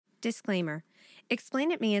Disclaimer.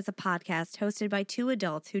 Explain It Me is a podcast hosted by two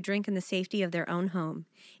adults who drink in the safety of their own home.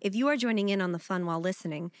 If you are joining in on the fun while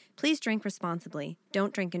listening, please drink responsibly,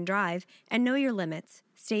 don't drink and drive, and know your limits.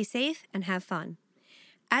 Stay safe and have fun.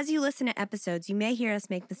 As you listen to episodes, you may hear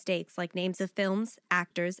us make mistakes like names of films,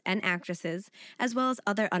 actors, and actresses, as well as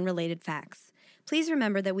other unrelated facts. Please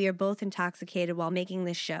remember that we are both intoxicated while making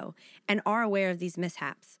this show and are aware of these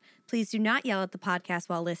mishaps. Please do not yell at the podcast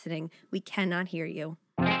while listening. We cannot hear you.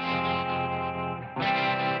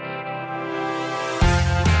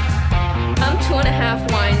 I'm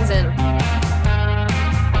 2.5 wines in.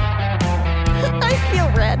 I feel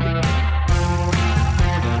red.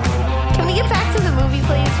 Can we get back to the movie,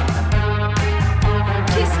 please?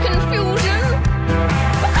 Kiss confusion.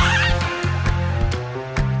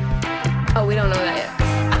 Oh, we don't know that yet.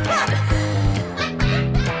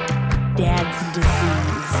 Dad's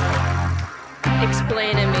disease.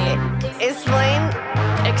 Explain it me.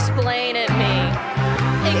 Explain it me.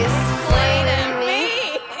 Explain it me.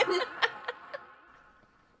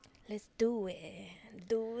 Let's do it.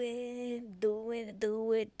 Do it. Do it.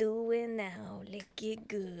 Do it. Do it now. Lick it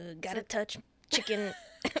good. Gotta touch chicken.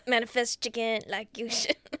 Manifest chicken like you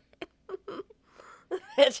should.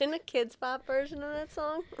 Imagine a Kids Pop version of that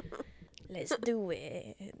song. Let's do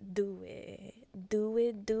it. Do it. Do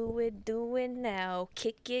it. Do it. Do it now.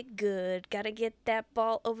 Kick it good. Gotta get that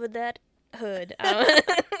ball over that hood. It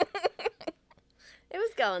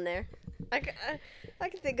was going there. I can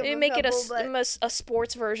think of Maybe a make couple, it a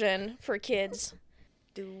sports version for kids.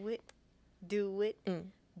 Do it. Do it.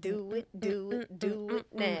 Do it, do it, do it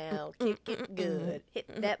now. Kick it good.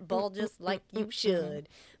 Hit that ball just like you should.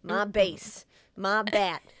 My base, my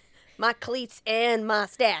bat, my cleats, and my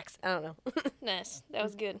stacks. I don't know. Nice. That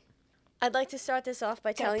was good. I'd like to start this off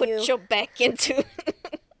by telling Put you... your back into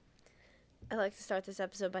I'd like to start this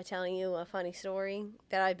episode by telling you a funny story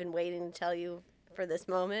that I've been waiting to tell you for this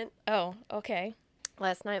moment. Oh, okay.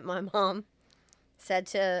 Last night, my mom said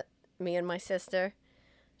to me and my sister,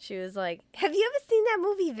 she was like, "Have you ever seen that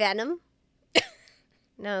movie Venom?"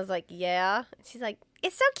 And I was like, "Yeah." She's like,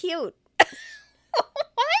 "It's so cute." What?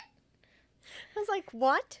 I was like,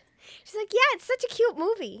 "What?" She's like, "Yeah, it's such a cute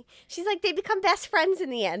movie." She's like, "They become best friends in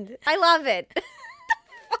the end. I love it."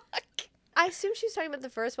 Fuck. I assume she was talking about the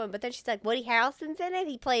first one, but then she's like, Woody Harrelson's in it.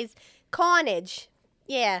 He plays Carnage.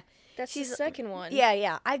 Yeah. That's the second one.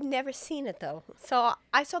 Yeah. I've never seen it, though. So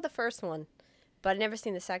I saw the first one, but I've never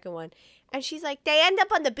seen the second one. And she's like, they end up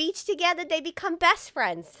on the beach together. They become best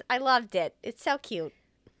friends. I loved it. It's so cute.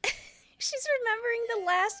 She's remembering the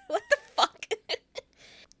last... What the fuck?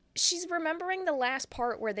 She's remembering the last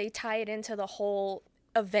part where they tie it into the whole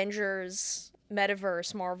Avengers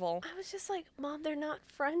metaverse Marvel. I was just like, Mom, they're not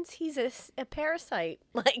friends. He's a parasite.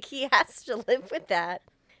 Like, he has to live with that.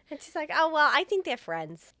 And she's like, oh, well, I think they're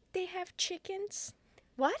friends. They have chickens.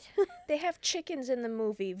 What? They have chickens in the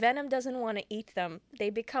movie. Venom doesn't want to eat them. They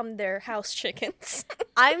become their house chickens.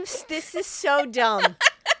 This is so dumb.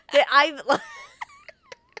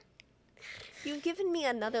 You've given me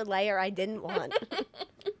another layer I didn't want.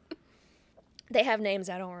 They have names.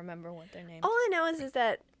 I don't remember what their names. All I know is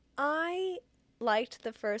that I liked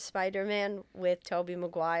the first Spider-Man with Tobey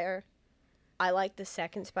Maguire. I liked the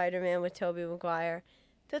second Spider-Man with Tobey Maguire.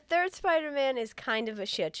 The third Spider-Man is kind of a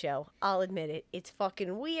shit show. I'll admit it. It's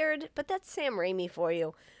fucking weird, but that's Sam Raimi for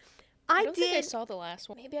you. I don't think I saw the last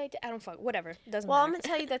one. Maybe I did. I don't fuck. Whatever. It doesn't matter. Well, I'm going to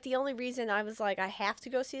tell you that the only reason I was like, I have to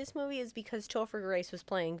go see this movie is because Topher Grace was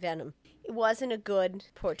playing Venom. It wasn't a good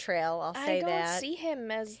portrayal, I'll say that. I don't see him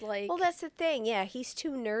as, like... Well, that's the thing. Yeah, he's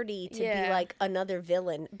too nerdy to be, like, another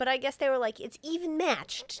villain. But I guess they were like, it's even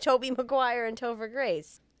matched, Tobey Maguire and Topher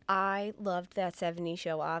Grace. I loved that 70s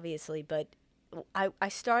show, obviously, but... I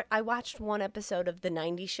watched one episode of the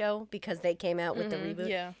 90s show because they came out with the reboot.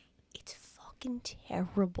 Yeah. It's fucking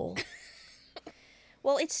terrible.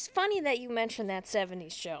 Well, it's funny that you mentioned that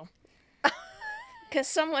 70s show. Because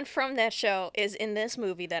someone from that show is in this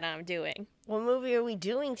movie that I'm doing. What movie are we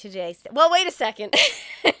doing today? Well, wait a second.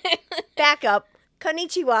 Back up.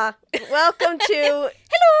 Konnichiwa. Welcome to...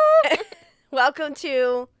 Hello! Welcome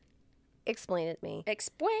to... Explain It Me.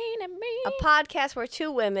 Explain It Me. A podcast where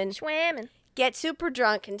two women... Swimming. Get super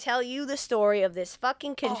drunk and tell you the story of this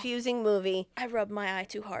fucking confusing movie. I rubbed my eye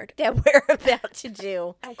too hard. That we're about to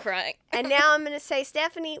do. I'm crying. And now I'm going to say,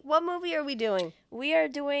 Stephany, what movie are we doing? We are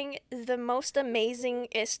doing the most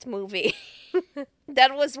amazingest movie.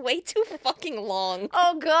 That was way too fucking long.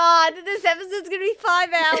 Oh, God. This episode's going to be 5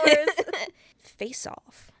 hours. Face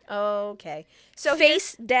Off. Okay. So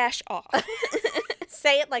Face-off.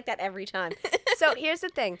 Say it like that every time. So here's the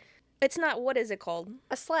thing. It's not, what is it called?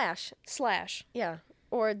 A slash. Slash. Yeah.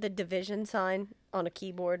 Or the division sign on a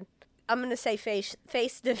keyboard. I'm going to say face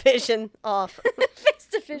division off. Face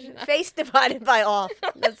division off. Face divided by off.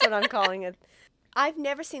 That's what I'm calling it. I've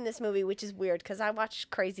never seen this movie, which is weird because I watch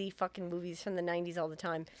crazy fucking movies from the 90s all the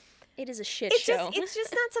time. It is a shit show. It's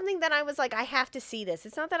just not something that I was like, I have to see this.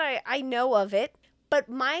 It's not that I know of it, but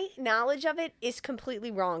my knowledge of it is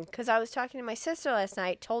completely wrong. Because I was talking to my sister last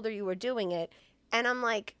night, told her you were doing it, and I'm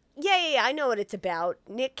like, yeah, I know what it's about.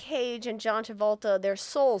 Nick Cage and John Travolta, their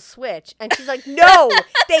souls switch. And she's like, no,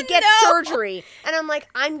 they get surgery. And I'm like,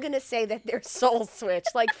 I'm going to say that their souls switch,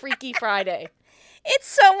 like Freaky Friday. It's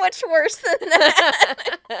so much worse than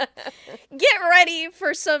that. Get ready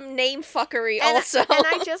for some name fuckery also. And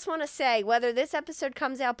I just want to say, whether this episode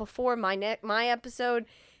comes out before my episode,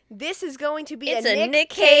 this is going to be a Nick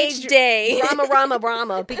Cage day.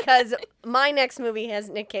 Rama, because my next movie has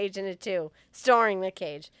Nick Cage in it too, starring Nick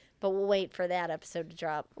Cage. But we'll wait for that episode to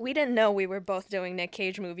drop. We didn't know we were both doing Nick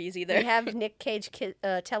Cage movies either. We have Nick Cage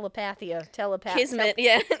telepathia. Kismet,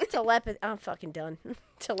 yeah. Telepathy. I'm fucking done.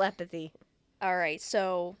 Telepathy. All right,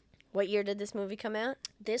 so... What year did this movie come out?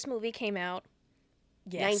 This movie came out...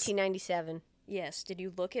 Yes. 1997. Yes. Did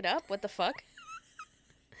you look it up? What the fuck?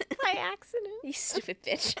 By accident. You stupid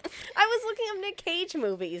bitch. I was looking up Nick Cage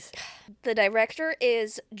movies. The director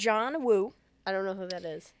is John Woo. I don't know who that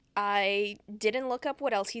is. I didn't look up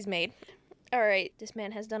what else he's made. All right, this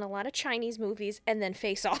man has done a lot of Chinese movies and then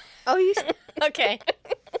Face Off. Oh, you... Okay.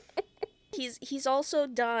 He's also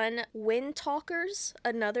done Wind Talkers,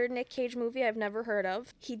 another Nick Cage movie I've never heard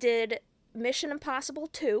of. He did Mission Impossible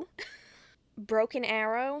 2, Broken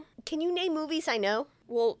Arrow. Can you name movies I know?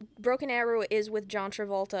 Well, Broken Arrow is with John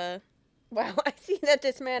Travolta. Wow, I see that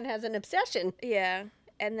this man has an obsession. Yeah,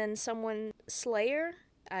 and then Slayer?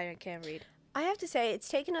 I can't read. I have to say, it's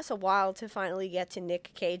taken us a while to finally get to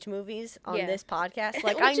Nick Cage movies on this podcast.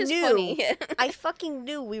 Like, Which is funny. I fucking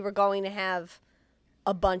knew we were going to have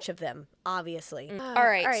a bunch of them, obviously. All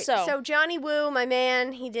right, so Johnny Woo, my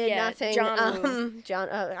man, he did nothing. John Woo.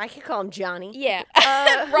 I could call him Johnny. Yeah.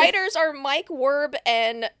 Writers are Mike Werb,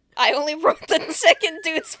 and I only wrote the second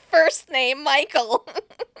dude's first name, Michael.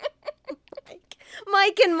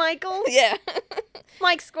 Mike and Michael? Yeah.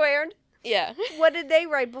 Mike squared? Yeah. What did they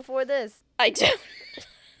write before this? I don't.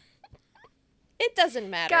 It doesn't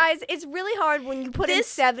matter. Guys, it's really hard when you put in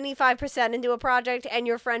 75% into a project and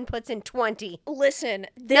your friend puts in 20. Listen,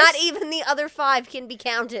 not even the other 5 can be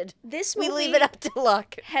counted. This movie we leave it up to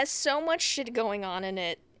luck. Has so much shit going on in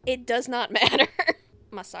it. It does not matter.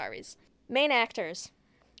 My sorries. Main actors: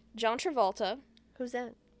 John Travolta. Who's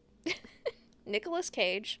that? Nicolas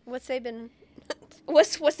Cage. What's they been?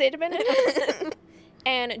 What's they been?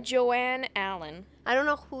 And Joanne Allen. I don't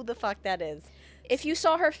know who the fuck that is. If you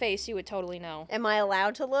saw her face, you would totally know. Am I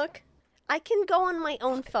allowed to look? I can go on my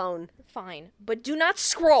own phone. Fine. But do not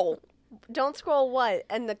scroll. Don't scroll what?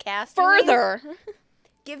 And the cast? Further.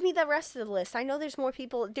 Give me the rest of the list. I know there's more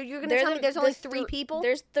people. You're going to tell me there's only 3 people?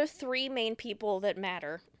 There's the 3 main people that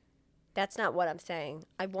matter. That's not what I'm saying.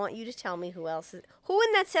 I want you to tell me who else is. Who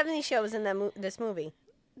in that 70s show is in this movie?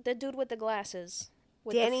 The dude with the glasses.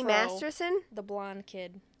 With Danny the fro, Masterson? The blonde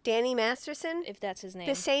kid. Danny Masterson? If that's his name.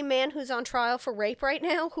 The same man who's on trial for rape right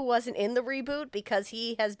now, who wasn't in the reboot because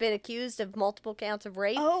he has been accused of multiple counts of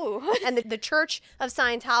rape. Oh. And the Church of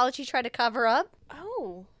Scientology tried to cover up.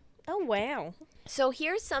 Oh. Oh, wow. So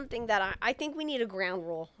here's something that I think we need a ground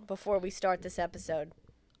rule before we start this episode.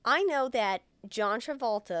 I know that John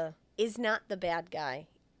Travolta is not the bad guy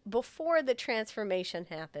before the transformation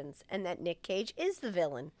happens, and that Nick Cage is the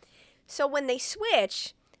villain. So when they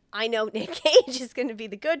switch, I know Nick Cage is going to be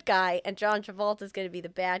the good guy and John Travolta is going to be the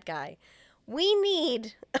bad guy. We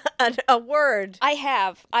need a word. I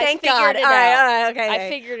have. Thank I figured God. it all out. right, okay. I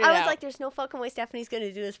figured it out. I was like, there's no fucking way Stephanie's going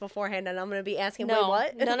to do this beforehand, and I'm going to be asking, wait,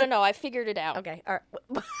 what? No. I figured it out. Okay, all right.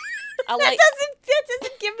 that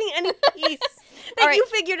doesn't give me any peace. That right. You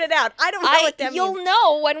figured it out. I don't know what that means. You'll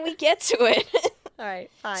know when we get to it. All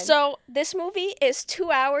right, fine. So, this movie is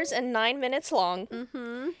 2 hours and 9 minutes long.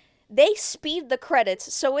 Mm-hmm. They speed the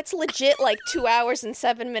credits, so it's legit like 2 hours and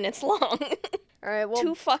 7 minutes long. All right, well,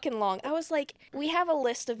 Too fucking long. I was like, we have a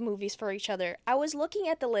list of movies for each other. I was looking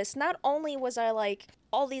at the list. Not only was I like,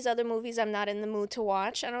 all these other movies I'm not in the mood to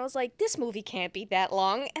watch, and I was like, this movie can't be that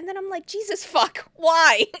long. And then I'm like, Jesus fuck,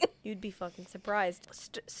 why? You'd be fucking surprised.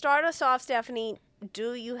 Start us off, Stephany.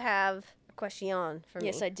 Do you have a question for me?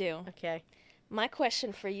 Yes, I do. Okay. My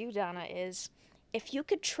question for you, Donna, is if you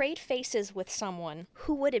could trade faces with someone,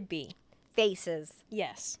 who would it be? Faces.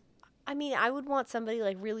 Yes. I mean, I would want somebody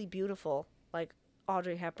like really beautiful, like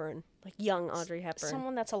Audrey Hepburn, like young Audrey Hepburn.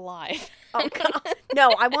 Someone that's alive. Oh, God.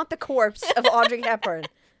 No, I want the corpse of Audrey Hepburn.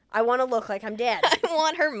 I want to look like I'm dead. I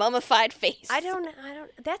want her mummified face. I don't,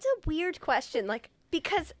 that's a weird question. Like,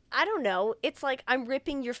 because, I don't know, it's like I'm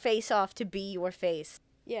ripping your face off to be your face.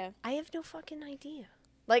 Yeah. I have no fucking idea.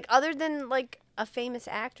 Like, other than, like, a famous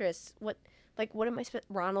actress, what am I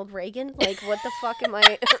Ronald Reagan? Like, what the fuck am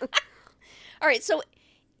I? All right, so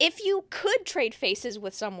if you could trade faces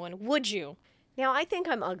with someone, would you? Now, I think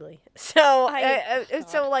I'm ugly. So,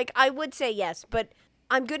 like, I would say yes, but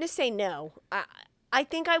I'm going to say no. I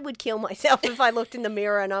think I would kill myself if I looked in the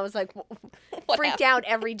mirror and I was, like, freaked out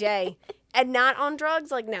every day. And not on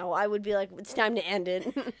drugs? Like, no, I would be like, it's time to end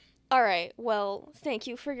it. All right, well, thank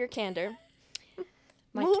you for your candor.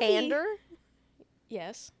 My candor?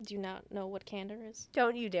 Yes. Do you not know what candor is?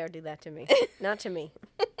 Don't you dare do that to me. Not to me.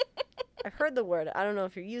 I've heard the word. I don't know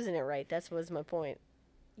if you're using it right. That was my point.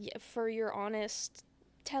 Yeah, for your honest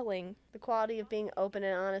telling. The quality of being open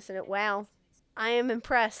and honest in it. Wow. I am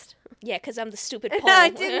impressed. Yeah, because I'm the stupid Paul. I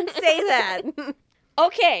didn't say that.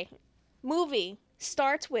 Okay. Movie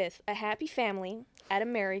starts with a happy family at a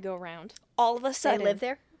merry-go-round. All of a sudden... They live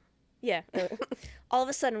there? Yeah. All of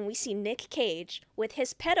a sudden, we see Nick Cage with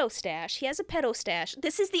his pedo stash. He has a pedo stash.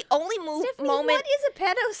 This is the only moment... What is a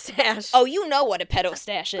pedo stash? Oh, you know what a pedo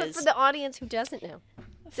stash is. But for the audience who doesn't know.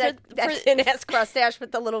 That's an S-cross stash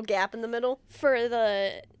with the little gap in the middle?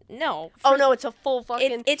 No. No, it's a full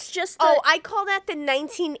fucking... It's just I call that the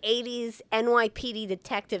 1980s NYPD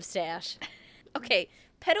detective stash. Okay,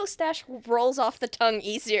 pedo stash rolls off the tongue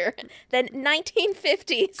easier than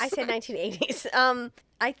 1950s. I said 1980s.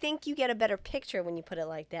 I think you get a better picture when you put it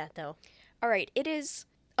like that, though. All right, it is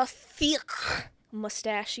a thick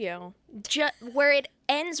mustachio, where it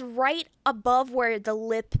ends right above where the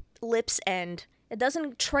lips end. It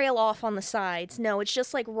doesn't trail off on the sides. No, it's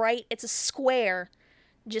just like it's a square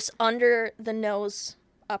just under the nose,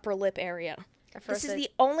 upper lip area. This is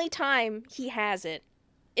the only time he has it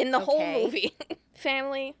in the whole movie.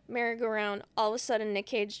 Family, merry-go-round, all of a sudden Nick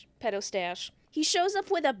Cage, pedo stash. He shows up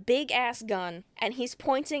with a big-ass gun, and he's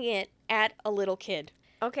pointing it at a little kid.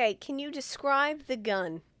 Okay, can you describe the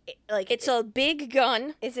gun? It's a big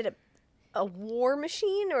gun. Is it a war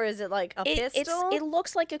machine, or is it like a pistol? It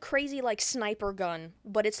looks like a crazy sniper gun,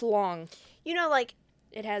 but it's long. You know,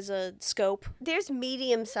 it has a scope. There's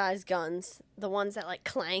medium-sized guns, the ones that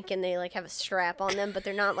clank and they have a strap on them, but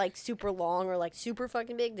they're not super long or super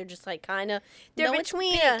fucking big. They're just kind of they're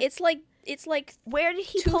between. It's like where did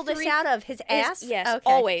he pull this out of? His ass? Yes, okay.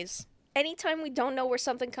 Always. Anytime we don't know where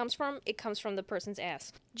something comes from, it comes from the person's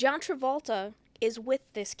ass. John Travolta is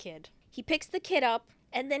with this kid. He picks the kid up,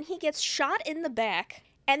 and then he gets shot in the back,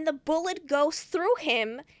 and the bullet goes through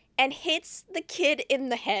him and hits the kid in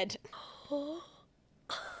the head.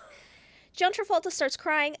 John Travolta starts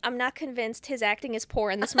crying. I'm not convinced. His acting is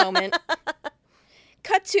poor in this moment.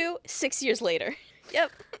 Cut to 6 years later.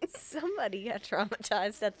 Yep. Somebody got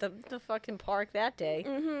traumatized at the fucking park that day.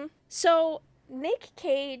 Mm-hmm. So, Nick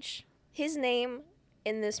Cage, his name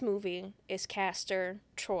in this movie is Castor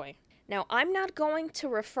Troy. Now, I'm not going to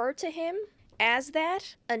refer to him as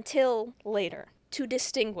that until later, to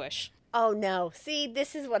distinguish. Oh, no. See,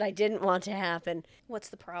 this is what I didn't want to happen. What's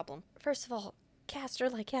the problem? First of all, castor,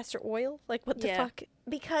 like castor oil? Like, what the fuck?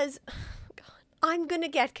 Because, God, I'm gonna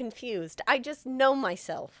get confused. I just know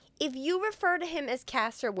myself. If you refer to him as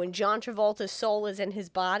Castor when John Travolta's soul is in his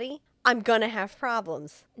body, I'm gonna have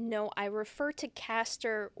problems. No, I refer to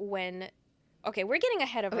Castor when... Okay, we're getting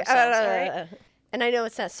ahead of ourselves, all right? And I know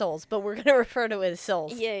it's not souls, but we're gonna refer to it as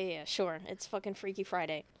souls. Yeah, sure. It's fucking Freaky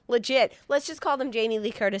Friday. Legit. Let's just call them Jamie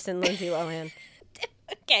Lee Curtis and Lindsay Lohan.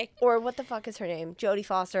 Okay. Or what the fuck is her name? Jodie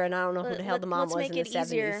Foster, and I don't know who the hell the mom was in the 70s. Let's make it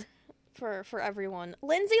easier for everyone.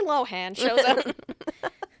 Lindsay Lohan shows up.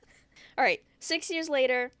 All right, 6 years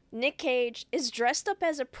later, Nick Cage is dressed up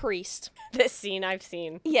as a priest. This scene I've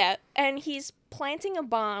seen. Yeah, and he's planting a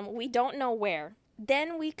bomb. We don't know where.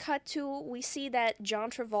 Then we see that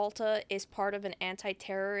John Travolta is part of an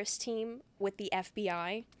anti-terrorist team with the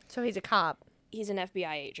FBI. So he's a cop. He's an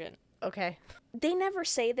FBI agent. Okay. They never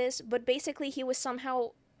say this, but basically he was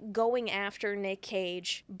somehow going after Nick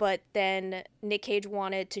Cage, but then Nick Cage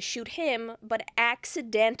wanted to shoot him, but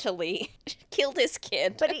accidentally killed his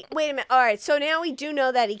kid. But wait a minute. All right, so now we do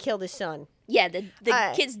know that he killed his son. Yeah, the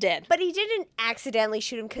kid's dead. But he didn't accidentally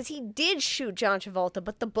shoot him, because he did shoot John Travolta,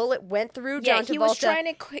 but the bullet went through John Travolta. Yeah, he was trying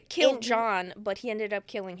to kill John, but he ended up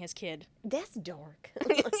killing his kid. That's dark.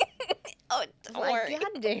 Oh, don't worry.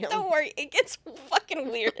 Goddamn. Don't worry. It gets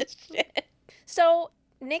fucking weird as shit. So,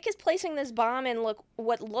 Nick is placing this bomb in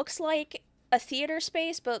what looks like a theater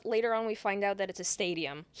space, but later on we find out that it's a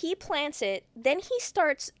stadium. He plants it, then he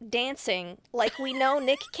starts dancing like we know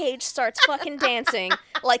Nick Cage starts fucking dancing,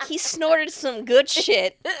 like he snorted some good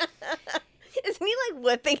shit. Isn't he, like,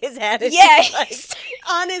 whipping his head? Yeah. Like,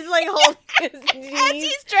 on his, like, whole his knees? As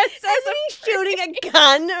he's dressed as Isn't he shooting a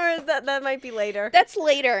gun? Or is that might be later? That's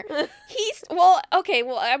later.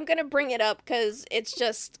 I'm gonna bring it up, because it's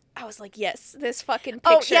just, I was like, yes, this fucking picture.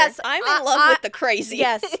 Oh, yes. I'm in love with the crazy.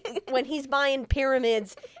 Yes. When he's buying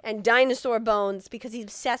pyramids and dinosaur bones because he's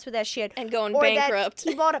obsessed with that shit. And going or bankrupt.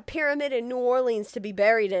 He bought a pyramid in New Orleans to be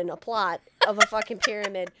buried in a plot of a fucking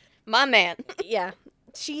pyramid. My man. Yeah.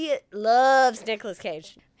 She loves Nicolas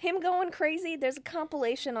Cage. Him going crazy, there's a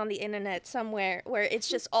compilation on the internet somewhere where it's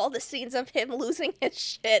just all the scenes of him losing his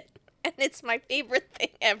shit. And it's my favorite thing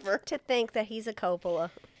ever. To think that he's a Coppola.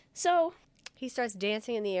 So... he starts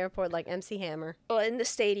dancing in the airport like MC Hammer. Well, in the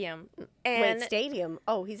stadium. And wait, stadium?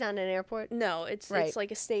 Oh, he's on an airport? No, it's right. It's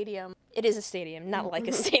like a stadium. It is a stadium, not like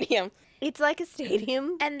a stadium. It's like a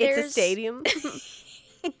stadium? And it's a stadium?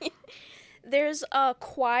 There's a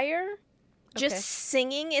choir just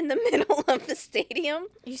singing in the middle of the stadium.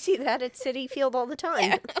 You see that at Citi Field all the time.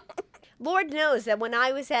 Yeah. Lord knows that when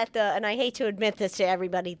I was at the, and I hate to admit this to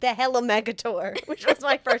everybody, the Hella Mega Tour, which was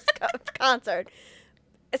my first concert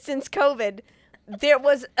since COVID, there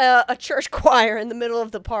was a church choir in the middle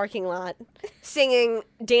of the parking lot singing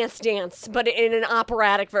Dance Dance, but in an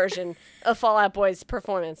operatic version of Fall Out Boy's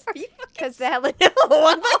performance. Are you fucking... No,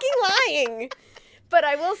 I'm fucking lying. But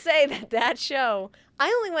I will say that show, I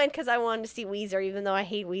only went because I wanted to see Weezer, even though I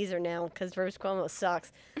hate Weezer now because Verse Cuomo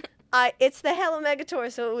sucks. It's the Hella Mega Tour,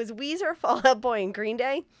 so it was Weezer, Fall Out Boy, and Green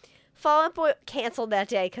Day. Fall Out Boy canceled that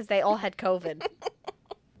day because they all had COVID.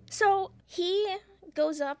 So he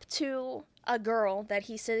goes up to a girl that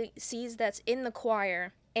he sees that's in the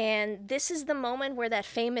choir, and this is the moment where that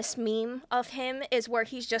famous meme of him is where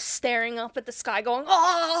he's just staring up at the sky going,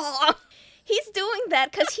 oh! He's doing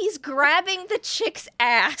that because he's grabbing the chick's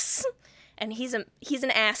ass, and he's an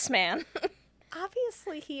ass man.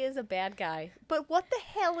 Obviously, he is a bad guy, but what the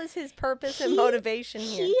hell is his purpose and motivation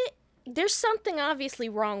here? There's something obviously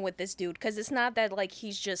wrong with this dude, because it's not that, like,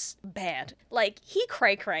 he's just bad. Like, he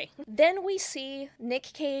cray-cray. Then we see Nick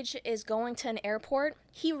Cage is going to an airport.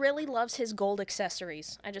 He really loves his gold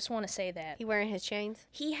accessories. I just want to say that. He wearing his chains?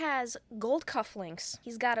 He has gold cufflinks.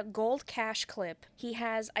 He's got a gold cash clip.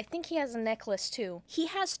 I think he has a necklace, too. He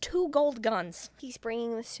has 2 gold guns. He's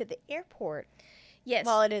bringing this to the airport. Yes.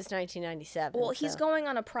 Well, it is 1997. Well, he's going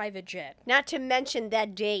on a private jet. Not to mention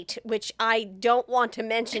that date, which I don't want to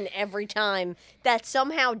mention every time, that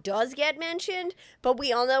somehow does get mentioned, but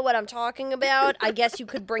we all know what I'm talking about. I guess you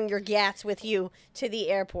could bring your gats with you to the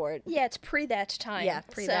airport. Yeah, it's pre that time. Yeah,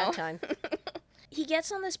 that time. He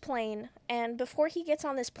gets on this plane, and before he gets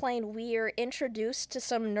on this plane, we're introduced to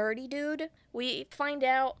some nerdy dude. We find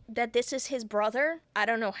out that this is his brother. I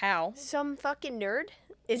don't know how. Some fucking nerd?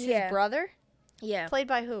 Is his brother? Yeah. Played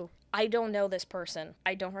by who? I don't know this person.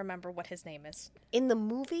 I don't remember what his name is. In the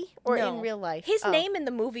movie or no. in real life? His name in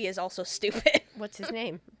the movie is also stupid. What's his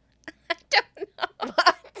name? I don't know.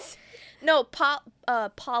 What? No,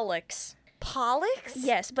 Pollux. Pollux?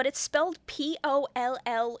 Yes, but it's spelled Pollux.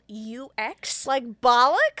 Like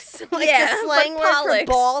bollocks? Like yeah, the slang like word for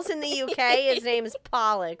balls in the UK? His name is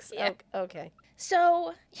Pollux. Yeah. Okay.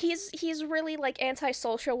 So, he's really, like,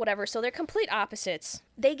 antisocial, whatever, so they're complete opposites.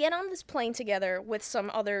 They get on this plane together with some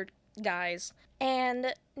other guys,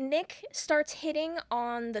 and Nick starts hitting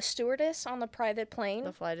on the stewardess on the private plane.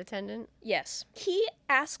 The flight attendant? Yes. He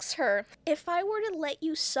asks her, if I were to let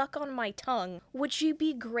you suck on my tongue, would you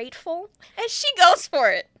be grateful? And she goes for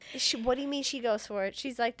it. What do you mean she goes for it?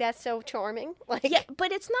 She's like, that's so charming? Like, yeah,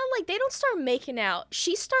 but it's not like they don't start making out.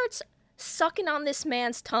 She starts sucking on this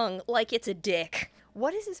man's tongue like it's a dick.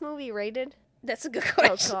 What is this movie rated? That's a good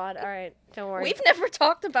question. Oh, God. All right. Don't worry. We've never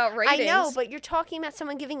talked about ratings. I know, but you're talking about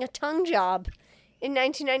someone giving a tongue job in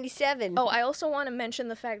 1997. Oh, I also want to mention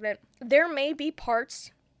the fact that there may be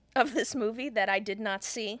parts of this movie that I did not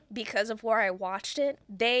see because of where I watched it.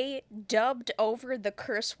 They dubbed over the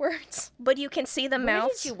curse words, but you can see the mouths.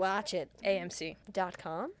 Where did you watch it?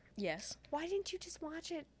 AMC.com? Yes. Why didn't you just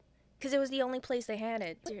watch it? Because it was the only place they had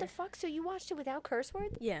it. What the fuck? So you watched it without curse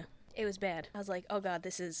words? Yeah. It was bad. I was like, oh God,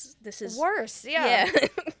 this is worse. Yeah.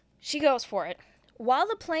 She goes for it. While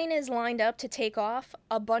the plane is lined up to take off,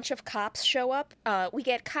 a bunch of cops show up. We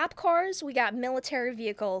get cop cars, we got military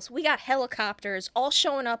vehicles, we got helicopters, all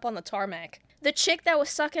showing up on the tarmac. The chick that was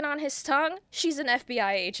sucking on his tongue, she's an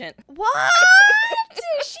FBI agent. What?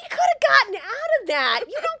 She could have gotten out of that.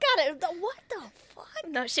 You don't gotta. What the fuck?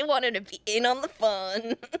 No, she wanted to be in on the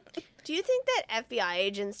fun. Do you think that FBI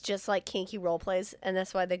agents just like kinky role plays, and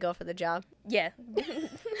that's why they go for the job? Yeah.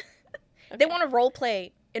 They want to role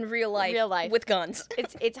play in real life with guns.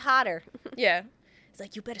 It's hotter. Yeah. It's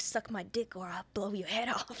like, you better suck my dick or I'll blow your head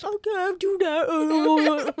off. Okay, do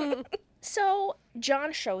that. So,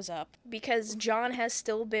 John shows up because John has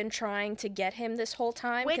still been trying to get him this whole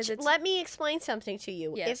time. Let me explain something to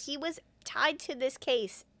you. Yes. If he was tied to this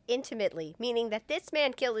case intimately, meaning that this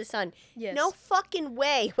man killed his son, yes. no fucking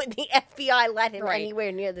way would the FBI let him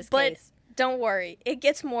anywhere near this case. But don't worry, it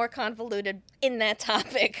gets more convoluted in that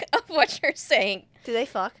topic of what you're saying. Do they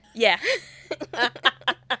fuck? Yeah.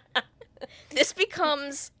 This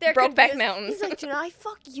becomes Brokeback Mountain. He's like, did I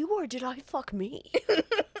fuck you or did I fuck me?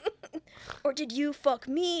 Or did you fuck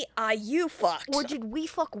me, you fucked? Or did we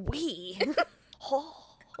fuck we?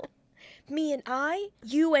 Oh. Me and I?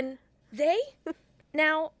 You and they?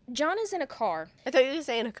 Now, John is in a car. I thought you were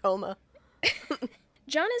saying a coma.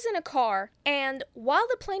 John is in a car, and while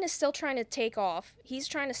the plane is still trying to take off, he's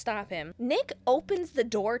trying to stop him. Nick opens the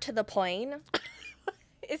door to the plane.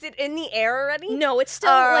 Is it in the air already? No, it's still,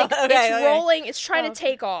 rolling. It's trying to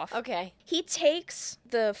take off. Okay. He takes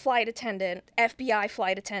the flight attendant, FBI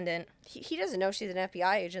flight attendant. He doesn't know she's an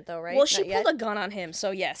FBI agent, though, right? Well, she pulled a gun on him,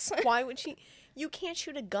 so yes. Why would she? You can't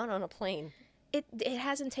shoot a gun on a plane. It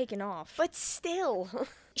hasn't taken off. But still.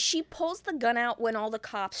 She pulls the gun out when all the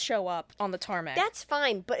cops show up on the tarmac. That's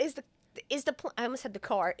fine, but I almost had the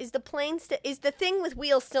car. Is the plane is the thing with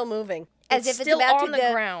wheels still moving? As it's if still it's about on to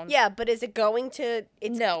the ground. Yeah, but is it going to?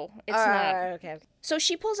 No, it's not. Okay. So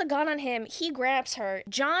she pulls a gun on him. He grabs her.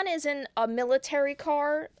 John is in a military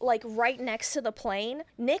car, like right next to the plane.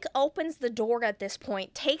 Nick opens the door at this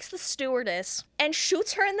point, takes the stewardess, and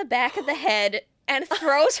shoots her in the back of the head and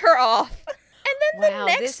throws her off. And then the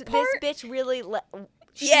next part... this bitch really...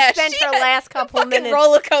 She spent her last couple minutes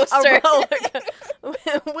roller coaster.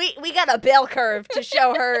 We got a bell curve to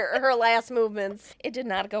show her last movements. It did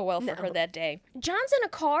not go well for her that day. John's in a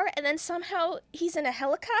car, and then somehow he's in a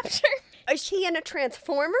helicopter. Is she in a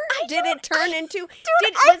transformer? Is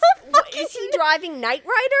he driving Knight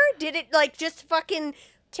Rider? Did it just fucking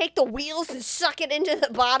take the wheels and suck it into the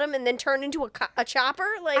bottom and then turn into a chopper?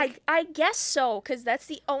 I guess so, because that's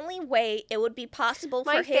the only way it would be possible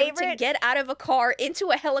for him to get out of a car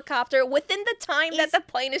into a helicopter within the time that the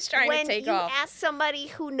plane is trying to take off. When you ask somebody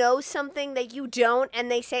who knows something that you don't and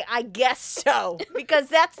they say, I guess so, because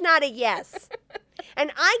that's not a yes.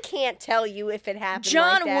 And I can't tell you if it happened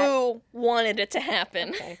John like that. Woo wanted it to happen.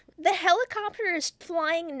 Okay. The helicopter is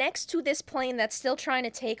flying next to this plane that's still trying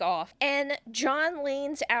to take off, and John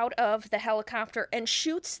leans out of the helicopter and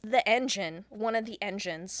shoots the engine, one of the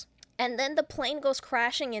engines, and then the plane goes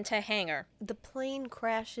crashing into a hangar. The plane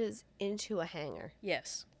crashes into a hangar?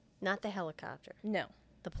 Yes. Not the helicopter? No.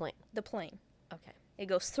 The plane? The plane. Okay. It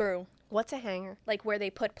goes through. What's a hangar? Like where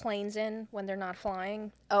they put planes in when they're not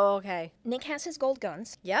flying. Oh, okay. Nick has his gold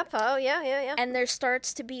guns. Yep. Oh, yeah. And there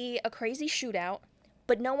starts to be a crazy shootout.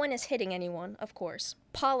 But no one is hitting anyone, of course.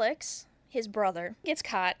 Pollux, his brother, gets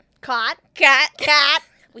caught. Caught? Cat!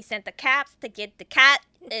 We sent the cops to get the cat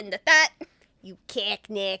in the that. You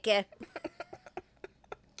cacknacker.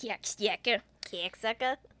 Cacksucker.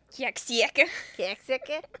 Cacksucker?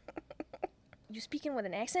 Cacksucker. You speaking with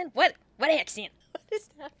an accent? What accent? What is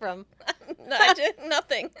that from? No, I did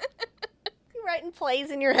nothing. You writing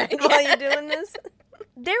plays in your head while you're doing this?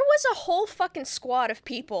 There was a whole fucking squad of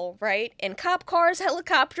people, right? In cop cars,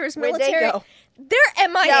 helicopters, military. Where'd they go? They're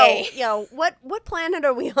MIA. Yo, what planet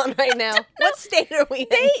are we on right now? What state are we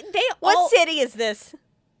in? What city is this?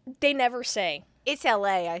 They never say. It's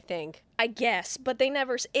LA, I think. I guess, but they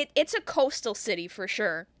never... It's a coastal city for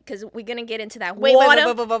sure, because we're going to get into that. Wait.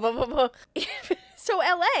 So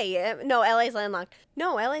LA... No, LA's landlocked.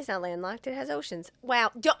 No, LA's not landlocked. It has oceans.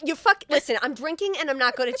 Wow. Listen, I'm drinking and I'm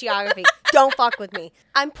not good at geography. Don't fuck with me.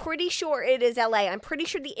 I'm pretty sure it is LA. I'm pretty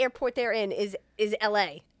sure the airport they're in is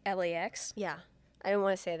LA. LAX? Yeah. I didn't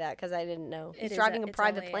want to say that because I didn't know. He's it's driving a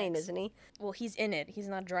private LAX. plane, isn't he? Well, he's in it. He's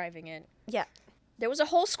not driving it. Yeah. There was a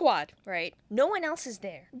whole squad, right? No one else is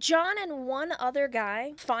there. John and one other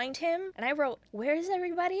guy find him, and I wrote, where is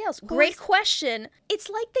everybody else? Great question. It's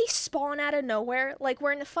like they spawn out of nowhere, like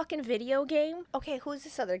we're in a fucking video game. Okay, who's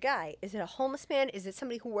this other guy? Is it a homeless man? Is it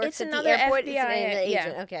somebody who works at the another airport? FBI, It's another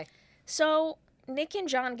agent. yeah. Okay. So Nick and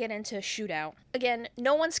John get into a shootout. Again,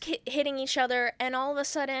 no one's hitting each other, and all of a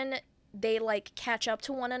sudden... they, catch up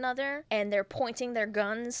to one another, and they're pointing their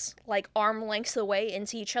guns, arm lengths away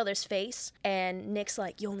into each other's face, and Nick's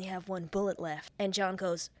like, you only have one bullet left. And John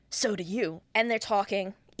goes, so do you. And they're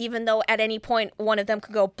talking, even though at any point one of them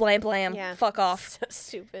could go blam blam, fuck off. So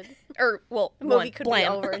stupid. Or, well, the movie could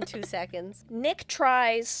blam. be over in 2 seconds. Nick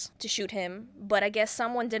tries to shoot him, but I guess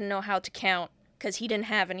someone didn't know how to count because he didn't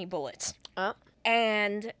have any bullets. Oh.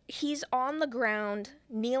 And he's on the ground,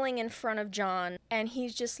 kneeling in front of John, and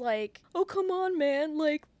he's just like, oh, come on, man,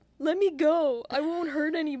 like, let me go. I won't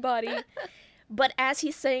hurt anybody. But as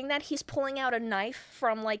he's saying that, he's pulling out a knife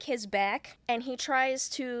from, like, his back, and he tries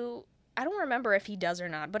to... I don't remember if he does or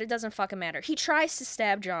not, but it doesn't fucking matter. He tries to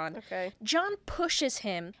stab John. Okay. John pushes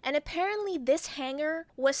him, and apparently this hangar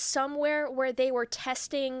was somewhere where they were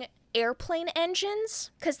testing airplane engines,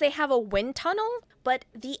 because they have a wind tunnel, but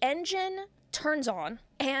the engine turns on,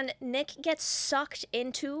 and Nick gets sucked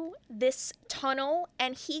into this tunnel,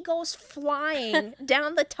 and he goes flying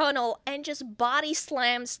down the tunnel and just body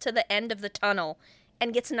slams to the end of the tunnel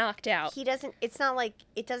and gets knocked out. It's not like,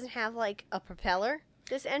 it doesn't have, like, a propeller,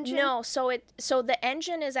 this engine? No, so the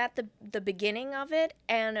engine is at the beginning of it,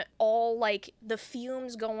 and all, like, the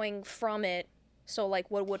fumes going from it, so,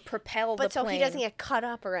 like, what would propel the plane. But so he doesn't get cut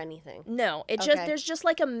up or anything? No, there's just,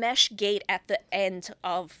 like, a mesh gate at the end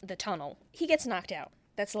of the tunnel. He gets knocked out.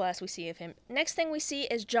 That's the last we see of him. Next thing we see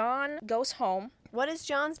is John goes home. What is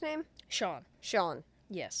John's name? Sean. Sean.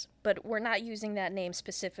 Yes, but we're not using that name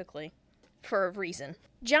specifically for a reason.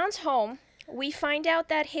 John's home. We find out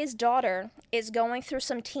that his daughter is going through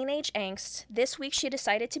some teenage angst. This week she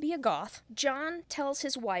decided to be a goth. John tells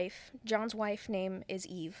his wife, John's wife name is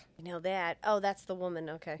Eve. I know that. Oh, that's the woman,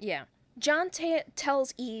 okay. Yeah. John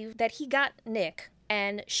tells Eve that he got Nick,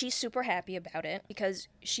 and she's super happy about it because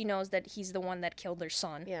she knows that he's the one that killed their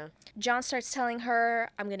son. Yeah. John starts telling her,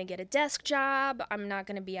 I'm going to get a desk job. I'm not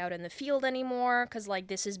going to be out in the field anymore because, like,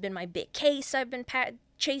 this has been my big case I've been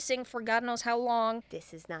chasing for God knows how long.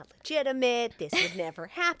 This is not legitimate. This would never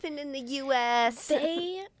happen in the U.S.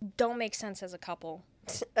 They don't make sense as a couple.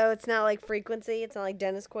 Oh, it's not like Frequency? It's not like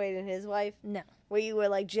Dennis Quaid and his wife? No. Where you were,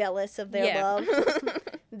 like, jealous of their love?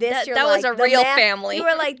 That was a real family. You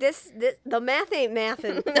were like, this the math ain't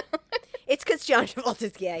mathin'. No. It's because John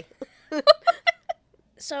Travolta's gay.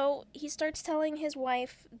 So he starts telling his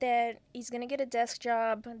wife that he's going to get a desk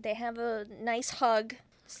job. They have a nice hug.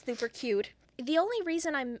 Super cute. The only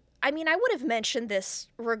reason I would have mentioned this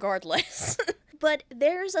regardless, but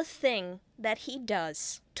there's a thing that he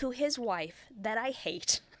does to his wife that I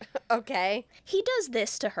hate. Okay. He does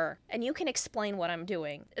this to her, and you can explain what I'm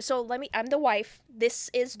doing. So I'm the wife.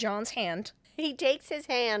 This is John's hand. He takes his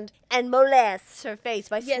hand and molests her face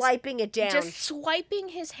by swiping it down. Just swiping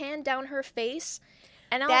his hand down her face.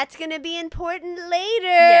 And that's going to be important later.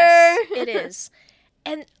 Yes, it is.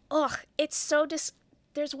 And, it's so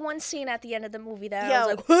There's one scene at the end of the movie that I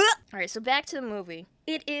was like, all right, so back to the movie.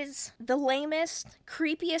 It is the lamest,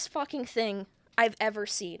 creepiest fucking thing I've ever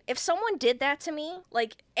seen. If someone did that to me,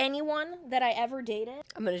 like anyone that I ever dated.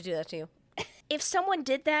 I'm going to do that to you. If someone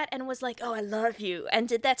did that and was like, oh, I love you, and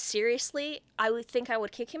did that seriously, I would think I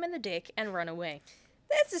would kick him in the dick and run away.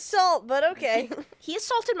 That's assault, but okay. He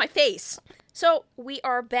assaulted my face. So we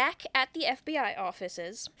are back at the FBI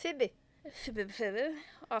offices. Fibby.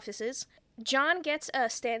 Offices. John gets a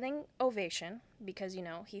standing ovation because,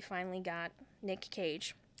 he finally got Nick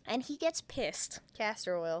Cage. And he gets pissed.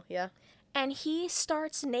 Castor oil, yeah. And he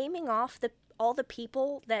starts naming off all the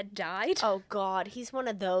people that died. Oh, God. He's one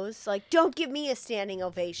of those. Like, don't give me a standing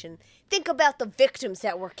ovation. Think about the victims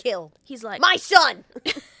that were killed. He's like, my son!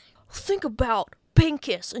 Think about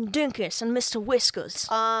Pinkus and Dinkus and Mr. Whiskers.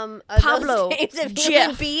 Pablo, names of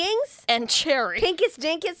human beings? And Cherry. Pinkus,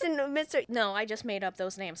 Dinkus, and Mr. No, I just made up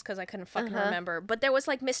those names because I couldn't fucking remember. But there was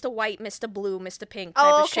like Mr. White, Mr. Blue, Mr. Pink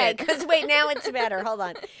type of shit. Because wait, now it's better. Hold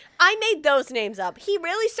on. I made those names up. He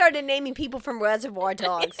really started naming people from Reservoir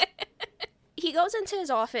Dogs. He goes into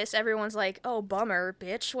his office. Everyone's like, oh, bummer,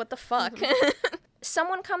 bitch. What the fuck?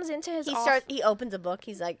 Someone comes into his office. He opens a book.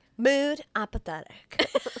 He's like, mood apathetic.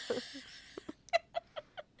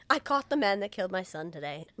 I caught the man that killed my son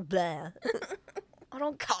today. Blah. I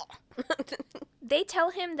don't call. They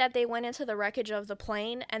tell him that they went into the wreckage of the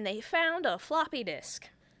plane and they found a floppy disk.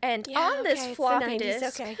 And on this floppy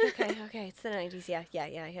disk... Okay. It's the 90s.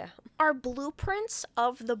 Yeah. Are blueprints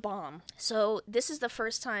of the bomb. So this is the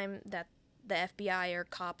first time that the FBI or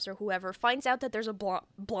cops or whoever finds out that there's a blom.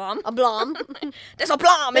 A blom. There's a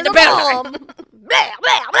blom in the building. Blah,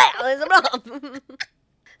 blah, blah. There's a blom.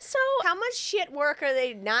 So, how much shit work are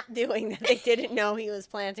they not doing that they didn't know he was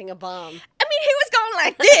planting a bomb? I mean, he was going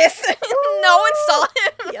like this. No one saw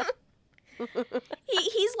him. Yep.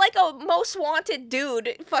 He's like a most wanted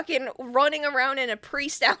dude fucking running around in a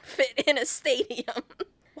priest outfit in a stadium.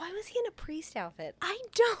 Why was he in a priest outfit? I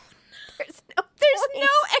don't. There's There's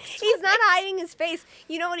no explanation. He's not hiding his face.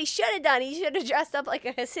 You know what he should have done? He should have dressed up like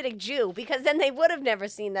a Hasidic Jew, because then they would have never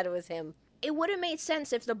seen that it was him. It would have made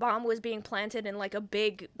sense if the bomb was being planted in, like, a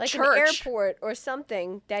big church. An airport or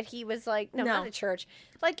something, that he was like, no, not a church.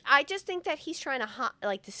 Like, I just think that he's trying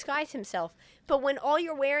to, disguise himself. But when all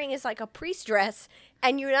you're wearing is, like, a priest dress,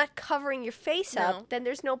 and you're not covering your face up, then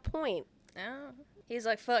there's no point. Oh. He's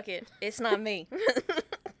like, fuck it. It's not me.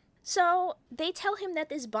 So, they tell him that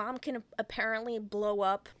this bomb can apparently blow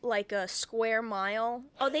up, like, a square mile.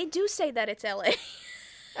 Oh, they do say that it's L.A.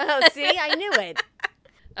 Oh, see? I knew it.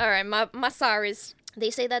 All right, my sorries. They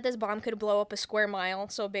say that this bomb could blow up a square mile,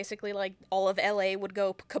 so basically, like, all of L.A. would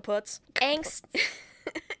go kaput.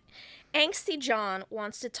 Angsty John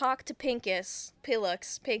wants to talk to Dinkus.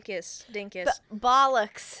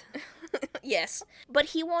 Bollocks. Yes, but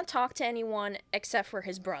he won't talk to anyone except for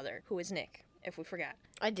his brother, who is Nick, if we forgot.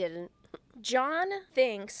 I didn't. John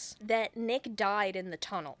thinks that Nick died in the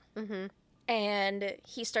tunnel. Mm-hmm. And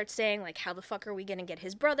he starts saying, like, how the fuck are we gonna get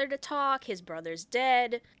his brother to talk? His brother's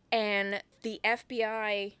dead. And the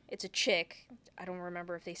FBI, it's a chick, I don't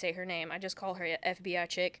remember if they say her name, I just call her FBI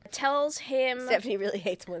chick, tells him... Stephany really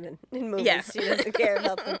hates women in movies. Yeah. She doesn't care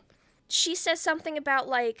about them. She says something about,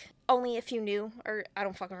 like, only if you knew, or I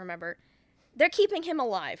don't fucking remember. They're keeping him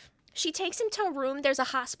alive. She takes him to a room. There's a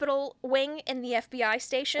hospital wing in the FBI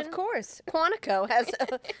station. Of course. Quantico has...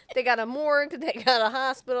 they got a morgue, they got a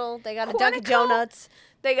hospital, they got a Dunkin' Donuts.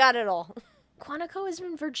 They got it all. Quantico is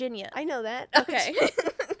in Virginia. I know that. Okay.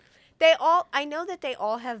 I know that they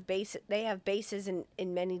all have bases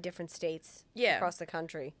in many different states across the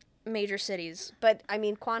country. Major cities. But, I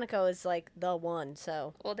mean, Quantico is, like, the one,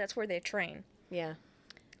 so... Well, that's where they train. Yeah.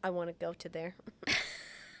 I want to go to there.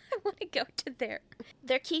 I want to go to there.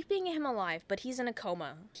 They're keeping him alive, but he's in a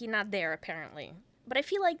coma. He's not there, apparently. But I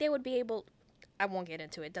feel like they would be able... I won't get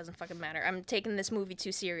into it. It doesn't fucking matter. I'm taking this movie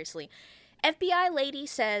too seriously. FBI lady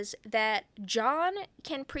says that John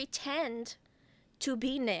can pretend to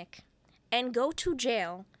be Nick and go to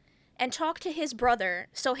jail and talk to his brother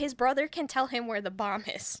so his brother can tell him where the bomb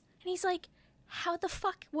is. And he's like, how the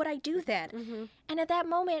fuck would I do that? Mm-hmm. And at that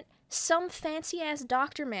moment, some fancy-ass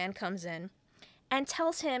doctor man comes in and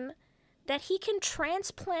tells him that he can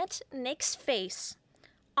transplant Nick's face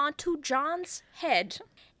onto John's head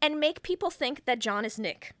and make people think that John is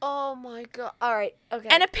Nick. Oh my god. All right, okay.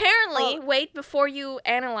 And apparently, wait, before you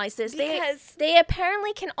analyze this, they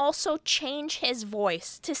apparently can also change his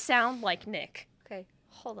voice to sound like Nick. Okay,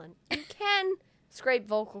 hold on. You can scrape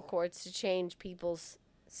vocal cords to change people's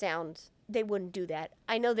sounds. They wouldn't do that.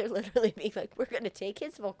 I know they're literally being like, we're going to take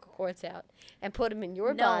his vocal cords out and put them in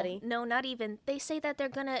your body. No, not even. They say that they're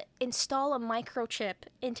going to install a microchip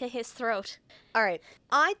into his throat. All right.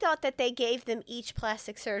 I thought that they gave them each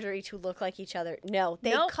plastic surgery to look like each other. No,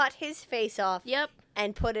 they cut his face off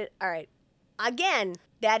and put it... All right. Again,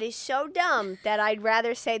 that is so dumb that I'd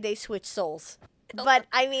rather say they switch souls. But,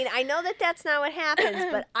 I mean, I know that that's not what happens,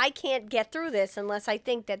 but I can't get through this unless I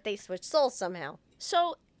think that they switch souls somehow.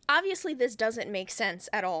 So... Obviously, this doesn't make sense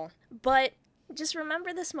at all, but just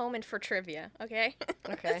remember this moment for trivia, okay?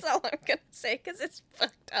 Okay. That's all I'm gonna say, because it's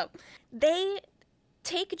fucked up. They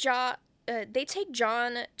take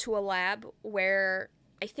John to a lab where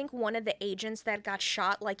I think one of the agents that got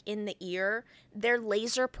shot, like, in the ear, they're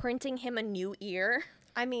laser printing him a new ear.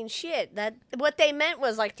 I mean, shit, what they meant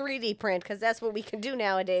was, like, 3D print, because that's what we can do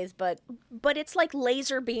nowadays, but it's like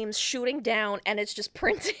laser beams shooting down, and it's just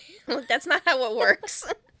printing. That's not how it works.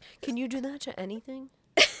 Can you do that to anything?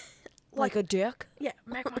 Like a dick? Yeah,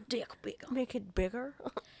 make my dick bigger. Make it bigger?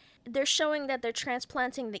 They're showing that they're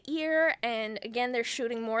transplanting the ear, and again, they're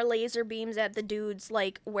shooting more laser beams at the dudes,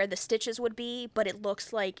 like, where the stitches would be, but it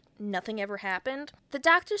looks like nothing ever happened. The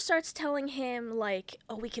doctor starts telling him, like,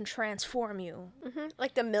 oh, we can transform you. Mm-hmm.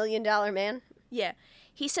 Like the $1 Million Man? Yeah.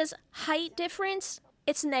 He says, height difference,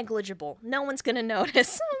 it's negligible. No one's gonna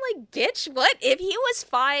notice. I'm like, bitch, what? If he was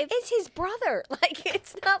 5... It's his brother. Like,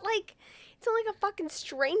 it's not like a fucking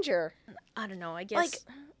stranger. I don't know, I guess...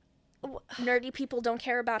 nerdy people don't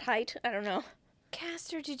care about height. I don't know.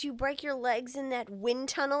 Castor, did you break your legs in that wind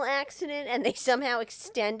tunnel accident and they somehow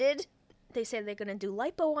extended? They say they're gonna do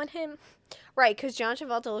lipo on him. Right, because John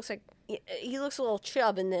Travolta looks like... He looks a little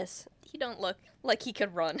chub in this. He don't look like he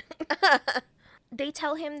could run. They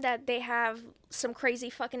tell him that they have some crazy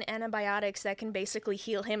fucking antibiotics that can basically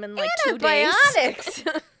heal him in, like, 2 days. Antibiotics?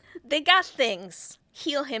 They got things.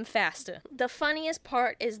 Heal him faster. The funniest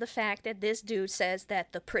part is the fact that this dude says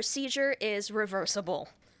that the procedure is reversible.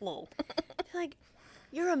 Lol. Like,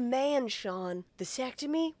 you're a man, Sean.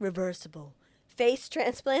 Vasectomy? Reversible. Face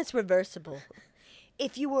transplants? Reversible.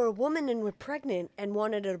 if you were a woman and were pregnant and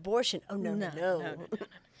wanted an abortion, no.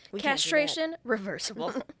 Castration,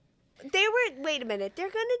 reversible. Wait a minute, they're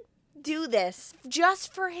going to do this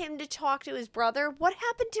just for him to talk to his brother? What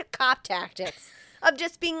happened to cop tactics? Of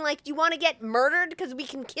just being like, you want to get murdered? Because we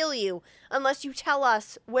can kill you unless you tell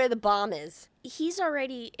us where the bomb is. He's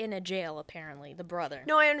already in a jail, apparently, the brother.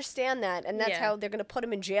 No, I understand that. And that's how they're going to put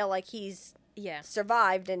him in jail, like he's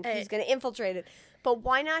survived and he's going to infiltrate it. But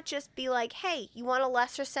why not just be like, hey, you want a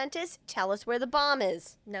lesser sentence? Tell us where the bomb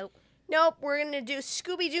is. Nope, we're going to do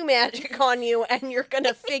Scooby-Doo magic on you, and you're going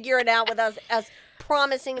to figure it out with us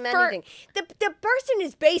promising him anything. The person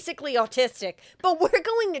is basically autistic, but we're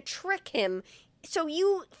going to trick him so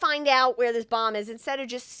you find out where this bomb is instead of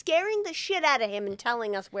just scaring the shit out of him and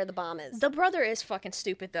telling us where the bomb is. The brother is fucking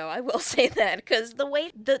stupid, though. I will say that, because the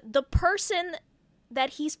way the person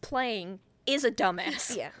that he's playing is a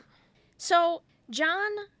dumbass. Yeah. So John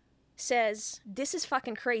says, this is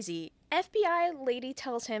fucking crazy. FBI lady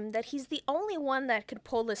tells him that he's the only one that could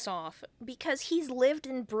pull this off because he's lived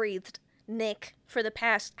and breathed Nick for the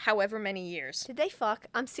past however many years. Did they fuck?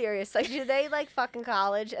 I'm serious. Like, did they, like, fuck in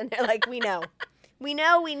college? And they're like, we know. We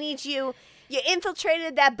know we need you. You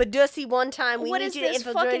infiltrated that Badussi one time. We need you to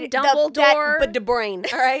infiltrate Dumbledore? that brain,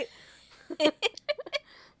 all right?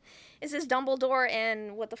 Is this Dumbledore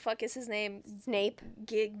and what the fuck is his name? Snape.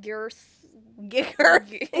 Girth. Yep.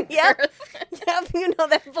 Yep, you know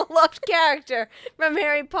that beloved character from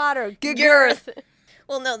Harry Potter. Girth.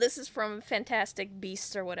 Well, no, this is from Fantastic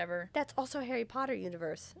Beasts or whatever. That's also Harry Potter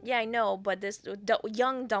universe. Yeah, I know, but this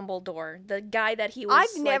young Dumbledore, the guy that he was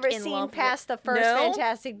I've never seen past the first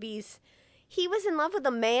Fantastic Beasts. He was in love with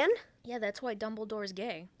a man? Yeah, that's why Dumbledore's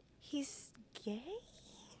gay. He's gay?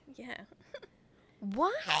 Yeah.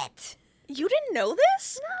 What? You didn't know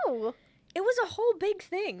this? No. It was a whole big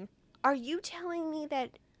thing. Are you telling me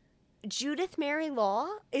that Judith Mary Law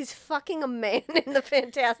is fucking a man in the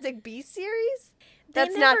Fantastic Beasts series?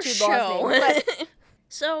 That's not Jude Law's name. But...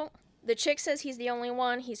 So, the chick says he's the only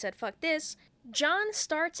one. He said, fuck this. John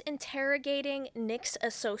starts interrogating Nick's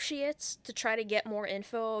associates to try to get more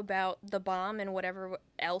info about the bomb and whatever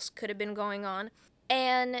else could have been going on.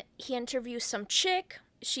 And he interviews some chick.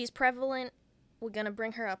 She's prevalent. We're gonna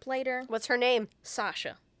bring her up later. What's her name?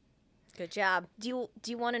 Sasha. Good job. Do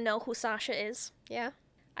you want to know who Sasha is? Yeah.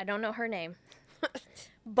 I don't know her name.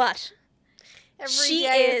 But Every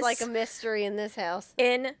day is like a mystery in this house.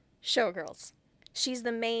 In Showgirls. She's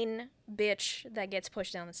the main bitch that gets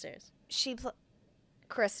pushed down the stairs.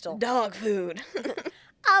 Crystal. Dog food.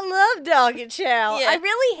 I love Dog and Chow. Yeah. I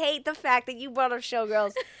really hate the fact that you brought up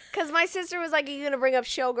Showgirls. Because my sister was like, are you going to bring up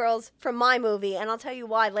Showgirls from my movie? And I'll tell you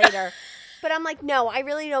why later. But I'm like, no, I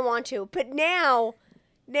really don't want to. But now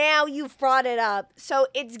you've brought it up. So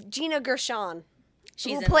it's Gina Gershon.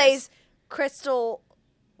 Who plays Crystal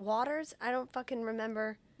Waters? I don't fucking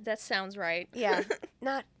remember. That sounds right. Yeah.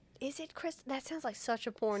 Is it Chris? That sounds like such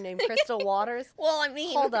a porn name, Crystal Waters. Well, I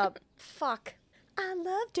mean. Hold up. Fuck. I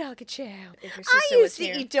love Dog and Chow. If your sister was here. I used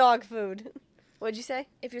to eat dog food. What'd you say?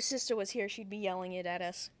 If your sister was here, she'd be yelling it at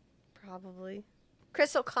us. Probably.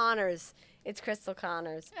 Crystal Connors. It's Crystal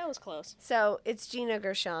Connors. That was close. So, it's Gina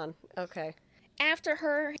Gershon. Okay. After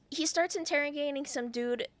her, he starts interrogating some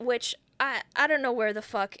dude, which I don't know where the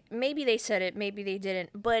fuck. Maybe they said it, maybe they didn't.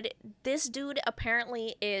 But this dude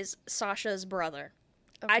apparently is Sasha's brother.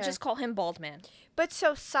 Okay. I just call him Bald Man. But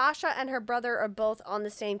so Sasha and her brother are both on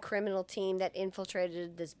the same criminal team that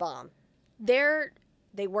infiltrated this bomb.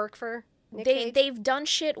 They work for Nick Cage? They've done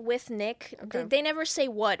shit with Nick. Okay. They never say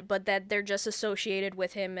what, but that they're just associated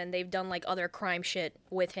with him and they've done like other crime shit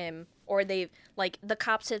with him. Or they've, like, the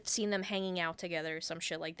cops have seen them hanging out together or some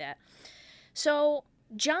shit like that. So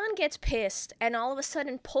John gets pissed and all of a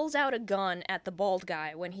sudden pulls out a gun at the bald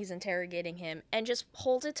guy when he's interrogating him and just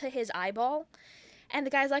holds it to his eyeball. And the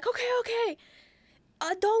guy's like, okay.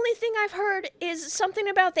 The only thing I've heard is something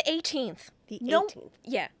about the 18th. The 18th?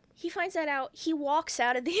 Yeah. He finds that out. He walks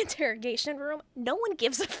out of the interrogation room. No one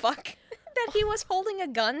gives a fuck that he was holding a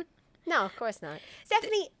gun. No, of course not.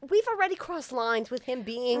 Stephany, we've already crossed lines with him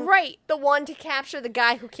being the one to capture the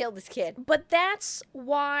guy who killed his kid. But that's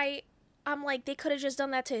why I'm like, they could have just done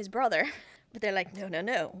that to his brother. But they're like,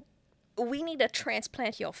 no. We need to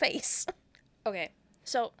transplant your face. Okay,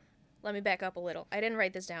 so let me back up a little. I didn't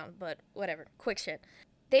write this down, but whatever. Quick shit.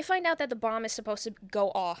 They find out that the bomb is supposed to go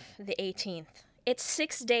off the 18th. It's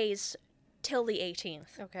 6 days till the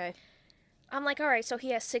 18th. Okay. I'm like, all right, so he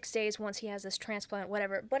has 6 days once he has this transplant,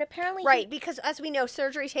 whatever. But apparently... Right, because as we know,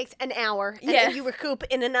 surgery takes an hour, and then you recoup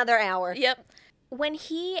in another hour. Yep. When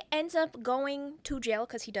he ends up going to jail,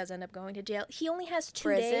 because he does end up going to jail, he only has 2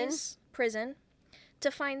 days prison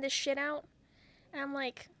to find this shit out. And I'm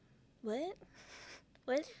like, what?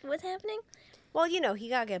 What's happening? Well, you know, he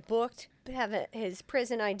got to get booked, have his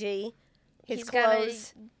prison ID, his He's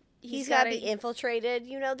clothes. gotta- He's got to be infiltrated.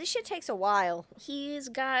 You know, this shit takes a while. He's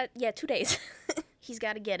got, 2 days. He's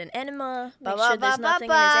got to get an enema, make sure there's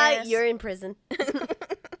nothing in his ass. You're in prison.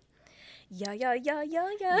 Yeah. Yeah, yeah,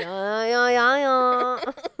 yeah.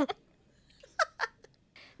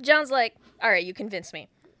 John's like, all right, you convinced me.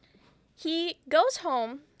 He goes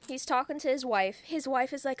home. He's talking to his wife. His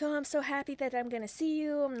wife is like, oh, I'm so happy that I'm going to see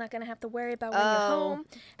you. I'm not going to have to worry about when you're home.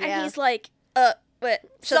 And he's like, but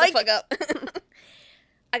shut the fuck up.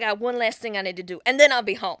 I got one last thing I need to do, and then I'll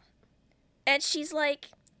be home. And she's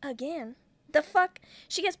like, again? The fuck?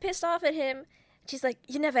 She gets pissed off at him. She's like,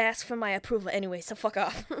 you never asked for my approval anyway, so fuck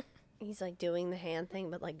off. He's like doing the hand thing,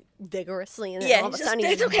 but like vigorously, and then all of a sudden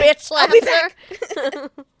he's okay. bitch slaps her.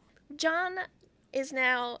 John is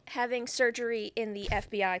now having surgery in the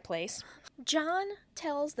FBI place. John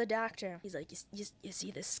tells the doctor, he's like, you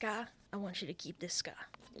see this scar? I want you to keep this scar.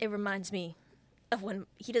 It reminds me of when,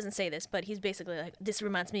 he doesn't say this, but he's basically like, this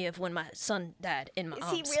reminds me of when my son died in my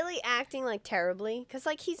arms. Is he really acting like terribly? Because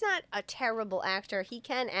like he's not a terrible actor. He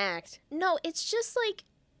can act. No, it's just like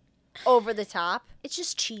over the top. It's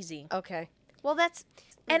just cheesy. Okay. Well, that's...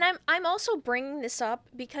 And I'm also bringing this up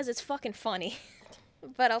because it's fucking funny.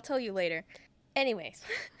 But I'll tell you later. Anyways,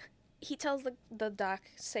 he tells the doc,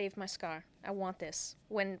 save my scar. I want this.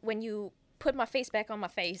 When you put my face back on my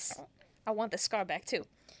face, I want the scar back too.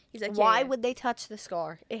 He's like, why would they touch the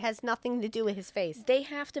scar? It has nothing to do with his face. They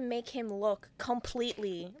have to make him look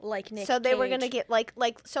completely like Nick Cage. So they were going to get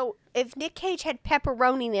so if Nick Cage had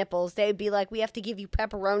pepperoni nipples, they'd be like, we have to give you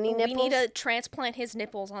pepperoni nipples. We need to transplant his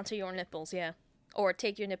nipples onto your nipples, yeah. Or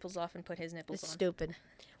take your nipples off and put his nipples on. Stupid.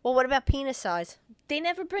 Well, what about penis size? They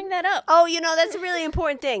never bring that up. Oh, you know, that's a really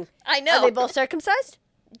important thing. I know. Are they both circumcised?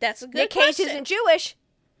 That's a good Nick question. Cage isn't Jewish.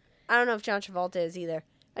 I don't know if John Travolta is either.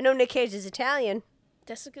 I know Nick Cage is Italian.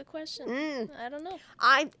 That's a good question. I don't know.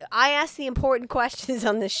 I ask the important questions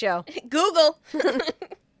on this show. Google.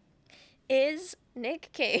 Is Nick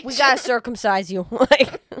Cage... We gotta circumcise you.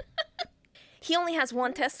 He only has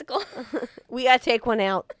one testicle. We gotta take one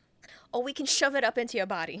out. Or we can shove it up into your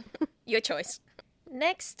body. Your choice.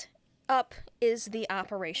 Next up is the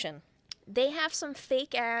operation. They have some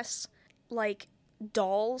fake-ass, like,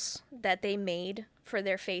 dolls that they made for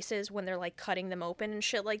their faces when they're, like, cutting them open and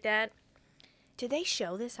shit like that. Do they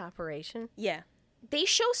show this operation? Yeah. They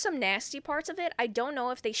show some nasty parts of it. I don't know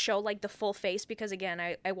if they show, like, the full face because, again,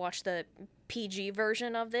 I watched the PG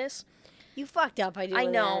version of this. You fucked up by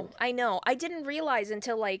doing that. I know. I didn't realize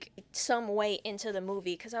until, like, some way into the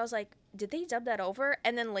movie because I was like, did they dub that over?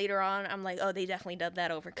 And then later on, I'm like, oh, they definitely dubbed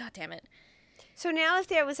that over. God damn it. So now if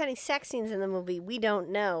there was any sex scenes in the movie, we don't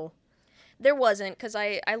know. There wasn't because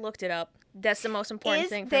I looked it up. That's the most important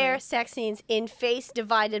thing for me. Is there sex scenes in face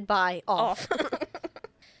divided by off?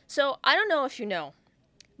 So, I don't know if you know,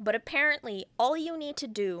 but apparently all you need to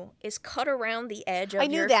do is cut around the edge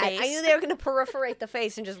of your face. I knew they were going to perforate the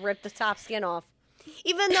face and just rip the top skin off.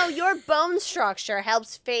 Even though your bone structure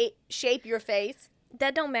helps shape your face.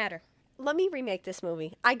 That don't matter. Let me remake this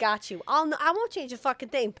movie. I got you. I won't change a fucking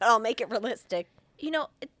thing, but I'll make it realistic. You know,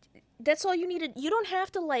 that's all you need to... You don't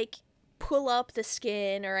have to, like... pull up the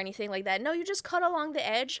skin or anything like that. No, you just cut along the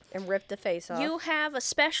edge. And rip the face off. You have a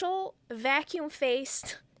special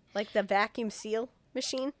vacuum-faced... Like the vacuum seal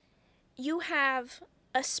machine? You have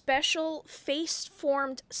a special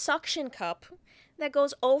face-formed suction cup that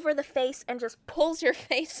goes over the face and just pulls your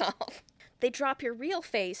face off. They drop your real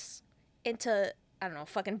face into, I don't know, a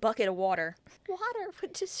fucking bucket of water. Water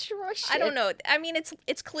would destroy shit. I don't know. I mean,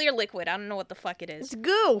 it's clear liquid. I don't know what the fuck it is. It's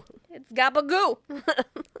goo. It's gabagoo.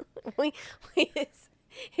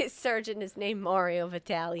 His surgeon is named Mario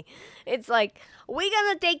Vitali. It's like, we're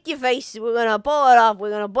going to take your face, we're going to pull it off, we're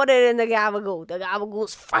going to put it in the gabagoo. The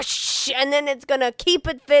gabagoo's fresh, and then it's going to keep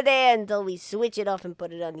it for there until we switch it off and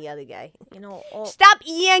put it on the other guy. You know, Stop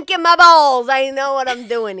yanking my balls. I know what I'm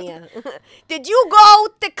doing here. Did you go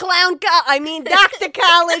to doctor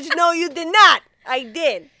college? No, you did not. I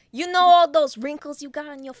did. You know all those wrinkles you got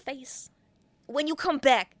on your face? When you come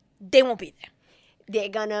back, they won't be there. They're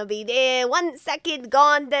gonna be there 1 second,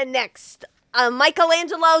 gone the next.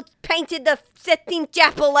 Michelangelo painted the Sistine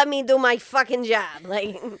Chapel. Let me do my fucking job.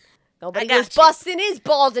 Like, nobody was busting his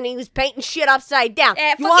balls and he was painting shit upside down.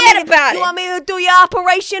 Forget about it. You want me to do your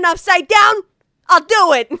operation upside down? I'll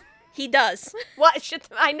do it. He does. What?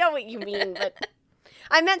 I know what you mean, but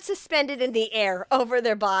I meant suspended in the air over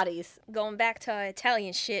their bodies. Going back to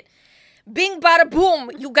Italian shit. Bing, bada,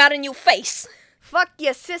 boom, you got a new face. fuck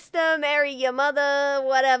your sister, marry your mother,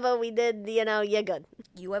 whatever we did, you're good.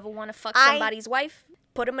 You ever want to fuck somebody's wife?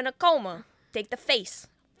 Put him in a coma. Take the face.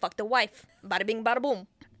 Fuck the wife. Bada bing, bada boom.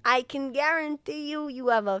 I can guarantee you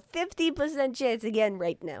have a 50% chance again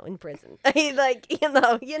right now in prison. Like,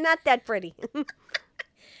 you're not that pretty.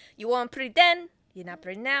 You weren't pretty then. You're not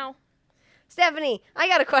pretty now. Stephany, I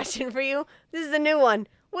got a question for you. This is a new one.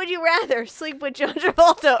 Would you rather sleep with John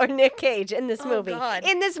Travolta or Nick Cage in this movie? God.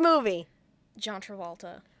 In this movie. John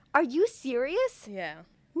Travolta. Are you serious? Yeah.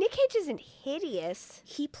 Nick Cage isn't hideous.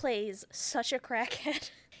 He plays such a crackhead.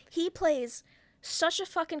 He plays such a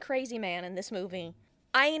fucking crazy man in this movie.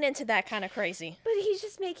 I ain't into that kind of crazy. But he's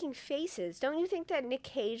just making faces. Don't you think that Nick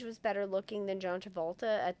Cage was better looking than John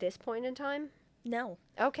Travolta at this point in time? No.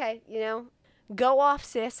 Okay, go off,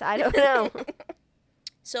 sis. I don't know.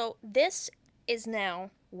 So this is now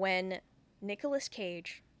when Nicolas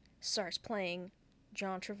Cage starts playing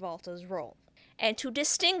John Travolta's role. And to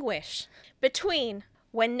distinguish between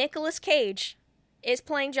when Nicolas Cage is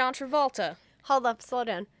playing John Travolta... Hold up, slow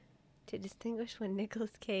down. To distinguish when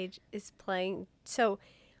Nicolas Cage is playing... So,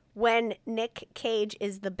 when Nick Cage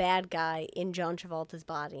is the bad guy in John Travolta's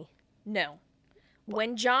body. No.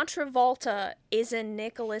 When John Travolta is in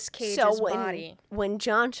Nicolas Cage's body. When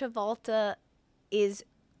John Travolta is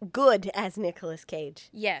good as Nicolas Cage.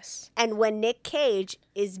 Yes. And when Nick Cage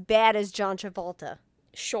is bad as John Travolta.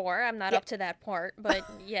 Sure, I'm not up to that part, but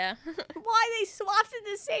yeah. Why they swapped at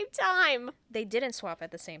the same time? They didn't swap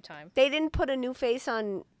at the same time. They didn't put a new face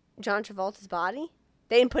on John Travolta's body?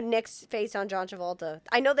 They didn't put Nick's face on John Travolta.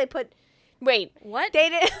 I know they put... Wait. What? They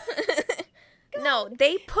didn't... No,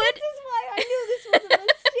 they put... This is why I knew this was a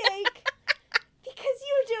mistake. Because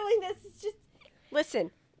you doing this is just...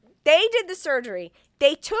 Listen, they did the surgery.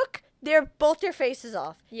 They took both their faces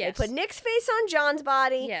off. Yes. They put Nick's face on John's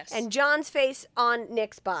body. Yes. And John's face on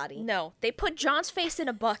Nick's body. No, they put John's face in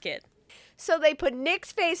a bucket. So they put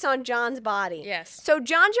Nick's face on John's body. Yes. So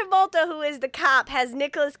John Travolta, who is the cop, has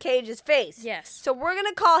Nicolas Cage's face. Yes. So we're going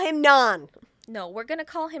to call him Non. No, we're going to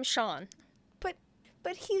call him Sean.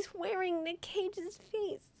 But he's wearing Nick Cage's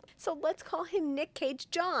face. So let's call him Nick Cage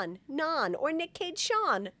John, Non. Or Nick Cage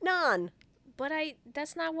Sean, Non. But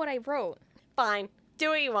that's not what I wrote. Fine. Do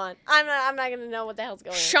what you want. I'm not going to know what the hell's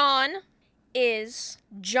going on. Sean is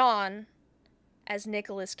John as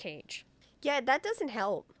Nicolas Cage. Yeah, that doesn't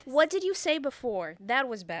help. What did you say before? That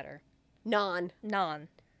was better. Non.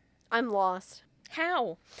 I'm lost.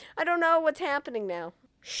 How? I don't know what's happening now.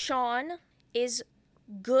 Sean is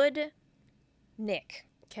good Nick.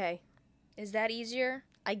 Okay. Is that easier?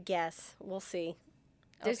 I guess. We'll see.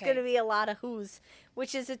 There's Okay. going to be a lot of who's,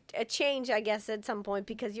 which is a change, I guess, at some point,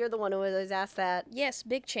 because you're the one who always asked that. Yes,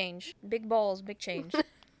 big change. Big balls, big change.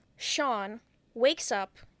 Sean wakes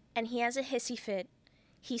up and he has a hissy fit.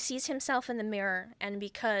 He sees himself in the mirror, and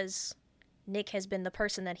because Nick has been the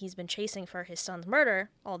person that he's been chasing for his son's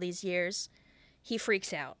murder all these years, he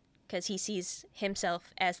freaks out because he sees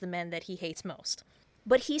himself as the man that he hates most.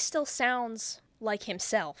 But he still sounds like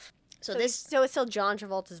himself. So it's still John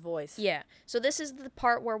Travolta's voice. Yeah. So this is the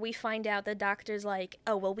part where we find out the doctor's like,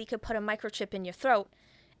 oh, well, we could put a microchip in your throat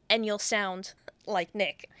and you'll sound like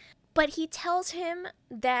Nick. But he tells him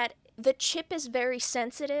that the chip is very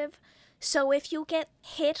sensitive, so if you get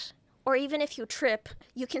hit or even if you trip,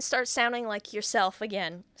 you can start sounding like yourself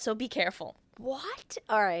again. So be careful. What?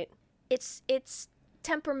 All right. It's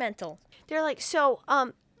temperamental. They're like,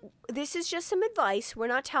 this is just some advice. We're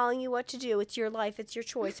not telling you what to do. It's your life. It's your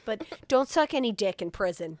choice. But don't suck any dick in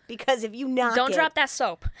prison, because if you knock Don't drop that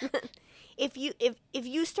soap. If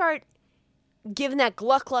you start giving that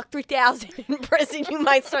Gluck 3000 in prison, you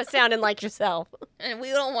might start sounding like yourself. And we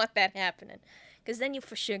don't want that happening, because then you're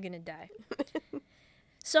for sure going to die.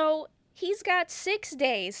 So he's got 6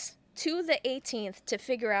 days to the 18th to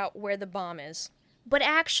figure out where the bomb is. But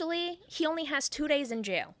actually, he only has 2 days in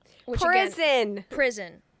jail. Prison.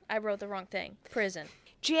 I wrote the wrong thing. Prison.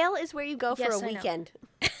 Jail is where you go for a weekend.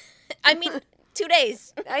 I mean, 2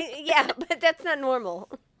 days. Yeah, but that's not normal.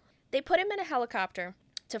 They put him in a helicopter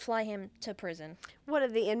to fly him to prison. What, are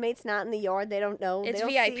the inmates not in the yard? They don't know? It's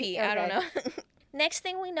they don't VIP. See? I don't know. Next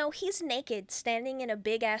thing we know, he's naked, standing in a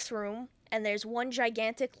big-ass room, and there's one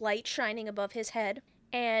gigantic light shining above his head,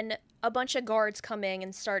 and a bunch of guards come in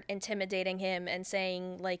and start intimidating him and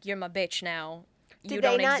saying, like, you're my bitch now. You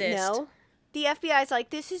don't exist. Did they not know? The FBI's like,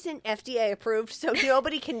 this isn't FDA approved, so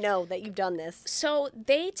nobody can know that you've done this. So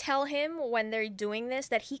they tell him when they're doing this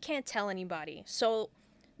that he can't tell anybody. So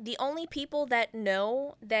the only people that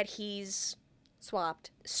know that he's swapped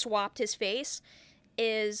his face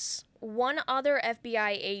is one other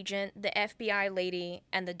FBI agent, the FBI lady,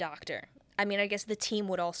 and the doctor. I mean, I guess the team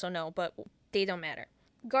would also know, but They don't matter.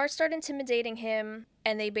 Guards start intimidating him,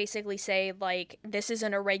 and they basically say, like, this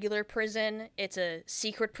isn't a regular prison, it's a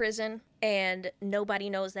secret prison, and nobody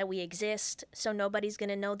knows that we exist, so nobody's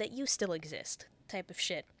gonna know that you still exist, type of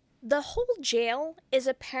shit. The whole jail is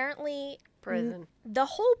apparently... Prison. The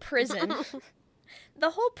whole prison...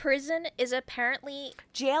 The whole prison is apparently...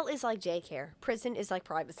 Jail is like daycare. Prison is like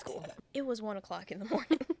private school. It was 1 o'clock in the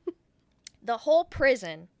morning. The whole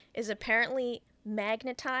prison is apparently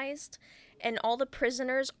magnetized, and all the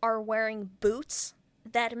prisoners are wearing boots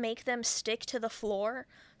that make them stick to the floor,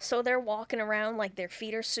 so they're walking around like their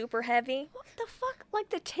feet are super heavy. What the fuck? Like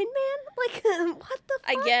the Tin Man? Like, what the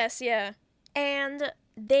fuck? I guess, yeah. And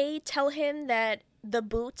they tell him that the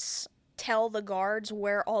boots tell the guards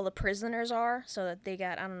where all the prisoners are, so that they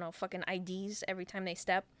got, I don't know, fucking IDs every time they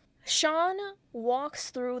step. Sean walks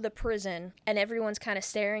through the prison, and everyone's kind of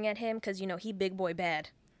staring at him, because, you know, he big boy bad.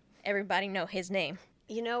 Everybody know his name.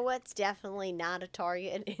 You know what's definitely not a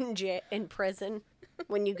target in prison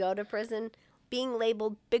when you go to prison? Being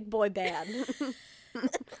labeled big boy bad.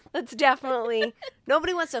 That's definitely...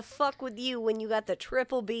 Nobody wants to fuck with you when you got the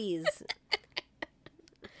triple Bs.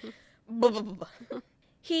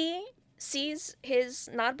 He sees his,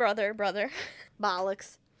 not brother.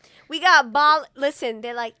 Bollocks. We got Listen,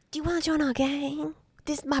 they're like, do you want to join our gang?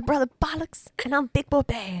 This is my brother Bollocks, and I'm big boy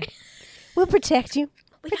bad. We'll protect you.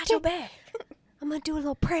 We got your back. I'm going to do a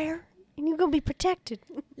little prayer, and you're going to be protected.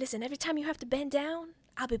 Listen, every time you have to bend down,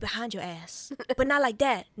 I'll be behind your ass. But not like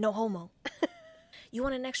that. No homo. You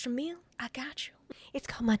want an extra meal? I got you. It's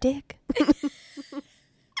called my dick.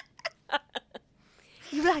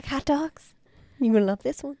 You like hot dogs? You going to love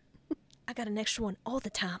this one? I got an extra one all the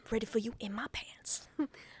time, ready for you in my pants.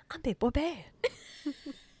 I'm big boy bad.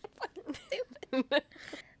 Fucking stupid.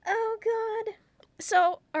 Oh, God.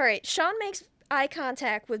 So, all right, Sean makes eye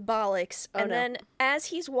contact with Bollocks, then as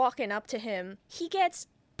he's walking up to him, he gets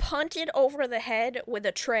punted over the head with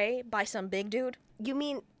a tray by some big dude. You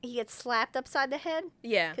mean he gets slapped upside the head?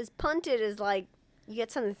 Yeah. Because punted is like you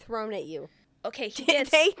get something thrown at you. Okay, did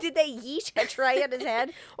they yeet a tray at his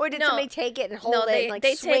head? Or did somebody take it and hold it and like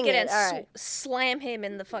they swing take it it? and slam him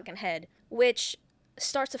in the fucking head, which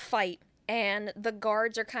starts a fight, and the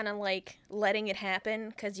guards are kind of like letting it happen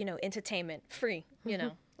because, you know, entertainment, free, you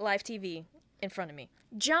know, live TV in front of me.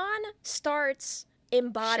 John starts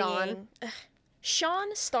embodying...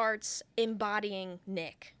 Sean starts embodying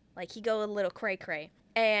Nick. Like, he go a little cray-cray.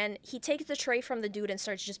 And he takes the tray from the dude and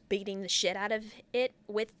starts just beating the shit out of it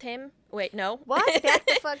with him. Wait, no. What? Back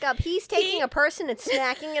the fuck up. He's taking a person and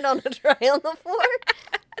smacking it on the tray on the floor?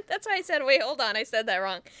 That's why I said, wait, hold on. I said that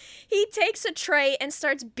wrong. He takes a tray and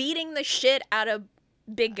starts beating the shit out of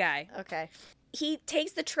big guy. Okay. He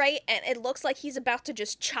takes the tray and it looks like he's about to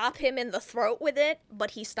just chop him in the throat with it,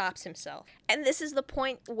 but he stops himself. And this is the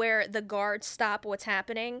point where the guards stop what's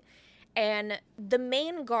happening. And the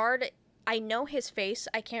main guard, I know his face.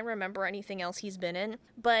 I can't remember anything else he's been in.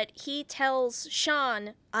 But he tells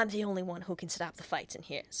Sean, I'm the only one who can stop the fights in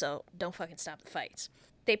here, so don't fucking stop the fights.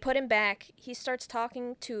 They put him back. He starts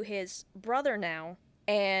talking to his brother now.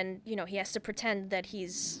 And, you know, he has to pretend that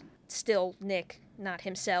he's still Nick, not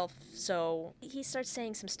himself. So he starts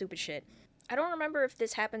saying some stupid shit. I don't remember if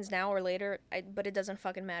this happens now or later, but it doesn't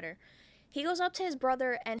fucking matter. He goes up to his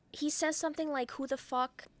brother and he says something like, who the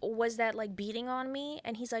fuck was that, like, beating on me?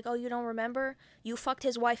 And he's like, oh, you don't remember? You fucked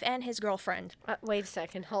his wife and his girlfriend. Wait a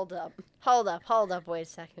second. Hold up. Wait a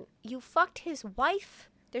second. You fucked his wife?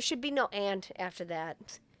 There should be no and after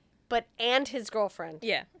that. But and his girlfriend.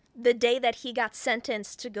 Yeah. The day that he got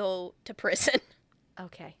sentenced to go to prison.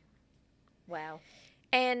 Okay. Wow.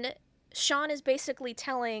 And Sean is basically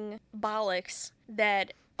telling Bollocks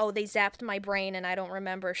that, oh, they zapped my brain and I don't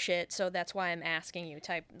remember shit, so that's why I'm asking you,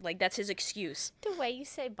 type. Like, that's his excuse. The way you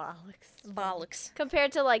say bollocks. Bollocks.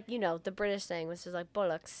 Compared to, like, you know, the British thing, which is like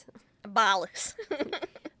bollocks. Bollocks.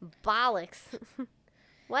 Bollocks.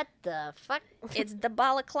 What the fuck? It's the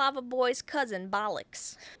Balaclava boy's cousin,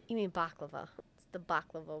 Bollocks. You mean baklava. It's the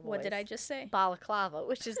baklava boys. What did I just say? Balaclava,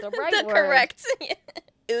 which is the right the word. Correct.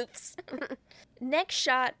 Oops. Next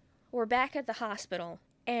shot, we're back at the hospital.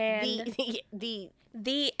 And the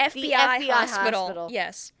FBI hospital.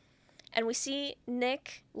 Yes. And we see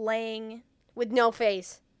Nick laying with no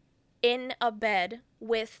face in a bed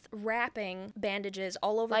with wrapping bandages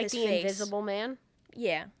all over his face. Like the Invisible Man?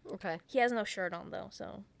 Yeah. Okay. He has no shirt on, though,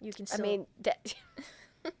 so you can still... I mean...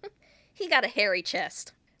 He got a hairy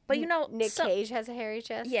chest. But, you know... Nick Cage has a hairy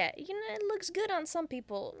chest? Yeah. You know, it looks good on some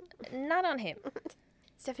people. Not on him.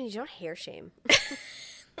 Stephany, you don't hair shame.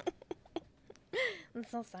 I'm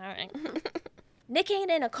so sorry. Nick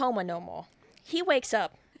ain't in a coma no more. He wakes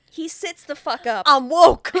up. He sits the fuck up. I'm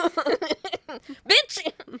woke.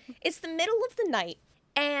 Bitch! It's the middle of the night,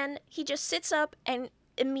 and he just sits up, and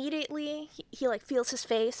immediately he like feels his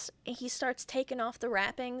face, and he starts taking off the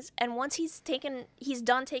wrappings, and once he's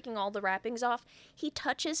done taking all the wrappings off, he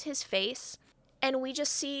touches his face, and we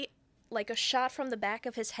just see like a shot from the back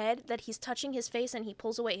of his head that he's touching his face, and he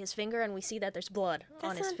pulls away his finger, and we see that there's blood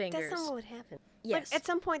on his fingers. That's not what would happen. Yes. Like, at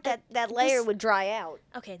some point, that layer would dry out.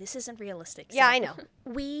 Okay, this isn't realistic. Yeah, I know.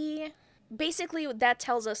 Basically, that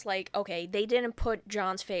tells us, like, okay, they didn't put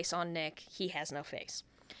John's face on Nick. He has no face.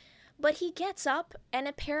 But he gets up, and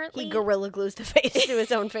apparently... He gorilla glues the face to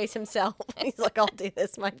his own face himself. He's like, I'll do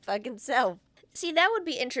this my fucking self. See, that would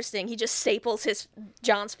be interesting. He just staples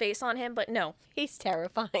John's face on him, but no. He's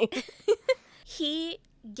terrifying. He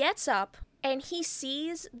gets up, and he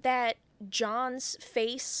sees that John's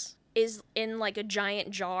face is in, like, a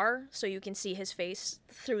giant jar, so you can see his face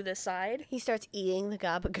through the side. He starts eating the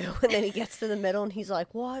gabagoo, and then he gets to the middle, and he's like,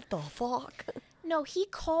 what the fuck? No, he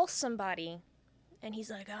calls somebody, and he's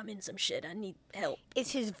like, I'm in some shit, I need help.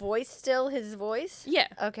 Is his voice still his voice? Yeah.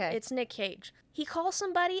 Okay. It's Nick Cage. He calls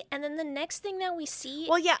somebody, and then the next thing that we see...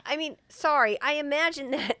 Well, yeah, I mean, sorry, I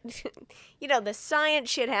imagine that, the science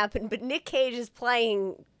shit happened, but Nick Cage is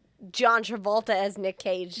playing John Travolta as Nick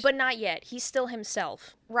Cage. But not yet. He's still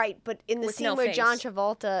himself. Right, but in the With scene no where face. John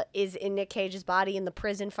Travolta is in Nick Cage's body in the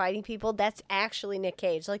prison fighting people, that's actually Nick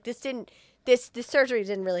Cage. Like, this surgery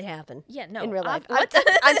didn't really happen. Yeah, no. In real life. What?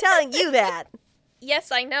 I'm telling you that.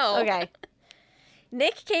 Yes, I know. Okay.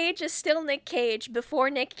 Nick Cage is still Nick Cage before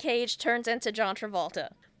Nick Cage turns into John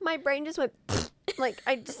Travolta. My brain just went, like,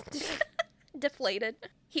 I just... Deflated.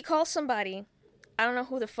 He calls somebody. I don't know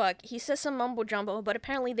who the fuck. He says some mumbo jumbo, but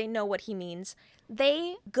apparently they know what he means.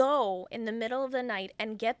 They go in the middle of the night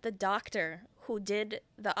and get the doctor who did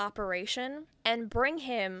the operation and bring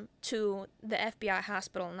him to the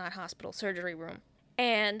FBI surgery room.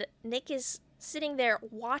 And Nick is sitting there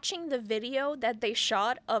watching the video that they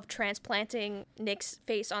shot of transplanting Nick's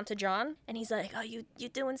face onto John. And he's like, oh, you're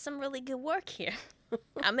doing some really good work here.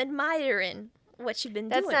 I'm admiring what you've been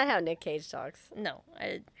doing. That's not how Nick Cage talks. No.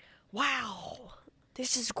 Wow.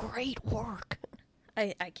 This is great work.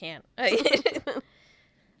 I can't.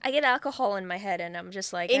 I get alcohol in my head, and I'm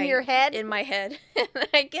just like... Your head? In my head.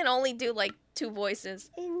 I can only do, like, 2 voices.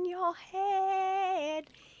 In your head.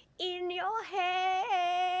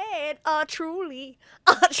 Truly.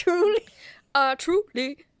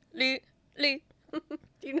 Lee. Do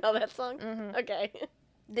you know that song? Mm-hmm. Okay.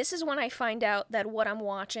 This is when I find out that what I'm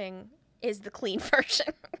watching is the clean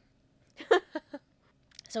version.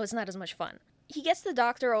 So it's not as much fun. He gets the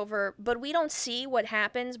doctor over, but we don't see what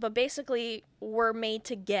happens, but basically we're made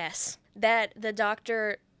to guess that the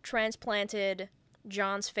doctor transplanted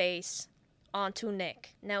John's face onto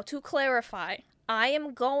Nick. Now, to clarify, I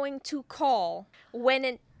am going to call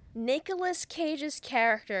when Nicolas Cage's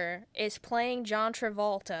character is playing John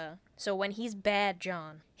Travolta, so when he's Bad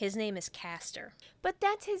John, his name is Castor. But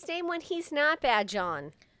that's his name when he's not Bad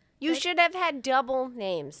John. You should have had double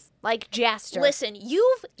names, like Jaster. Listen,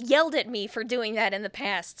 you've yelled at me for doing that in the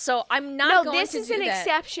past, so I'm not going to do that. No, this is an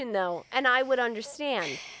exception, though, and I would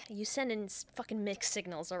understand. You send in fucking mixed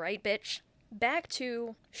signals, all right, bitch? Back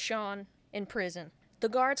to Sean in prison. The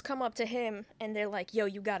guards come up to him, and they're like, yo,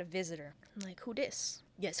 you got a visitor. I'm like, who dis?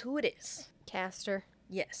 Guess who it is? Castor.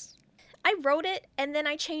 Yes. I wrote it, and then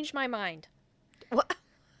I changed my mind. What?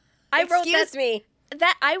 I wrote Excuse me.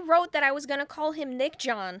 I wrote that I was going to call him Nick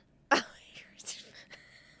John.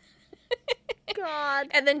 God.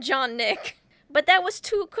 And then John Nick. But that was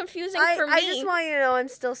too confusing for me. I just want you to know I'm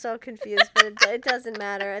still so confused, but it doesn't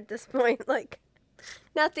matter at this point. Like,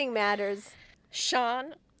 nothing matters.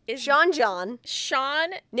 Sean is... Sean John.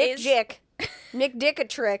 Sean Nick is... Dick. Nick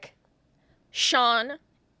Dick-a-trick. Sean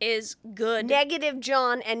is good. Negative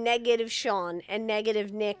John and negative Sean and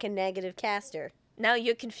negative Nick and negative Castor. Now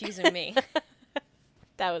you're confusing me.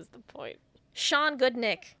 That was the point. Sean Good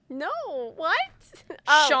Nick. No, what?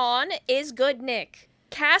 Sean is Good Nick.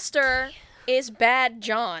 Castor is Bad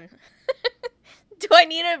John. Do I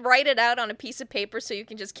need to write it out on a piece of paper so you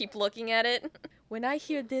can just keep looking at it? When I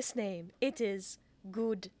hear this name, it is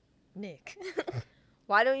Good Nick.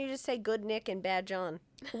 Why don't you just say Good Nick and Bad John?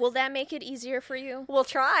 Will that make it easier for you? We'll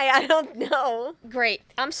try. I don't know. Great.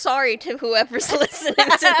 I'm sorry to whoever's listening to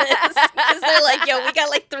this. Because they're like, yo, we got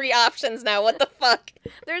like 3 options now. What the fuck?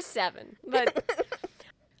 There's 7. But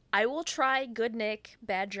I will try Good Nick,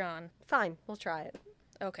 Bad John. Fine. We'll try it.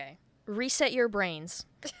 Okay. Reset your brains.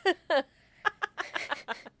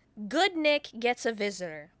 Good Nick gets a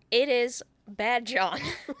visitor. It is Bad John.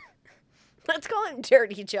 Let's call him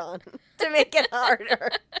Dirty John to make it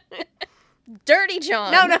harder. Dirty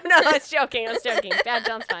John. No, I was joking. Bad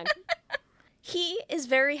John's fine. He is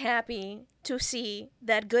very happy to see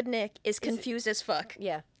that Good Nick is confused as fuck.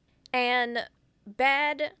 Yeah. And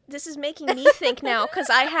Bad, this is making me think now because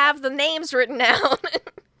I have the names written down.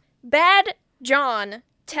 Bad John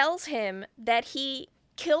tells him that he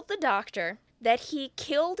killed the doctor, that he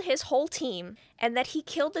killed his whole team, and that he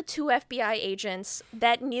killed the 2 FBI agents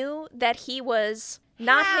that knew that he was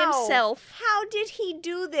not himself. How did he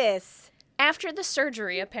do this? After the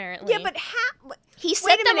surgery, apparently. Yeah, but how? He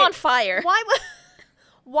set them on fire.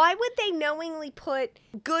 Why would they knowingly put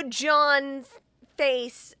Good John's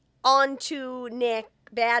face onto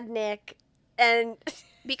Bad Nick, and...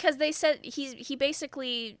 Because they said, he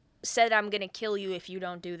basically said, I'm gonna kill you if you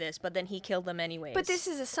don't do this, but then he killed them anyways. But this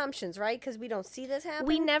is assumptions, right? Because we don't see this happen?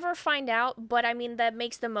 We never find out, but I mean, that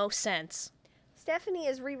makes the most sense. Stephany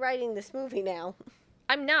is rewriting this movie now.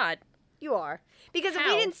 I'm not. You are. Because if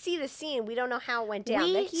we didn't see the scene, we don't know how it went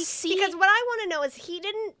down. Because what I want to know is he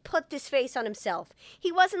didn't put this face on himself.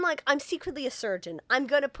 He wasn't like, I'm secretly a surgeon. I'm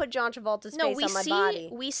going to put John Travolta's face on my body.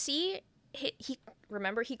 We see,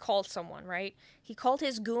 remember, he called someone, right? He called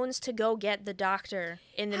his goons to go get the doctor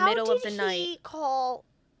in the middle of the night. How did he call...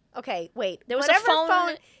 Okay, wait. There was a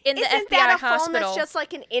phone in the FBI Isn't that a phone hospital. that's just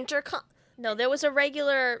like an intercom? No, there was a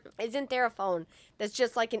regular... Isn't there a phone that's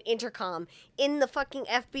just like an intercom in the fucking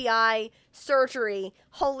FBI surgery?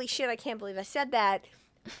 Holy shit, I can't believe I said that.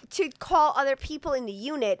 To call other people in the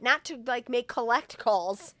unit, not to, like, make collect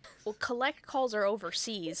calls. Well, collect calls are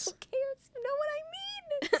overseas. Who cares? You know what I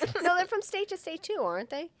mean? No, they're from state to state, too, aren't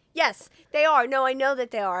they? Yes, they are. No, I know that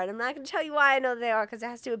they are. And I'm not going to tell you why I know that they are, because it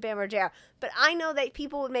has to do with Bam Margera. But I know that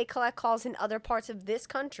people would make collect calls in other parts of this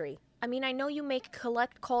country. I mean, I know you make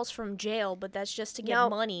collect calls from jail, but that's just to get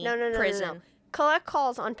money. No. Prison. Collect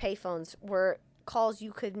calls on payphones were calls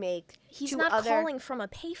you could make. He's not calling from a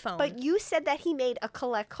payphone. But you said that he made a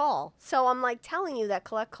collect call. So I'm like telling you that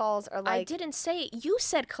collect calls are like... I didn't say... You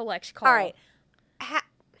said collect call. All right.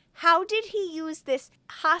 How did he use this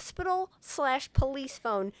hospital/police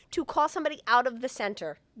phone to call somebody out of the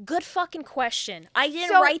center? Good fucking question. I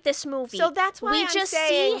didn't write this movie. So that's why we just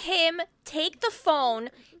see him take the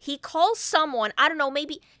phone. He calls someone. I don't know,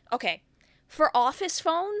 maybe... Okay. For office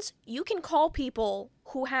phones, you can call people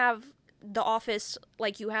who have the office,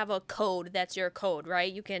 like you have a code that's your code,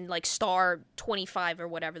 right? You can, like, star 25 or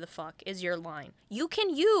whatever the fuck is your line. You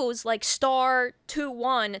can use, like, star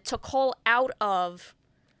 21 to call out of...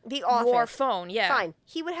 the office. Your phone, yeah. Fine.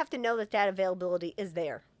 He would have to know that availability is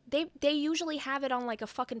there. They usually have it on like a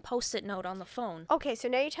fucking Post-it note on the phone. Okay, so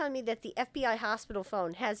now you're telling me that the FBI hospital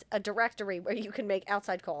phone has a directory where you can make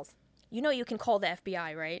outside calls. You know you can call the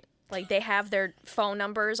FBI, right? Like they have their phone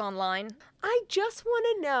numbers online. I just want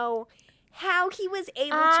to know how he was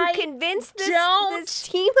able to convince this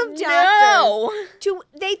team of doctors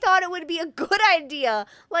they thought it would be a good idea.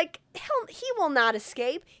 Like, he will not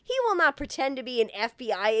escape. He will not pretend to be an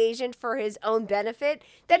FBI agent for his own benefit.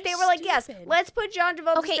 That they were like, yes, let's put John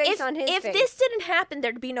Travolta's face on his face. If this didn't happen,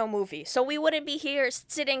 there'd be no movie. So we wouldn't be here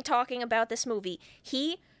sitting talking about this movie.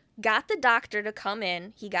 He got the doctor to come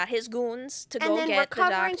in. He got his goons to go get the doctor. And then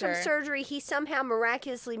recovering from surgery, he somehow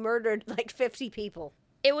miraculously murdered like 50 people.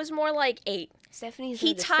 It was more like 8. Stephany's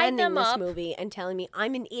defending this movie and telling me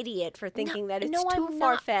I'm an idiot for thinking that it's too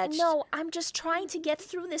far-fetched. No, I'm just trying to get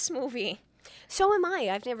through this movie. So am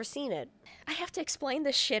I. I've never seen it. I have to explain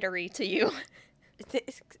the shittery to you.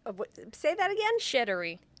 Say that again?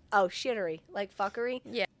 Shittery. Oh, shittery. Like fuckery?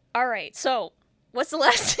 Yeah. All right, so what's the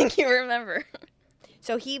last thing you remember?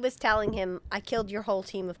 So he was telling him, I killed your whole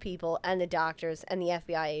team of people and the doctors and the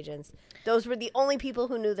FBI agents. Those were the only people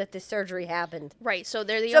who knew that this surgery happened. Right, so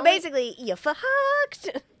they're the only... So basically, you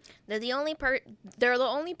fucked. They're the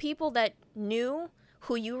only people that knew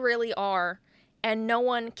who you really are, and no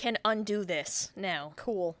one can undo this now.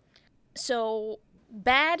 Cool. So,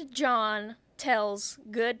 Bad John tells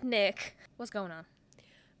Good Nick... What's going on?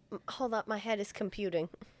 Hold up, my head is computing.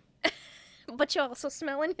 But you're also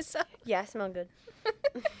smelling yourself? Yeah, I smell good.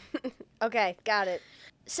 Okay, got it.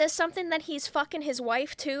 Says something that he's fucking his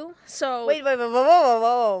wife, too, so... Wait,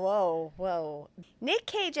 whoa. Nick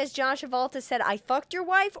Cage, as John Travolta, said, I fucked your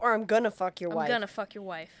wife, or I'm gonna fuck your wife? I'm gonna fuck your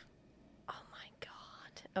wife. Oh, my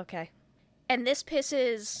God. Okay. And this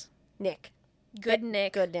pisses... Nick. Good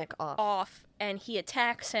Nick off. And he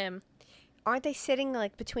attacks him. Aren't they sitting,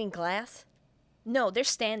 like, between glass? No, they're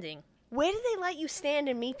standing. Where do they let you stand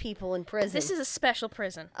and meet people in prison? This is a special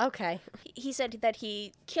prison. Okay. He said that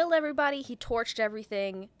he killed everybody, he torched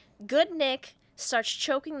everything. Good Nick starts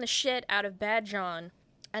choking the shit out of Bad John.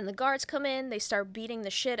 And the guards come in, they start beating the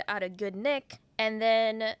shit out of Good Nick. And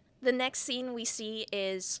then the next scene we see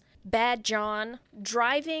is Bad John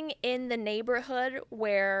driving in the neighborhood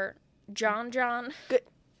where John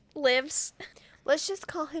lives. Let's just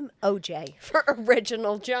call him OJ for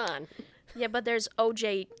original John. Yeah, but there's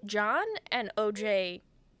OJ John and OJ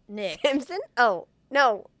Nick. Simpson? Oh,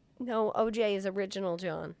 no, OJ is original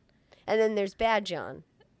John. And then there's Bad John,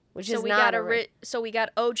 which is not So we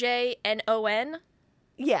got OJ and ON?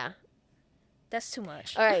 Yeah. That's too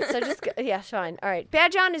much. All right, so just... yeah, fine. All right.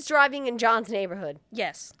 Bad John is driving in John's neighborhood.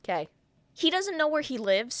 Yes. Okay. He doesn't know where he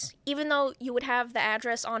lives, even though you would have the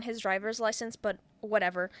address on his driver's license, but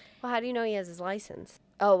whatever. Well, how do you know he has his license?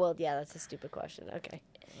 Oh, well, yeah, that's a stupid question. Okay.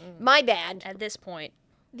 My bad. At this point.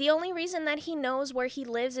 The only reason that he knows where he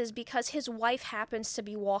lives is because his wife happens to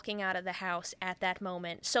be walking out of the house at that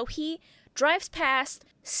moment. So he drives past,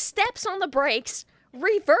 steps on the brakes,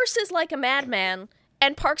 reverses like a madman,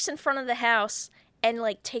 and parks in front of the house and,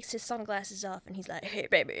 like, takes his sunglasses off, and he's like, hey,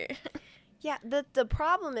 baby. Yeah, the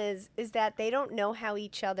problem is that they don't know how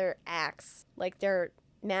each other acts, like their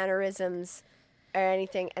mannerisms or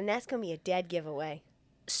anything, and that's going to be a dead giveaway.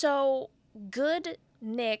 So, good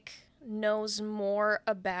Nick knows more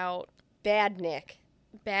about Bad Nick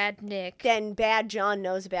than Bad John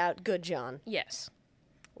knows about Good John. Yes.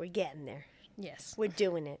 We're getting there. Yes. We're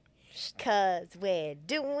doing it. 'Cause we're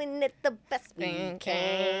doing it the best we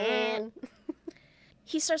can.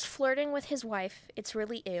 He starts flirting with his wife. It's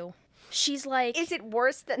really ew. She's like... Is it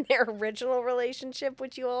worse than their original relationship,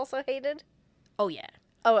 which you also hated? Oh, yeah.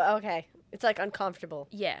 Oh, okay. It's, like, uncomfortable.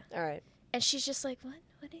 Yeah. All right. And she's just like,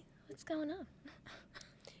 what's going on?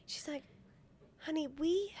 She's like, honey,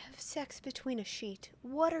 we have sex between a sheet.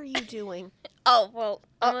 What are you doing? Oh, well,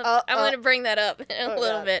 I'm going to bring that up in a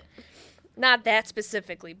little bit. Not that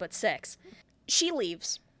specifically, but sex. She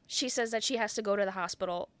leaves. She says that she has to go to the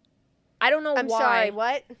hospital. I don't know why. I'm sorry,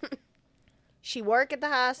 what? She work at the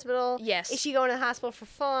hospital? Yes. Is she going to the hospital for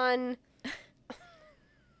fun?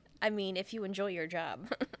 I mean, if you enjoy your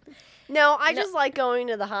job. No, I just like going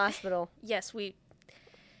to the hospital. Yes,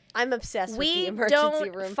 I'm obsessed with the emergency room. We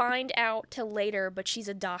don't find out till later, but she's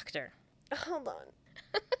a doctor. Hold on.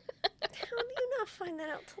 How do you not find that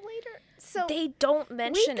out till later? So they don't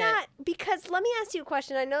mention it. Because let me ask you a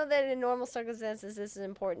question. I know that in normal circumstances this is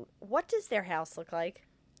important. What does their house look like?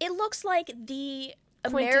 It looks like the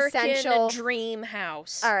American dream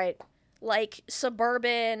house. All right. Like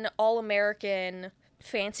suburban, all-American,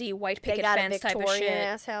 fancy white picket fence type of shit. They got a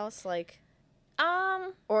Victorian-ass house, like...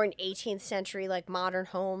 Or an 18th century, like, modern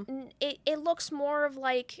home? It looks more of,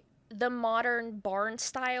 like, the modern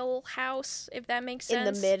barn-style house, if that makes sense.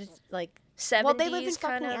 In the mid, like... 70s, well, they live in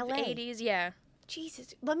kind fucking of, LA. 80s, yeah.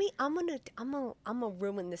 Jesus. I'm gonna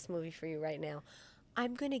ruin this movie for you right now.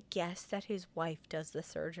 I'm gonna guess that his wife does the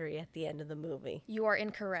surgery at the end of the movie. You are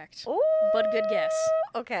incorrect. Ooh. But good guess.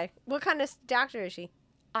 Okay. What kind of doctor is she?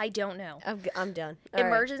 I don't know. I'm done.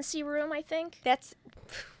 Emergency room, I think. That's...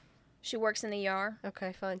 She works in the ER.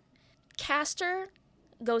 Okay, fine. Castor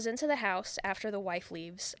goes into the house after the wife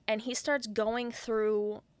leaves, and he starts going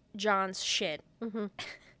through John's shit. Mm-hmm.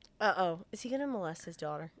 Uh-oh. Is he going to molest his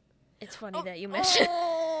daughter? It's funny that you mentioned.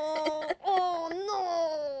 Oh,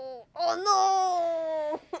 no.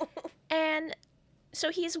 Oh, no. And so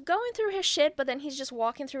he's going through his shit, but then he's just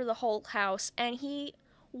walking through the whole house, and he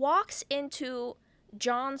walks into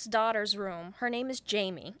John's daughter's room. Her name is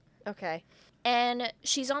Jamie. Okay. And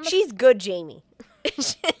she's on the... She's good, Jamie.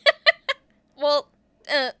 Well,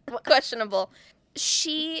 questionable.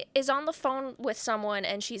 She is on the phone with someone,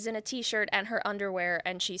 and she's in a t-shirt and her underwear,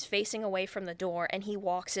 and she's facing away from the door, and he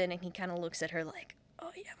walks in, and he kind of looks at her like,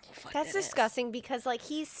 oh, yeah, well, fuck That's disgusting because, like,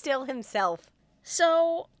 he's still himself.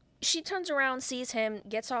 So she turns around, sees him,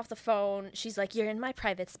 gets off the phone. She's like, you're in my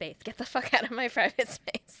private space. Get the fuck out of my private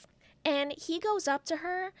space. And he goes up to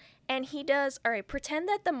her, and he does, all right, pretend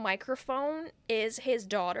that the microphone is his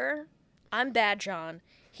daughter. I'm Bad John.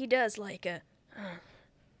 He does, like,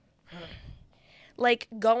 like,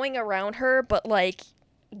 going around her, but, like,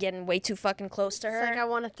 getting way too fucking close to her. It's like I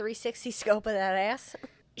want a 360 scope of that ass.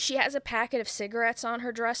 She has a packet of cigarettes on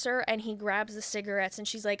her dresser, and he grabs the cigarettes, and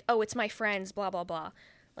she's like, oh, it's my friend's, blah, blah, blah.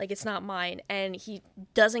 Like, it's not mine. And he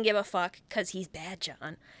doesn't give a fuck, because he's Bad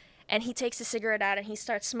John. And he takes a cigarette out and he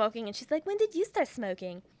starts smoking. And she's like, when did you start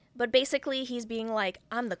smoking? But basically, he's being like,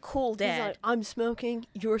 I'm the cool dad. He's like, I'm smoking.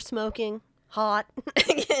 You're smoking. Hot.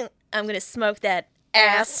 I'm going to smoke that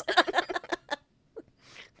ass.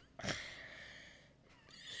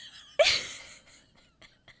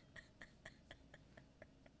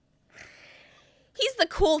 He's the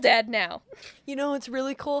cool dad now. You know what's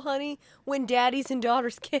really cool, honey? When daddies and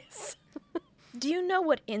daughters kiss. Do you know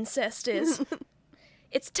what incest is?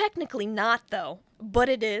 It's technically not, though. But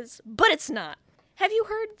it is. But it's not. Have you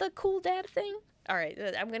heard the cool dad thing? All right,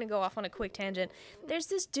 I'm going to go off on a quick tangent. There's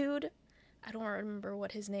this dude, I don't remember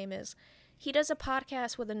what his name is. He does a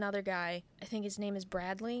podcast with another guy. I think his name is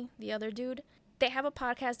Bradley, the other dude. They have a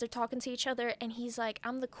podcast, they're talking to each other, and he's like,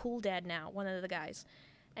 I'm the cool dad now, one of the guys.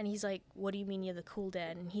 And he's like, what do you mean you're the cool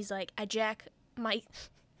dad? And he's like, I jack my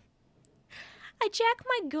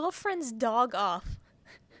girlfriend's dog off.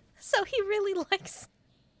 So he really likes...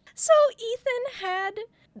 So Ethan had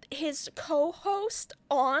his co-host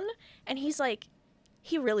on, and he's like,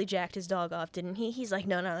 he really jacked his dog off, didn't he? He's like,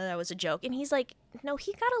 no, that was a joke. And he's like, no,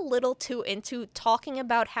 he got a little too into talking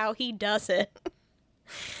about how he does it.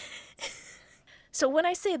 So when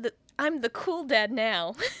I say that I'm the cool dad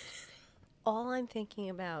now... All I'm thinking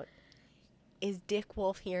about is Dick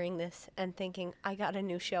Wolf hearing this and thinking, I got a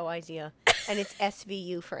new show idea, and it's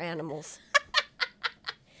SVU for animals.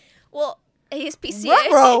 Well, ASPCA...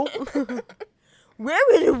 Ruh-roh!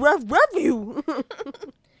 Where is the review?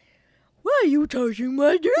 Why are you touching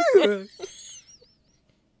my dick? The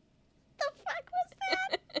fuck was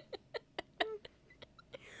that?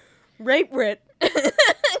 Rape Brit.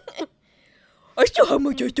 I still have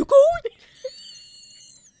my testicles.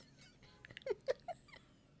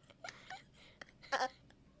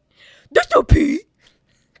 That's not pee.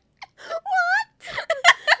 What?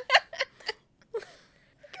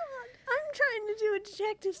 God, I'm trying to do a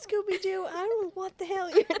Detective Scooby-Doo. I don't know what the hell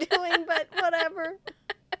you're doing, but whatever.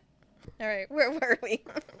 All right, where were we?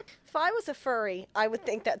 If I was a furry, I would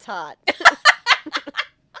think that's hot.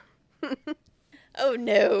 Oh,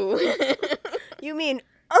 no. You mean,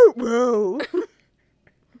 oh, bro.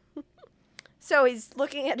 So he's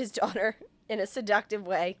looking at his daughter in a seductive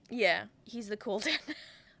way. Yeah, he's the cool dad.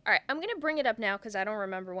 All right, I'm going to bring it up now because I don't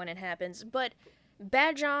remember when it happens, but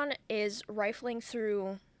Bad John is rifling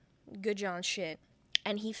through Good John's shit,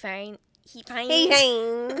 and he finds his diary.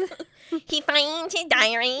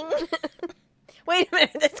 Wait a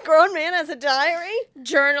minute, this grown man has a diary?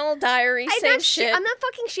 Journal, diary, same shit. I'm not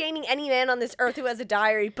fucking shaming any man on this earth who has a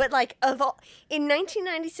diary, but like, in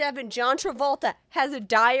 1997, John Travolta has a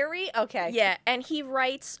diary? Okay. Yeah, and he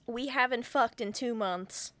writes, we haven't fucked in 2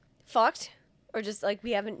 months. Fucked? Or just like,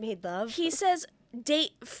 we haven't made love? He says,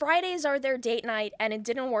 Fridays are their date night, and it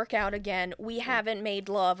didn't work out again. We haven't made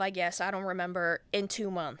love, I guess, I don't remember, in 2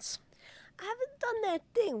 months. I haven't done that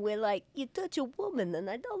thing where, like, you touch a woman, and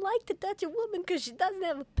I don't like to touch a woman because she doesn't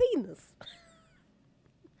have a penis.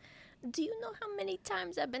 Do you know how many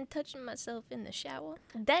times I've been touching myself in the shower?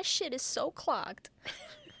 That shit is so clogged.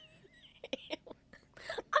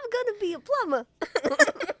 I'm gonna be a plumber.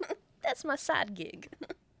 That's my side gig.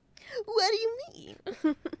 What do you mean?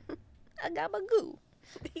 I got my goo.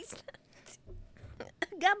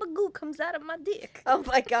 Gabagoo comes out of my dick. Oh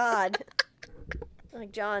my God.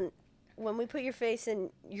 Like, John, when we put your face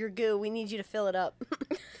in your goo, we need you to fill it up.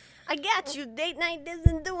 I got you. Date night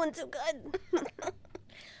isn't doing too good.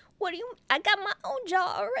 What do you... I got my own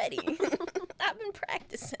jaw already. I've been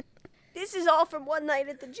practicing. This is all from one night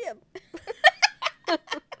at the gym.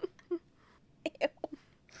 Ew.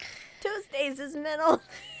 Tuesdays is mental.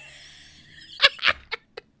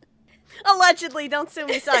 Allegedly, don't sue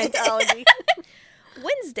me, Scientology.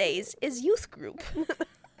 Wednesdays is youth group.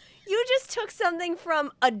 You just took something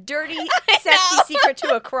from a dirty, sexy secret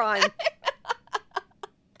to a crime.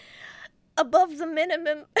 Above the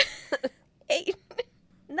minimum 8.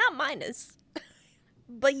 Not minus,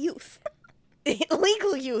 but youth.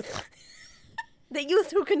 Legal youth. The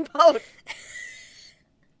youth who can vote.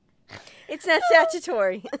 It's not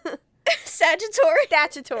statutory. Sagittarius?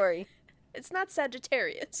 Statutory. It's not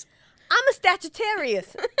Sagittarius. I'm a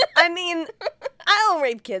Sagittarius. I mean, I don't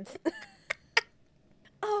rape kids.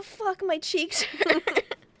 Oh, fuck, my cheeks.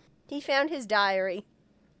 He found his diary.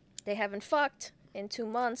 They haven't fucked in 2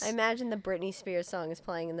 months. I imagine the Britney Spears song is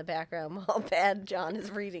playing in the background while Bad John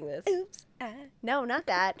is reading this. Oops. No, not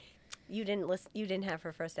that. You didn't listen. You didn't have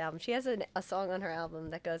her first album. She has a song on her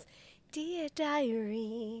album that goes, "Dear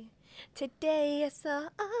Diary, today I saw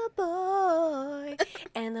a boy,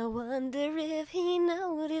 and I wonder if he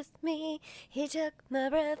noticed me. He took my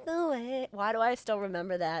breath away." Why do I still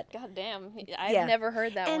remember that? God damn. I've never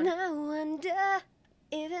heard that one. And I wonder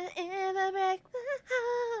if I ever break my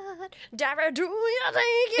heart. Diary, do you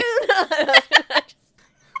think you know?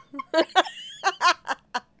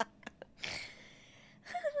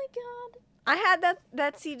 Oh my God. I had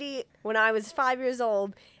that CD when I was 5 years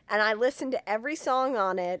old, and I listened to every song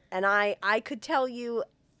on it, and I could tell you,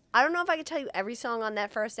 I don't know if I could tell you every song on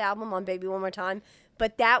that first album, on Baby One More Time,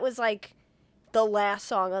 but that was like the last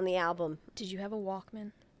song on the album. Did you have a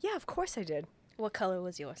Walkman? Yeah, of course I did. What color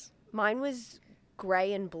was yours? Mine was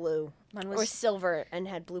gray and blue. Or silver and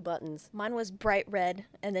had blue buttons. Mine was bright red,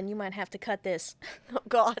 and then you might have to cut this. Oh,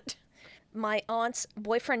 God. My aunt's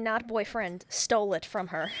boyfriend, not boyfriend, stole it from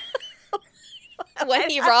her. When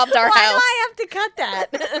he robbed our house. Why do I have to cut that?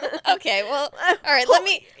 Okay, well, all right, let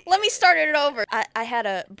me start it over. I had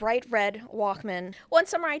a bright red Walkman. One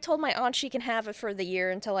summer I told my aunt she can have it for the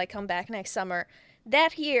year until I come back next summer.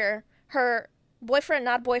 That year, her boyfriend,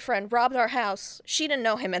 not boyfriend, robbed our house. She didn't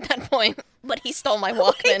know him at that point, but he stole my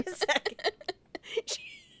Walkman. Wait a second.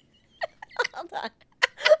 Hold on,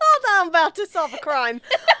 I'm about to solve a crime.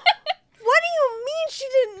 What do you mean she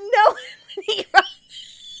didn't know him when he robbed?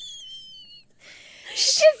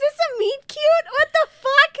 Is this a meet cute? What the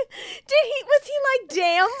fuck? Was he like,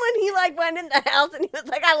 damn, when he like went in the house and he was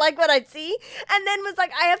like, I like what I see? And then was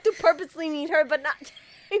like, I have to purposely meet her, but not...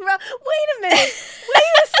 Wait a minute.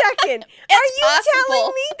 Wait a second. Are you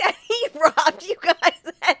telling me that he robbed you guys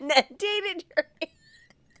and then dated your...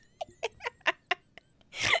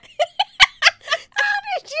 How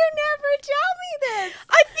did you never tell me this?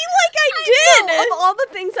 I feel like I did. Of all the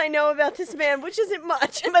things I know about this man, which isn't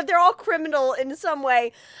much, but they're all criminal in some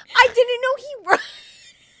way, I didn't know he robbed...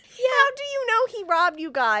 How do you know he robbed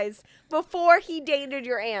you guys before he dated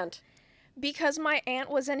your aunt? Because my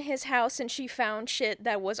aunt was in his house and she found shit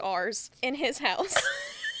that was ours in his house.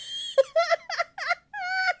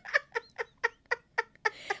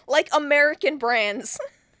 Like American brands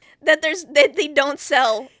that they don't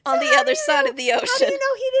sell on the other side of the ocean. How do you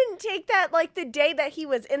know he didn't take that like the day that he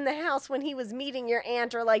was in the house when he was meeting your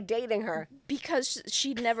aunt or like dating her? Because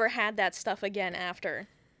she'd never had that stuff again after.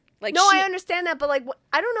 Like, no, I understand that, but like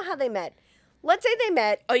I don't know how they met. Let's say they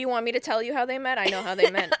met. Oh, you want me to tell you how they met? I know how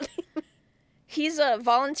they met. He's a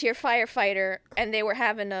volunteer firefighter, and they were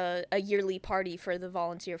having a yearly party for the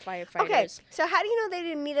volunteer firefighters. Okay, so how do you know they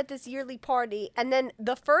didn't meet at this yearly party, and then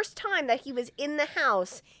the first time that he was in the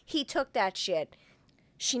house, he took that shit?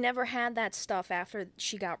 She never had that stuff after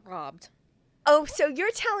she got robbed. Oh, so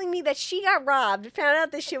you're telling me that she got robbed, found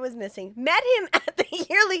out this shit was missing, met him at the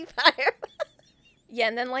yearly fire... Yeah,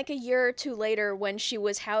 and then like a year or two later, when she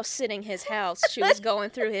was house-sitting his house, she was going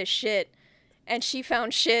through his shit, and she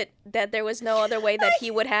found shit that there was no other way that he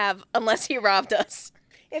would have unless he robbed us.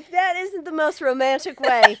 If that isn't the most romantic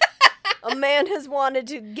way a man has wanted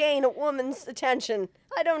to gain a woman's attention,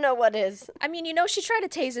 I don't know what is. I mean, you know, she tried to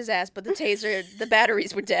tase his ass, but the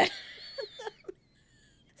batteries were dead.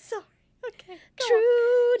 Sorry. Okay.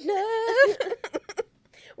 True love.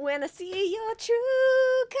 When I see your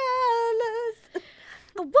true colors,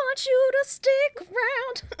 I want you to stick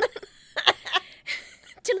around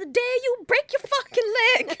till the day you break your fucking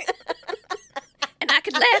leg, and I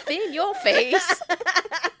could laugh in your face.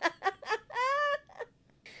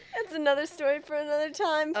 That's another story for another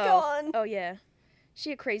time. Go on. Oh yeah,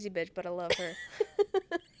 she a crazy bitch, but I love her.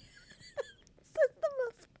 That's the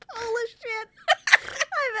most polished shit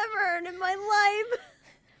I've ever heard in my life.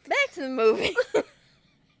 Back to the movie.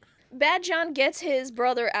 Bad John gets his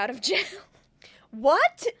brother out of jail.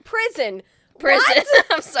 What? Prison. What?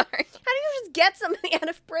 I'm sorry. How do you just get somebody out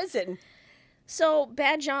of prison? So,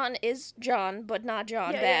 Bad John is John, but not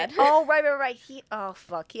John Bad. Yeah. Oh, right. He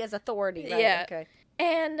has authority, right? Yeah. Okay.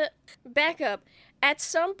 And, back up, at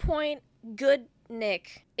some point, Good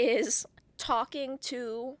Nick is talking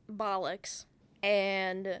to Bollocks,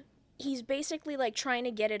 and he's basically, like, trying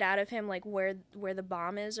to get it out of him, like, where the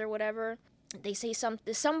bomb is or whatever. They say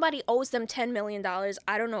somebody owes them $10 million.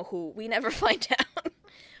 I don't know who. We never find out.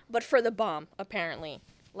 But for the bomb, apparently.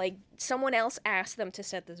 Like, someone else asked them to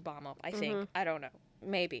set this bomb up, I think. Mm-hmm. I don't know.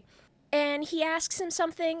 Maybe. And he asks him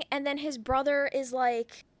something, and then his brother is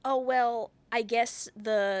like, oh, well, I guess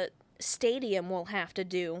the stadium will have to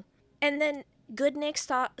do. And then Good Nick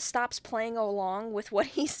stops playing along with what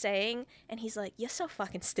he's saying, and he's like, you're so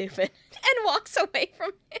fucking stupid, and walks away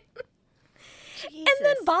from him. Jesus. And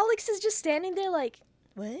then Bollocks is just standing there like,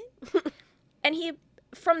 what? And he,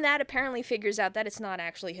 from that, apparently figures out that it's not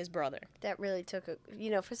actually his brother. That really took,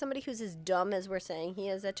 for somebody who's as dumb as we're saying he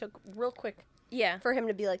is, that took real quick. Yeah. For him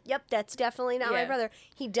to be like, yep, that's definitely not my brother.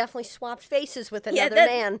 He definitely swapped faces with another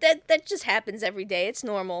man. That just happens every day. It's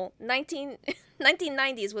normal.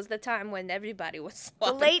 1990s was the time when everybody was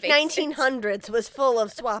swapping faces. The late 1900s was full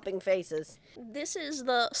of swapping faces. This is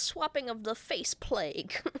the swapping of the face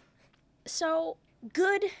plague. So,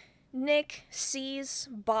 Good Nick sees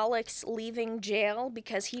Bollocks leaving jail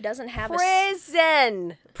because he doesn't have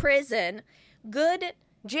prison. Good.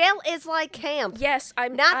 Jail is like camp. Yes,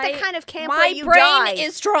 I'm not the kind of camp my where you brain die.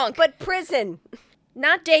 Is drunk. But prison.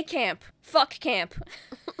 Not day camp. Fuck camp.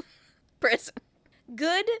 Prison.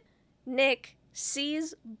 Good Nick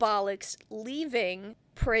sees Bollocks leaving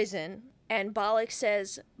prison And Bollocks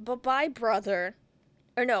says, bye-bye, brother.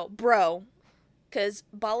 Or no, bro. Because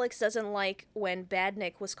Bollocks doesn't like when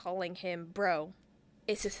Badnick was calling him bro.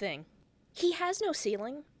 It's a thing. He has no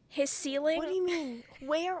ceiling. His ceiling... What do you mean?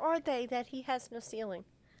 Where are they that he has no ceiling?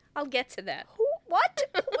 I'll get to that. Who? What?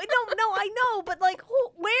 No, I know, but like,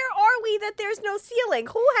 where are we that there's no ceiling?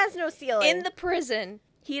 Who has no ceiling? In the prison,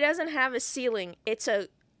 he doesn't have a ceiling. It's a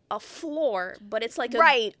floor, but it's like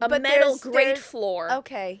a metal grate floor.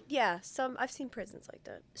 Okay, yeah, I've seen prisons like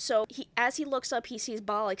that. So as he looks up, he sees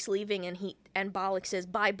Bollocks leaving, and Bollocks says,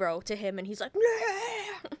 bye, bro, to him, and he's like,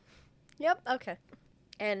 nah! Yep, okay.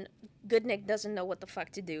 And Goodnick doesn't know what the fuck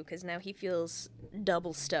to do, because now he feels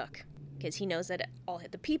double stuck. Because he knows that all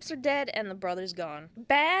the peeps are dead and the brother's gone.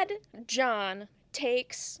 Bad John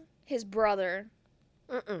takes his brother.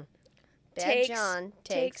 Bad John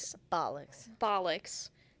takes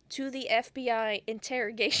Bollocks to the FBI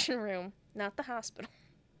interrogation room. Not the hospital.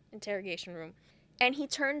 Interrogation room. And he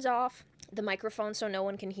turns off the microphone so no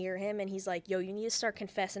one can hear him. And he's like, yo, you need to start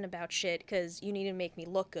confessing about shit because you need to make me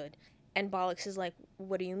look good. And Bollocks is like,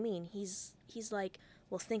 what do you mean? He's like,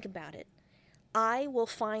 well, think about it. I will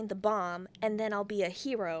find the bomb, and then I'll be a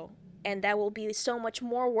hero, and that will be so much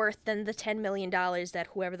more worth than the $10 million that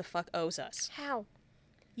whoever the fuck owes us. How?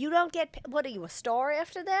 You don't get... What are you, a star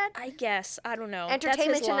after that? I guess. I don't know.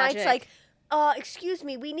 Entertainment Tonight's like, excuse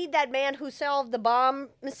me, we need that man who solved the bomb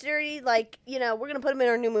mystery. Like, we're going to put him in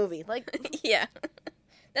our new movie. Like, yeah.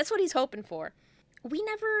 That's what he's hoping for. We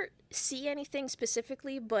never see anything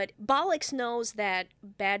specifically, but Bollocks knows that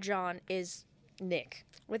Bad John is Nick.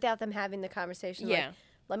 Without them having the conversation. Yeah. Like,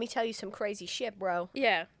 let me tell you some crazy shit, bro.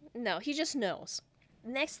 Yeah. No, he just knows.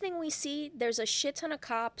 Next thing we see, there's a shit ton of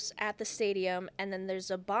cops at the stadium, and then there's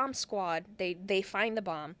a bomb squad. They find the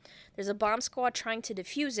bomb. There's a bomb squad trying to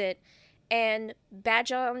defuse it, and Bad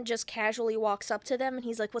John just casually walks up to them, and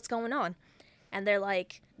he's like, what's going on? And they're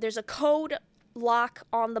like, there's a code lock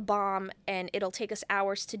on the bomb, and it'll take us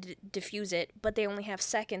hours to defuse it, but they only have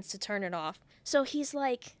seconds to turn it off. So he's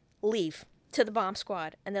like, leave. To the bomb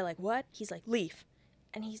squad, and they're like, what? He's like, leave.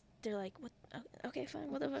 And they're like, what? Okay,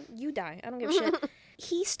 fine, what the fuck? You die. I don't give a shit.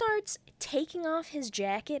 He starts taking off his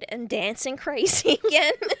jacket and dancing crazy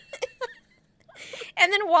again.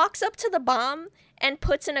 And then walks up to the bomb and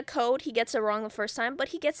puts in a code. He gets it wrong the first time, but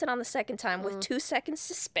he gets it on the second time with 2 seconds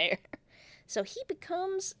to spare. So he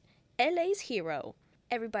becomes LA's hero.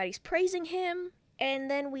 Everybody's praising him,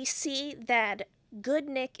 and then we see that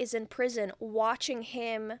Goodnick is in prison watching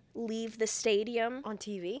him leave the stadium. On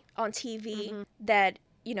TV? On TV. That,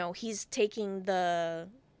 he's taking the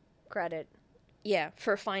credit. Yeah,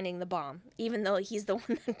 for finding the bomb, even though he's the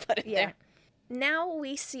one that put it there. Now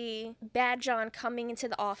we see Bad John coming into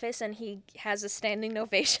the office, and he has a standing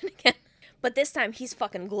ovation again. But this time, he's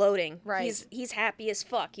fucking gloating. Right. He's happy as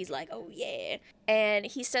fuck. He's like, oh yeah. And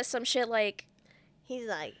he says some shit like... He's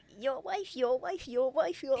like, your wife,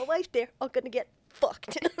 they're all gonna get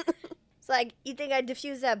fucked. It's like, you think I'd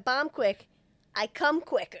defuse that bomb quick? I come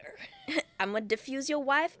quicker. I'm gonna defuse your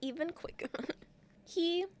wife even quicker.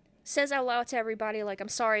 He says out loud to everybody, like, I'm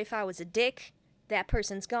sorry if I was a dick. That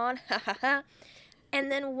person's gone. Ha ha ha.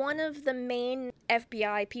 And then one of the main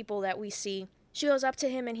FBI people that we see, she goes up to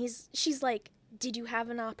him and she's like, did you have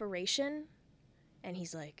an operation? And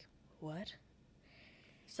he's like, what?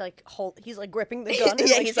 He's like gripping the gun.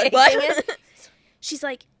 Yeah, he's like, what? She's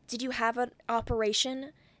like, did you have an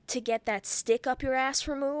operation to get that stick up your ass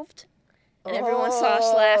removed? And everyone saw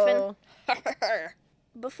us laughing.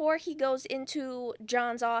 Before he goes into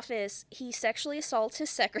John's office, he sexually assaults his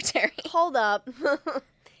secretary. Hold up.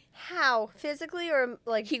 How? Physically or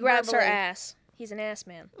like he grabs verbally? her ass. He's an ass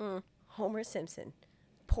man. Homer Simpson.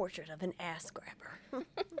 Portrait of an ass grabber.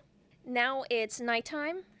 Now it's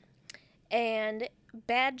nighttime, and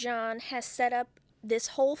Bad John has set up this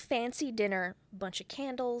whole fancy dinner. Bunch of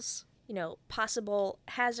candles, possible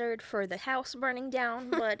hazard for the house burning down,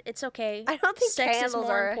 but it's okay. I don't think Sex candles is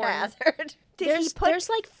more are important. a hazard. There's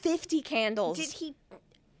like 50 candles. Did he...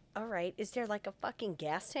 All right. Is there like a fucking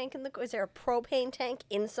gas tank in the... Is there a propane tank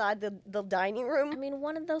inside the dining room? I mean,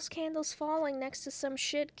 one of those candles falling next to some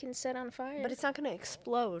shit can set on fire. But it's not going to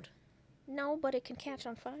explode. No, but it can catch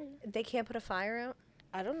on fire. They can't put a fire out?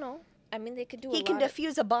 I don't know. I mean, they could do He can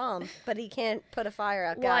defuse a bomb, but he can't put a fire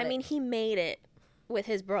out. Well, I mean, he made it with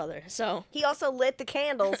his brother, so... He also lit the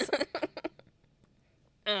candles.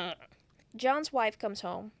 John's wife comes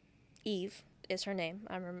home. Eve is her name.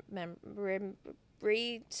 I'm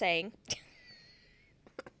saying.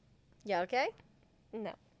 Yeah, okay?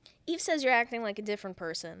 No. Eve says you're acting like a different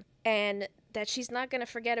person, and that she's not going to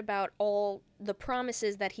forget about all the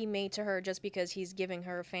promises that he made to her just because he's giving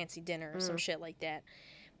her a fancy dinner or some shit like that.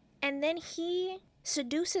 And then he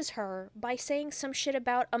seduces her by saying some shit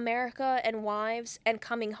about America and wives and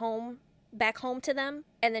coming home, back home to them.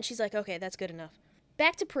 And then she's like, okay, that's good enough.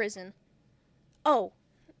 Back to prison. Oh,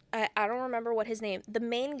 I don't remember what his name. The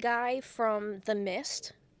main guy from The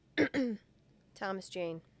Mist. Thomas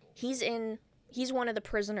Jane. He's one of the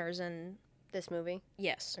prisoners in this movie.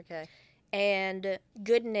 Yes. Okay. And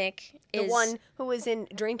Good Nick is... The one who was in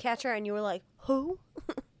Dreamcatcher and you were like, who?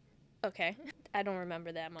 Okay. I don't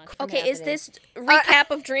remember that much. From Okay, happening. is this recap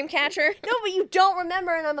of Dreamcatcher? No, but you don't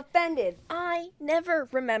remember and I'm offended. I never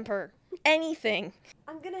remember anything.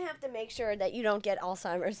 I'm going to have to make sure that you don't get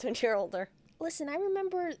Alzheimer's when you're older. Listen, I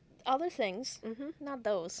remember other things, not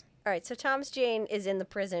those. All right, so Thomas Jane is in the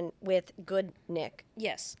prison with Good Nick.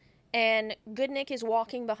 Yes. And Good Nick is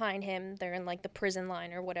walking behind him. They're in, like, the prison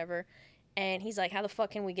line or whatever. And he's like, how the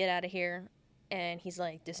fuck can we get out of here? And he's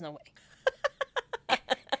like, there's no way.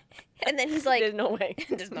 And then he's like... There's no way.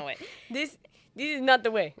 There's no way. This is not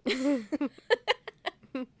the way.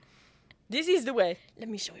 This is the way. Let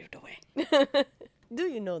me show you the way. Do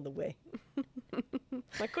you know the way?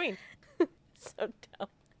 My queen. So dumb.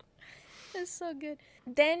 That's so good.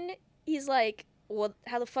 Then he's like, well,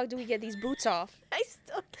 how the fuck do we get these boots off? I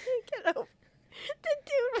still can't get over the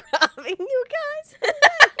dude robbing you guys.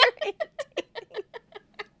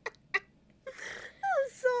 I'm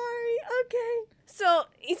sorry. Okay. So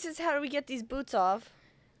he says, how do we get these boots off?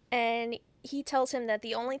 And he tells him that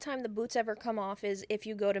the only time the boots ever come off is if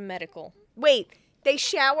you go to medical. Wait, they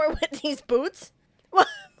shower with these boots?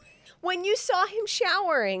 When you saw him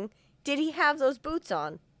showering, did he have those boots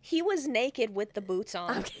on? He was naked with the boots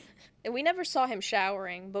on. Okay. We never saw him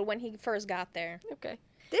showering, but when he first got there. Okay.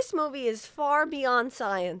 This movie is far beyond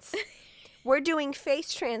science. We're doing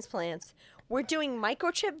face transplants. We're doing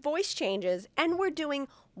microchip voice changes. And we're doing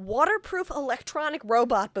waterproof electronic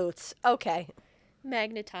robot boots. Okay.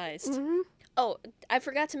 Magnetized. Mm-hmm. Oh, I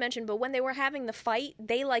forgot to mention, but when they were having the fight,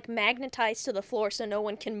 they, like, magnetized to the floor so no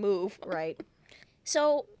one can move. Right.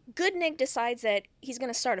 So, Good Nick decides that he's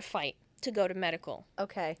going to start a fight to go to medical.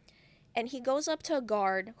 Okay. And he goes up to a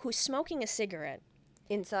guard who's smoking a cigarette.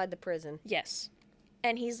 Inside the prison. Yes.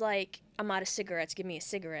 And he's like, I'm out of cigarettes, give me a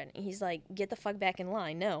cigarette. And he's like, get the fuck back in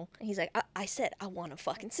line, no. And he's like, I said I want a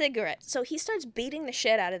fucking cigarette. So he starts beating the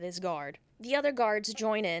shit out of this guard. The other guards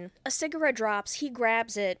join in. A cigarette drops, he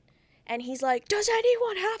grabs it, and he's like, does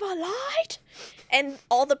anyone have a light? And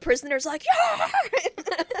all the prisoners like, yeah!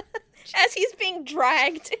 As he's being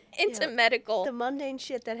dragged into medical. The mundane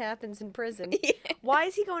shit that happens in prison. Yeah. Why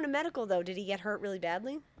is he going to medical, though? Did he get hurt really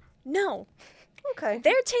badly? No. Okay.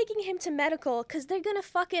 They're taking him to medical because they're going to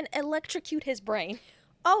fucking electrocute his brain.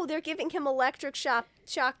 Oh, they're giving him electric shock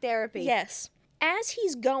therapy. Yes. As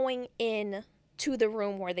he's going in to the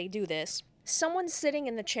room where they do this, someone's sitting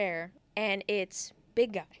in the chair, and it's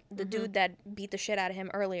Big Guy, the dude that beat the shit out of him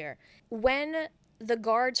earlier. When the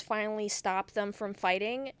guards finally stopped them from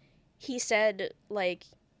fighting, he said, like,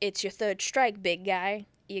 it's your third strike, Big Guy.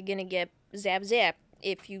 You're gonna get zap zap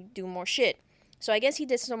if you do more shit. So I guess he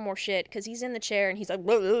did some more shit, because he's in the chair, and he's like,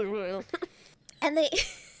 and they...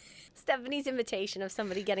 Stephanie's imitation of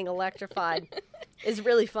somebody getting electrified is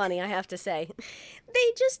really funny, I have to say.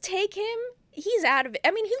 They just take him. He's out of it. I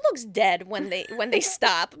mean, he looks dead when they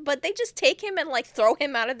stop, but they just take him and, like, throw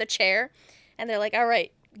him out of the chair. And they're like, all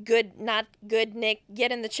right, good, not good, Nick,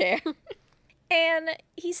 get in the chair. And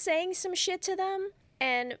he's saying some shit to them.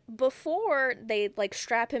 And before they, like,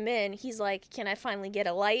 strap him in, he's like, can I finally get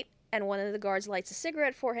a light? And one of the guards lights a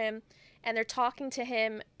cigarette for him. And they're talking to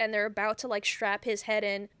him, and they're about to, like, strap his head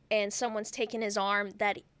in. And someone's taking his arm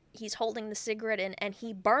that he's holding the cigarette in, and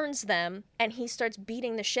he burns them, and he starts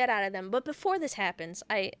beating the shit out of them. But before this happens,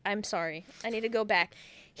 I'm sorry, I need to go back.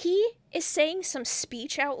 He is saying some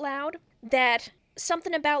speech out loud that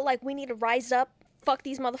something about, like, we need to rise up, fuck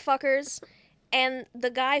these motherfuckers. And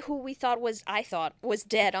the guy who I thought was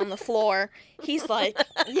dead on the floor, he's like,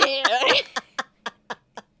 yeah.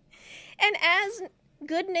 And as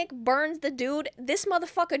Good Nick burns the dude, this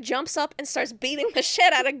motherfucker jumps up and starts beating the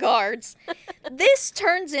shit out of guards. This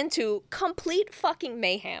turns into complete fucking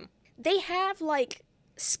mayhem. They have, like,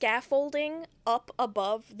 scaffolding up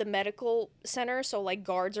above the medical center, so, like,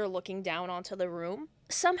 guards are looking down onto the room.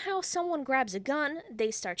 Somehow someone grabs a gun,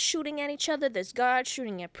 they start shooting at each other, there's guards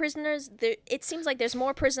shooting at prisoners. It seems like there's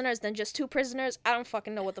more prisoners than just 2 prisoners. I don't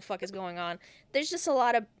fucking know what the fuck is going on. There's just a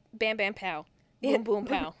lot of bam bam pow. Boom boom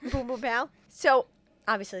pow. Boom boom pow. So,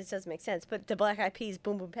 obviously this doesn't make sense, but the Black Eyed Peas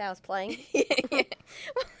Boom Boom Pow is playing. Yeah.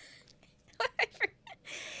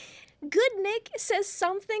 Good Nick says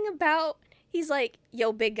something about, he's like,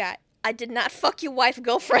 yo, Big Guy, I did not fuck your wife,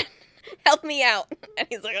 girlfriend. Help me out. And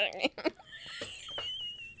he's like,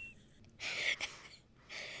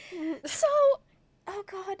 So, oh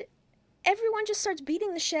god, everyone just starts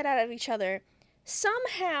beating the shit out of each other.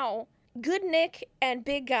 Somehow, Good Nick and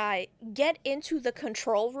Big Guy get into the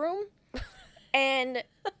control room, and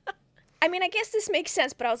I mean, I guess this makes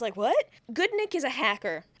sense, but I was like, what? Good Nick is a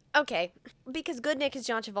hacker. Okay, because Good Nick is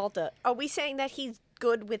John Travolta. Are we saying that he's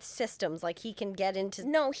good with systems, like he can get into...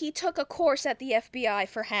 No, he took a course at the FBI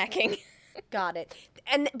for hacking. Got it.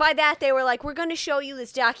 And by that, they were like, we're going to show you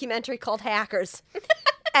this documentary called Hackers.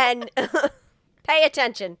 And pay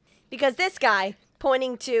attention, because this guy,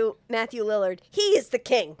 pointing to Matthew Lillard, he is the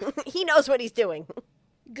king. He knows what he's doing.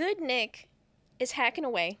 Good Nick is hacking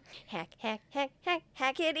away. Hack, hack, hack, hack,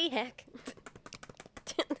 hackety hack.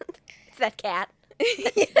 It's that cat.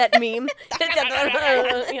 That meme.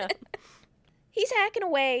 Yeah. He's hacking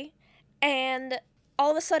away, and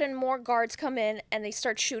all of a sudden more guards come in, and they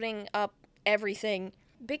start shooting up everything.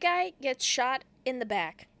 Big Guy gets shot in the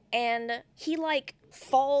back, and he, like,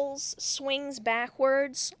 falls, swings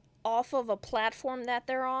backwards off of a platform that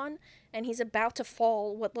they're on, and he's about to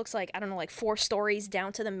fall what looks like, I don't know, like 4 stories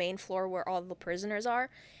down to the main floor where all the prisoners are.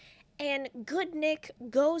 And Good Nick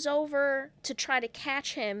goes over to try to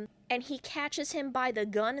catch him, and he catches him by the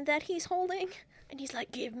gun that he's holding. And he's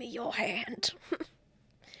like, give me your hand.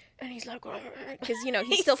 And he's like, because, you know,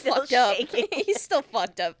 he's still fucked up. He's still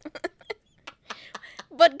fucked up.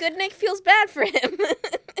 But Good Nick feels bad for him.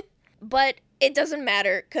 But it doesn't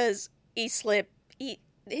matter, because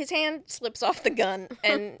his hand slips off the gun,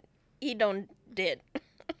 and he don't did.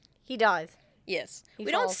 He dies. Yes. He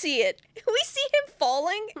we falls. don't see it. We see him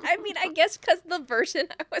falling. I mean, I guess because the version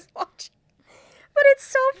I was watching. But it's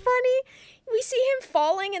so funny. We see him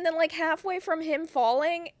falling, and then, like, halfway from him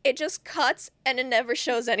falling, it just cuts, and it never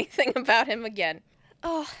shows anything about him again.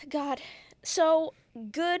 Oh, God. So,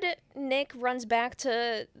 Good Nick runs back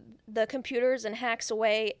to the computers and hacks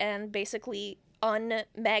away and basically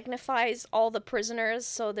unmagnifies all the prisoners,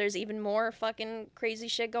 so there's even more fucking crazy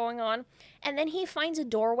shit going on. And then he finds a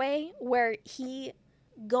doorway where he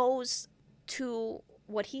goes to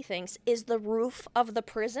what he thinks is the roof of the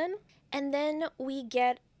prison. And then we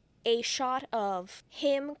get a shot of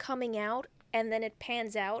him coming out, and then it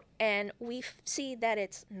pans out, and we see that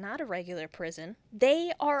it's not a regular prison.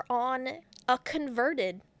 They are on a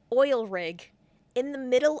converted oil rig in the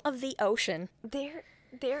middle of the ocean.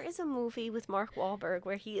 There is a movie with Mark Wahlberg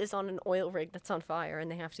where he is on an oil rig that's on fire,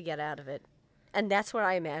 and they have to get out of it. And that's what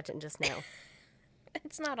I imagined just now.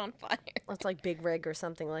 It's not on fire. It's like Big Rig or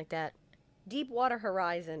something like that. Deepwater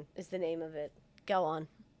Horizon is the name of it. Go on.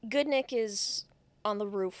 Good Nick is on the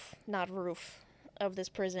roof of this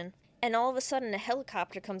prison, and all of a sudden a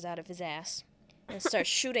helicopter comes out of his ass and starts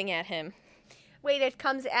shooting at him. Wait, it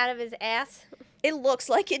comes out of his ass? It looks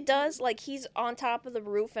like it does. Like, he's on top of the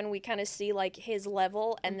roof, and we kind of see, like, his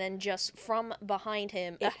level, and then just from behind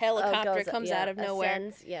him, a helicopter comes out of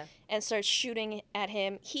nowhere and starts shooting at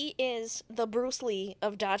him. He is the Bruce Lee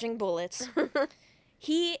of dodging bullets.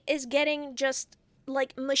 He is getting just,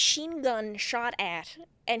 like, machine gun shot at,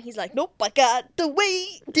 and he's like, nope, I got the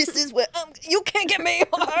way. This is where you can't get me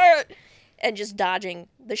hard. And just dodging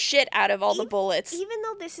the shit out of all the bullets. Even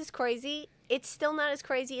though this is crazy, it's still not as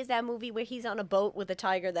crazy as that movie where he's on a boat with a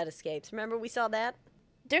tiger that escapes. Remember we saw that?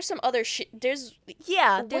 There's some other shit. There's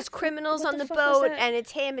criminals on the boat, and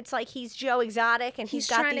it's him. It's like he's Joe Exotic, and he's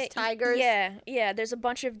got these tigers. Yeah. There's a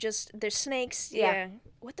bunch of there's snakes. Yeah.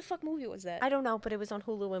 What the fuck movie was that? I don't know, but it was on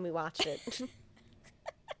Hulu when we watched it.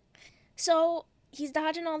 So he's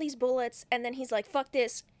dodging all these bullets, and then he's like, fuck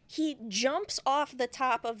this. He jumps off the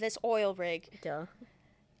top of this oil rig. Duh.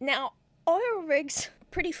 Now, oil rigs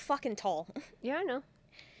pretty fucking tall. Yeah, I know.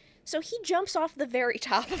 So he jumps off the very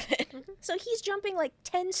top of it. So he's jumping like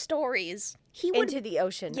 10 stories. Into the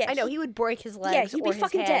ocean. Yeah, I know, he would break his legs. Yeah, he'd be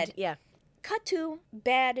fucking dead. Yeah. Cut to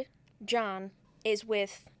Bad John is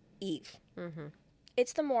with Eve. Mm-hmm.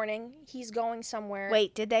 It's the morning. He's going somewhere.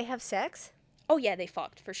 Wait, did they have sex? Oh, yeah, they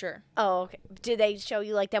fucked, for sure. Oh, okay. Did they show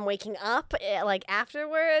you, like, them waking up, like,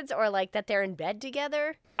 afterwards? Or, like, that they're in bed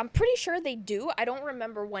together? I'm pretty sure they do. I don't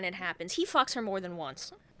remember when it happens. He fucks her more than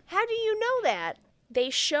once. How do you know that? They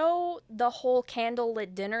show the whole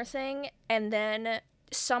candlelit dinner thing, and then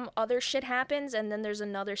some other shit happens, and then there's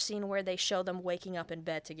another scene where they show them waking up in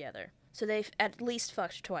bed together. So they've at least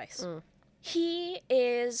fucked twice. Mm. He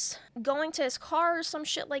is going to his car or some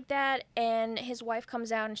shit like that, and his wife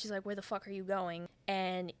comes out, and she's like, where the fuck are you going?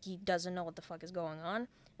 And he doesn't know what the fuck is going on.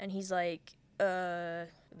 And he's like, what?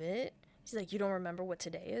 She's like, you don't remember what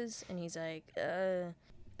today is? And he's like,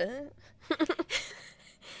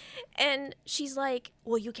 And she's like,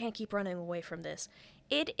 well, you can't keep running away from this.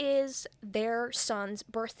 It is their son's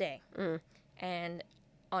birthday. Mm. And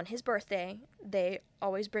on his birthday, they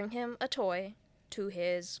always bring him a toy to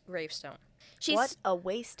his gravestone. What a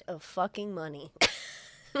waste of fucking money.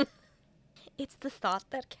 It's the thought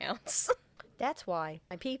that counts. That's why,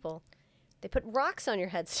 my people, they put rocks on your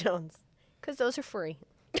headstones, because those are free.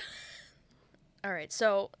 All right,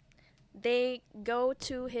 so they go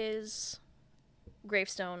to his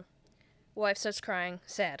gravestone. Wife starts crying,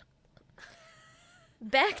 sad.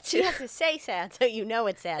 Back to... You have to say sad so you know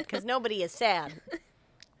it's sad, because nobody is sad.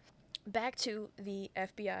 Back to the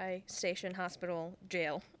FBI station, hospital,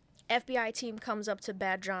 jail. FBI team comes up to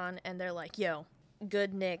Bad John, and they're like, yo,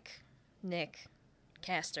 good Nick,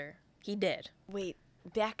 Castor, he dead. Wait,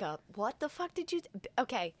 back up. What the fuck did you...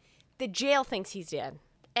 Okay, the jail thinks he's dead.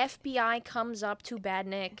 FBI comes up to Bad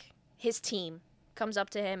Nick, his team comes up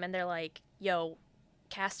to him, and they're like, yo,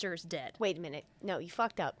 Castor's dead. Wait a minute. No, you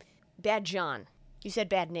fucked up. Bad John. You said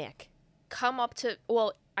Bad Nick. Come up to...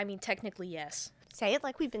 Well, I mean, technically, yes. Say it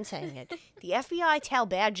like we've been saying it. The FBI tell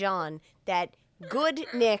Bad John that good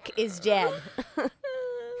Nick is dead.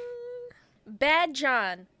 Bad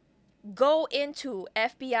John, go into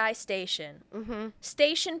FBI station. Mm-hmm.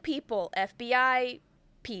 Station people, FBI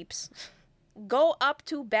peeps, go up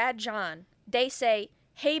to Bad John. They say,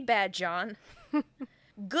 hey, Bad John.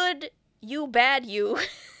 Good you, bad you.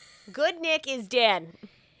 Good Nick is dead.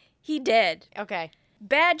 He dead. Okay.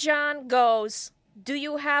 Bad John goes, do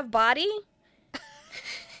you have body?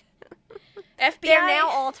 FBI... They're now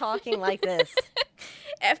all talking like this.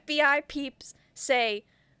 FBI peeps say,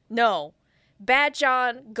 no. Bad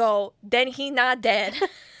John go, then he not dead.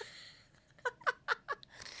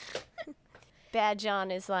 Bad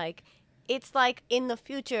John is like, it's like in the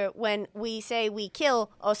future when we say we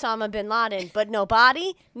kill Osama bin Laden, but no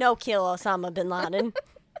body, no kill Osama bin Laden.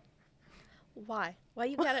 Why? Why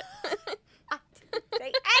you gotta... I didn't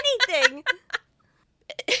say anything.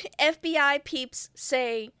 FBI peeps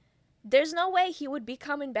say, there's no way he would be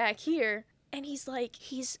coming back here. And he's like,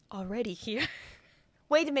 he's already here.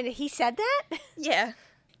 Wait a minute, he said that? Yeah.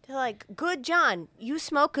 They're like, good John, you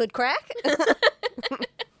smoke good crack?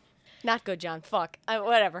 Not good John, fuck.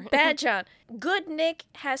 Whatever. Bad John, good Nick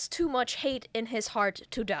has too much hate in his heart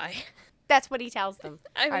to die. That's what he tells them.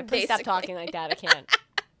 I mean, all right, please stop basically. talking like that, I can't.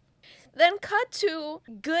 Then cut to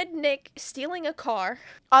good Nick stealing a car.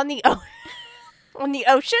 On the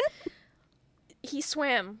ocean? He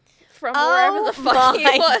swam from wherever the fuck he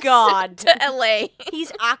was my God. to LA.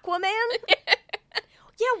 He's Aquaman?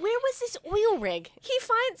 Yeah, where was this oil rig? He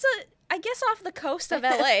finds I guess off the coast of LA.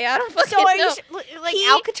 I don't fucking So are know. you like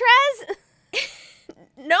Alcatraz?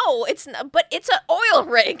 No, it's not, but it's an oil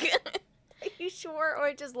rig. Are you sure? Or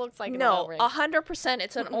it just looks like an oil rig? 100%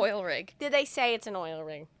 it's an oil rig. Did they say it's an oil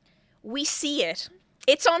rig? We see it.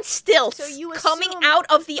 It's on stilts So you coming assume- out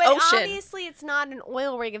of the but ocean. Obviously it's not an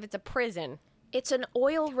oil rig if it's a prison. It's an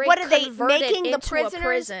oil rig What are they converted making the into a prisoners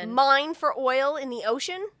prison. mine for oil in the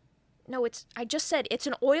ocean? No, I just said it's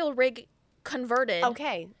an oil rig converted.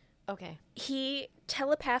 Okay. He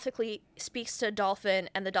telepathically speaks to a dolphin,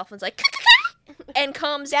 and the dolphin's like, and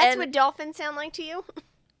comes. That's and what dolphins sound like to you?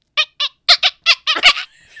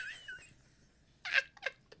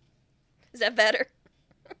 Is that better?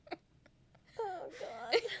 Oh,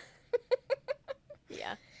 God.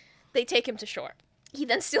 Yeah. They take him to shore. He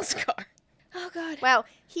then steals a car. Oh, God. Wow,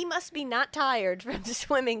 he must be not tired from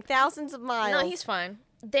swimming thousands of miles. No, he's fine.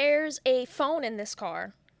 There's a phone in this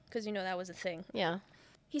car, because you know that was a thing. Yeah.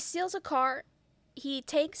 He steals a car. He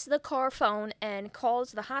takes the car phone and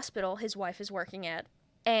calls the hospital his wife is working at.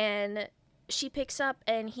 And she picks up,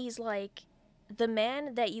 and he's like, the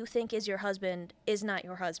man that you think is your husband is not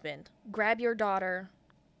your husband. Grab your daughter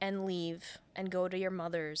and leave and go to your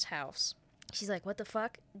mother's house. She's like, what the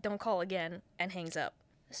fuck? Don't call again, and hangs up.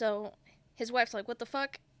 So his wife's like, what the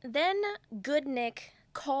fuck? Then good Nick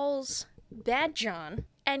calls Bad John,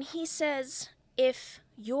 and he says, if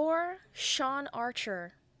you're Sean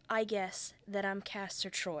Archer, I guess that I'm Castor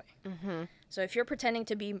Troy. Mm-hmm. So if you're pretending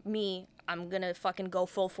to be me, I'm gonna fucking go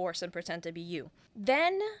full force and pretend to be you.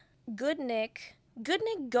 Then Good Nick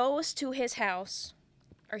goes to his house,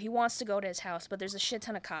 or he wants to go to his house, but there's a shit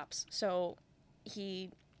ton of cops, so he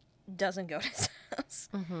doesn't go to his house.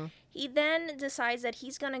 Mm-hmm. He then decides that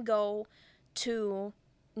he's gonna go to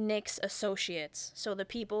Nick's associates, so the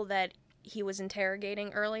people that he was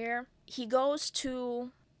interrogating earlier. He goes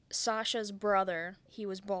to Sasha's brother. He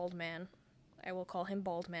was Bald Man. I will call him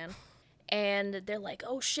Bald Man. And they're like,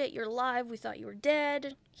 oh shit, you're alive. We thought you were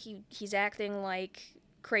dead. He's acting like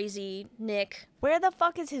crazy Nick. Where the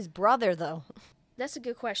fuck is his brother, though? That's a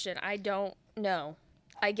good question. I don't know.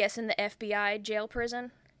 I guess in the FBI jail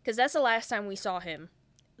prison? Because that's the last time we saw him.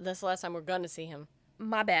 That's the last time we're gonna see him.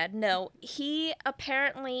 my bad. No, he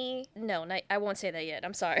apparently... No, I won't say that yet.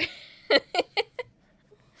 I'm sorry.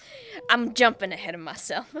 I'm jumping ahead of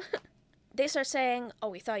myself. They start saying, oh,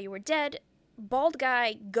 we thought you were dead. Bald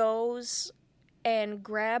guy goes and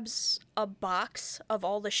grabs a box of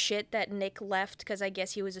all the shit that Nick left, because I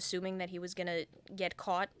guess he was assuming that he was going to get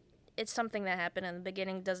caught. It's something that happened in the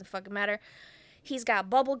beginning. Doesn't fucking matter. He's got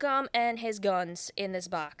bubble gum and his guns in this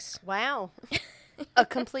box. Wow. A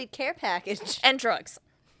complete care package. And drugs.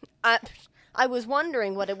 I was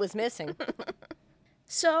wondering what it was missing.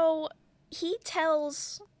 So he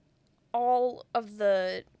tells all of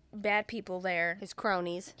the bad people there, His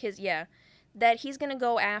cronies. that he's going to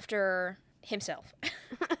go after himself.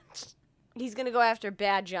 He's going to go after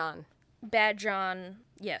Bad John. Bad John,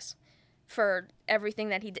 yes. For everything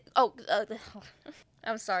that he did. Oh,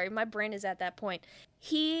 I'm sorry. My brain is at that point.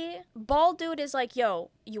 Bald dude is like, yo,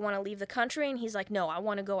 you want to leave the country? And he's like, no, I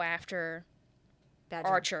want to go after Bad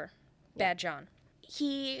John. Archer. Bad John.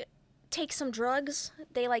 He takes some drugs.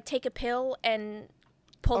 They, like, take a pill and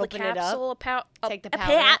pull Open the capsule. Take the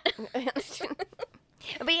powder.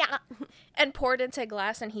 And pour it into a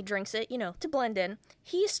glass, and he drinks it, to blend in.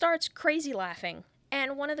 He starts crazy laughing.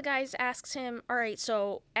 And one of the guys asks him, all right,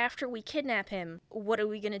 so after we kidnap him, what are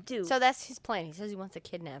we going to do? So that's his plan. He says he wants to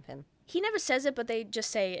kidnap him. He never says it, but they just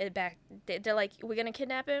say it back. They're like, we're going to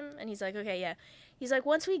kidnap him? And he's like, okay, yeah. He's like,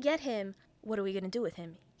 once we get him, what are we going to do with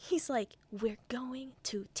him? He's like, we're going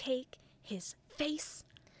to take his face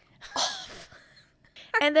off.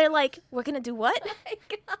 And they're like, we're going to do what? Oh my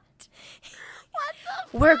God. What the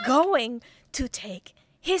fuck? We're going to take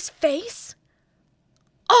his face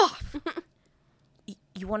off.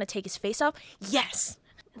 You want to take his face off? Yes.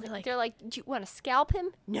 And They're like, do you want to scalp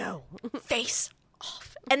him? No. Face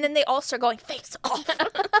off. And then they all start going, face off. The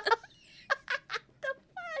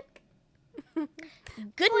fuck?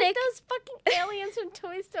 Good like Nick. those fucking aliens from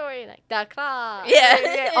Toy Story. Like, da claw. Yeah.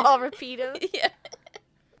 They all repeat them. Yeah.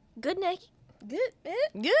 Good Nick. Good.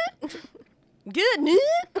 Good.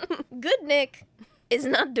 Good Nick is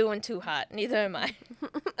not doing too hot. Neither am I.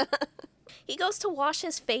 He goes to wash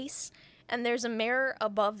his face, and there's a mirror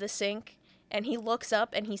above the sink, and he looks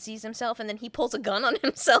up and he sees himself, and then he pulls a gun on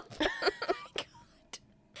himself. Oh my God.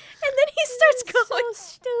 And then he starts going.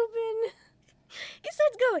 So stupid. He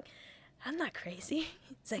starts going, I'm not crazy.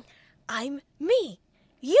 He's like, I'm me.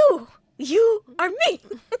 You are me.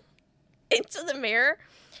 Into the mirror.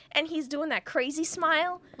 And he's doing that crazy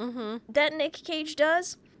smile that Nick Cage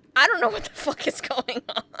does. I don't know what the fuck is going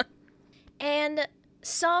on. And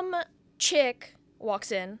some chick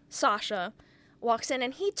walks in, Sasha, walks in,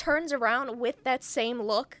 and he turns around with that same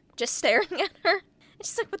look, just staring at her. And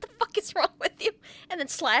she's like, what the fuck is wrong with you? And then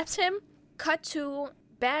slaps him. Cut to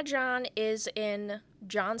Bad John is in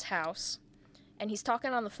John's house, and he's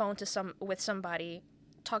talking on the phone with somebody,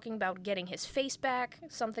 talking about getting his face back,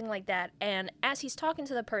 something like that. And as he's talking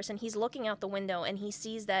to the person, he's looking out the window, and he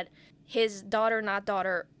sees that his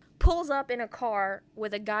daughter pulls up in a car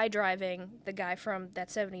with a guy driving, the guy from that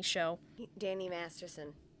 70s show. Danny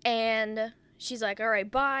Masterson. And she's like, all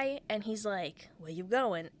right, bye. And he's like, where you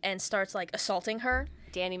going? And starts, like, assaulting her.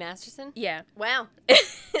 Danny Masterson? Yeah. Wow.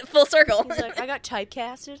 Full circle. He's like, I got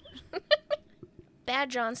typecasted.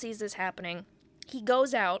 Bad John sees this happening. He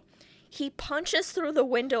goes out. He punches through the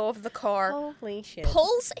window of the car. Holy shit.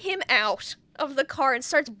 Pulls him out of the car and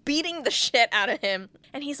starts beating the shit out of him.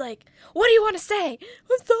 And he's like, what do you want to say?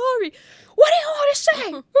 I'm sorry. What do you want to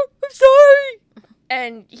say? I'm sorry.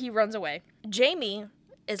 And he runs away. Jamie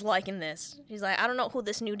is liking this. He's like, I don't know who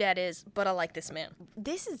this new dad is, but I like this man.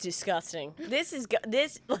 This is disgusting. This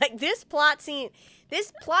plot scene,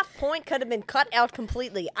 this plot point could have been cut out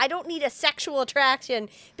completely. I don't need a sexual attraction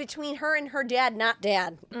between her and her dad, not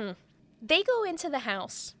dad. They go into the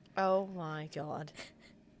house. Oh my God.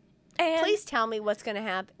 And please tell me what's going to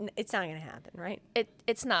happen. It's not going to happen, right?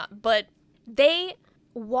 It's not, but they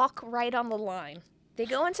walk right on the line. They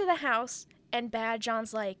go into the house, and Bad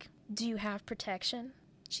John's like, do you have protection?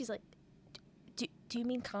 She's like, do you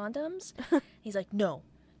mean condoms? He's like, no.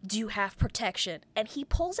 Do you have protection? And he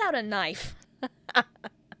pulls out a knife.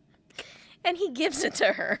 And he gives it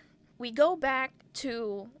to her. We go back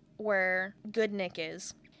to where Good Nick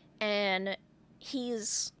is. And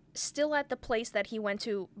he's still at the place that he went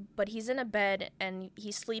to, but he's in a bed, and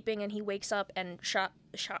he's sleeping, and he wakes up, and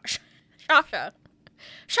Shasha's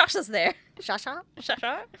there. Shasha.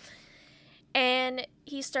 And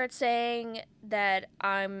he starts saying that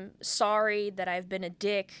I'm sorry that I've been a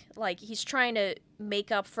dick. Like, he's trying to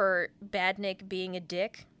make up for Bad Nick being a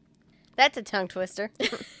dick. That's a tongue twister.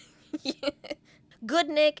 Yeah. Good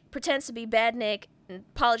Nick pretends to be Bad Nick and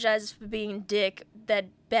apologizes for being a dick, that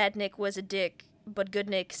Bad Nick was a dick, but Good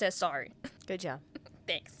Nick says sorry. Good job.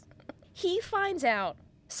 Thanks. He finds out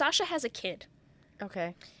Sasha has a kid.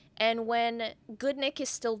 Okay. And when Good Nick is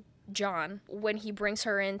still John, when he brings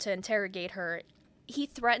her in to interrogate her, he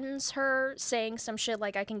threatens her, saying some shit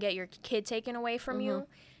like, I can get your kid taken away from you.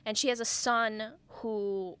 And she has a son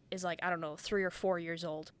who is like, I don't know, 3 or 4 years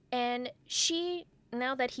old. And she,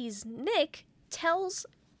 now that he's Nick, tells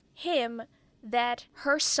him that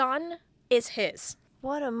her son is his.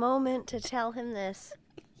 What a moment to tell him this.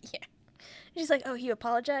 Yeah. She's like, oh, you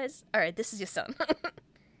apologize? All right, this is your son.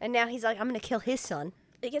 And now he's like, I'm going to kill his son.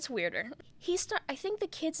 It gets weirder. I think the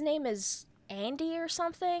kid's name is Andy or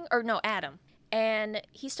something. Or no, Adam. And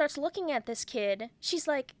he starts looking at this kid. She's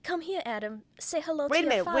like, come here, Adam. Say hello to your father.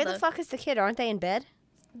 Wait a minute. Where the fuck is the kid? Aren't they in bed?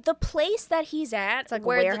 The place that he's at, it's like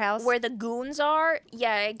where a warehouse? Where the goons are.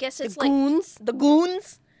 Yeah, I guess it's the goons? The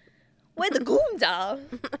goons? Where the goons are.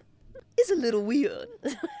 It's a little weird.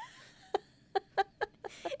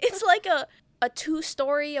 It's like a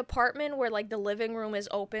 2-story apartment where, like, the living room is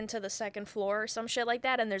open to the second floor or some shit like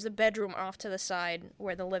that, and there's a bedroom off to the side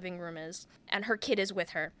where the living room is, and her kid is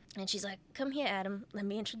with her. And she's like, come here, Adam, let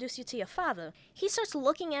me introduce you to your father. He starts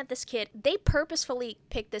looking at this kid. They purposefully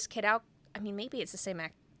picked this kid out. I mean, maybe it's the same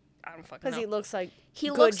act. I don't fucking know. Because he looks like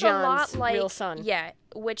John's a lot like real son. Yeah,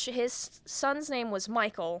 which his son's name was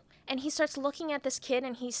Michael. And he starts looking at this kid,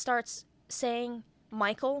 and he starts saying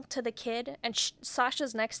Michael to the kid, and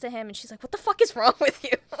Sasha's next to him, and she's like, what the fuck is wrong with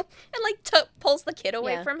you? And like pulls the kid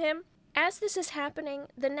away from him. As this is happening,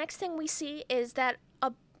 the next thing we see is that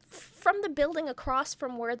from the building across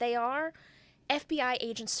from where they are, FBI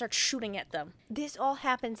agents start shooting at them. This all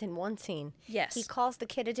happens in one scene. Yes. He calls the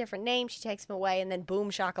kid a different name, she takes him away, and then boom,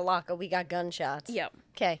 shakalaka, we got gunshots. Yep.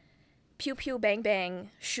 Okay. Pew pew, bang bang,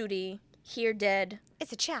 shooty, here dead.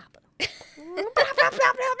 It's a chopper.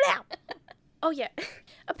 Oh, yeah.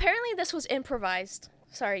 Apparently this was improvised.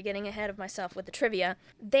 Sorry, getting ahead of myself with the trivia.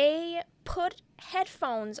 They put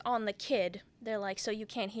headphones on the kid. They're like, so you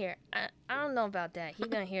can't hear. I don't know about that. He's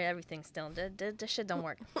gonna hear everything still. This shit don't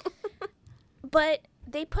work. But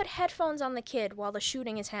they put headphones on the kid while the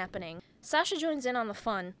shooting is happening. Sasha joins in on the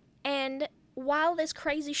fun. And while this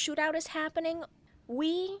crazy shootout is happening,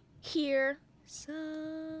 we hear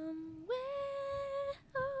somewhere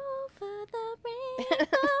over the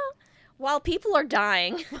rainbow. While people are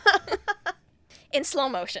dying in slow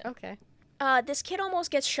motion. Okay. This kid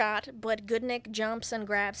almost gets shot, but Goodnick jumps and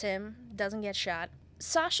grabs him, doesn't get shot.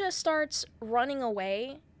 Sasha starts running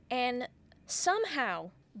away, and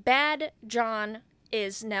somehow Bad John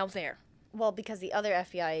is now there. Well, because the other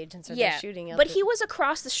FBI agents are just shooting at but he was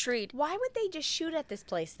across the street. Why would they just shoot at this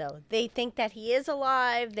place, though? They think that he is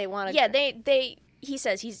alive, they want to... Yeah, he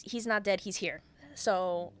says he's not dead, he's here.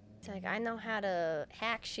 So... It's like, I know how to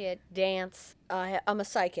hack shit, dance. I'm a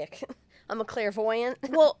psychic. I'm a clairvoyant.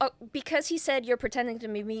 Well, because he said, you're pretending to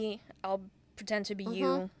be me, I'll pretend to be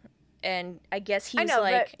you. And I guess he's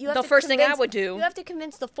like, the first thing I would do. You have to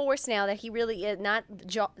convince the Force now that he really is, not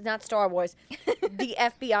Star Wars, the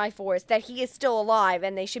FBI Force, that he is still alive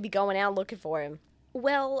and they should be going out looking for him.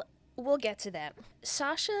 Well, we'll get to that.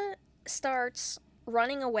 Sasha starts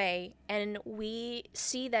running away, and we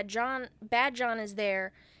see that Bad John is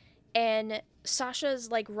there. And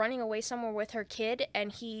Sasha's, like, running away somewhere with her kid, and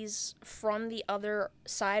he's from the other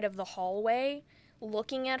side of the hallway,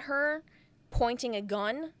 looking at her, pointing a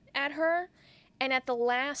gun at her. And at the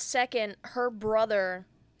last second, her brother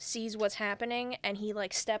sees what's happening, and he,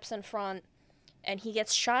 like, steps in front, and he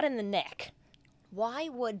gets shot in the neck. Why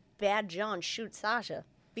would Bad John shoot Sasha?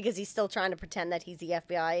 Because he's still trying to pretend that he's the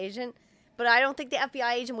FBI agent? But I don't think the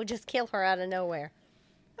FBI agent would just kill her out of nowhere.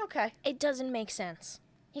 Okay. It doesn't make sense.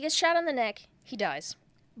 He gets shot in the neck, he dies.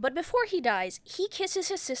 But before he dies, he kisses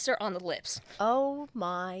his sister on the lips. Oh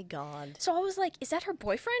my God. So I was like, is that her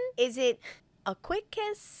boyfriend? Is it a quick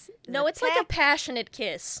kiss? No, it's like a passionate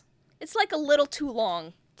kiss. It's like a little too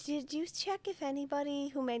long. Did you check if anybody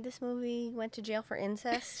who made this movie went to jail for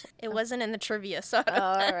incest? It wasn't in the trivia, so I don't know.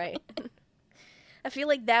 All right. I feel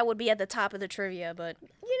like that would be at the top of the trivia, but...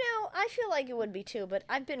 You know, I feel like it would be too, but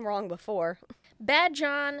I've been wrong before. Bad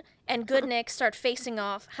John and Goodnick start facing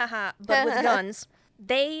off, but with guns.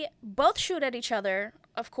 They both shoot at each other.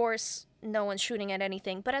 Of course, no one's shooting at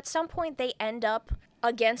anything, but at some point they end up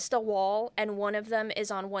against a wall, and one of them is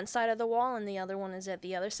on one side of the wall, and the other one is at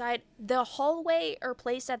the other side. The hallway or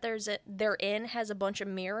place that they're in has a bunch of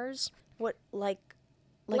mirrors. What, like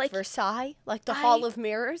Versailles? Like the Hall of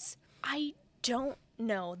Mirrors? I don't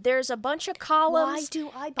know. There's a bunch of columns. Why do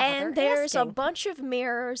I bother And there's asking? A bunch of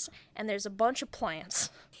mirrors, and there's a bunch of plants.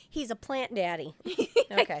 He's a plant daddy.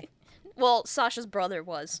 Okay. Well, Sasha's brother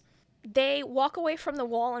was. They walk away from the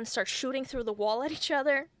wall and start shooting through the wall at each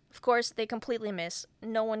other. Of course, they completely miss.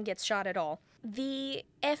 No one gets shot at all. The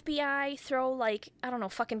FBI throw, like, I don't know,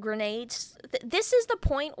 fucking grenades. This is the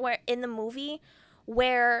point where, in the movie,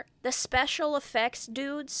 where the special effects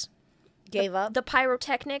dudes... Gave up? The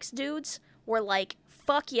pyrotechnics dudes were like,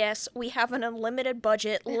 fuck yes, we have an unlimited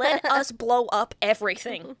budget. Let us blow up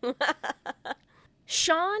everything.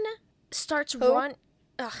 Sean starts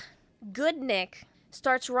Good Nick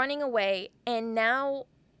starts running away, and now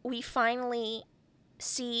we finally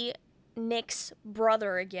see Nick's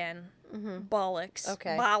brother again. Bollocks.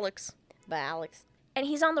 Okay. Bollocks. And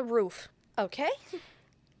he's on the roof. Okay.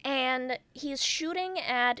 And he's shooting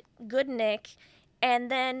at Good Nick, and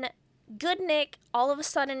then Good Nick all of a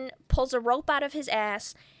sudden pulls a rope out of his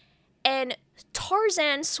ass, and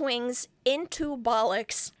Tarzan swings into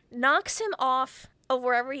Bollocks, knocks him off of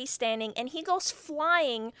wherever he's standing, and he goes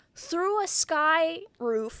flying through a sky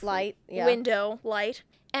roof window light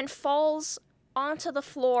and falls onto the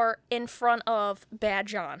floor in front of Bad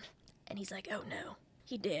John. And he's like, oh no,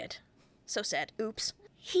 he did. So sad. Oops.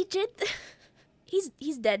 He did...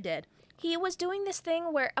 He's dead. He was doing this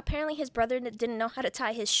thing where apparently his brother didn't know how to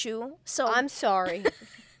tie his shoe, so... I'm sorry.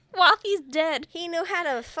 While he's dead. He knew how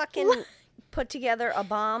to fucking put together a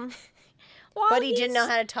bomb, but he didn't know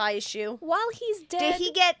how to tie his shoe. While he's dead... Did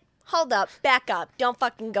he get... Hold up. Back up. Don't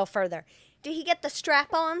fucking go further. Did he get the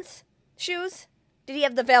strap-ons shoes? Did he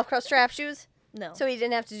have the Velcro strap shoes? No. So he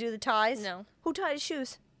didn't have to do the ties? No. Who tied his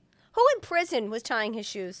shoes? Who in prison was tying his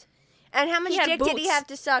shoes? And how much dick did he have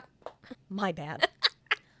to suck? My bad.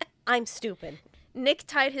 I'm stupid. Nick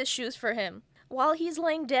tied his shoes for him. While he's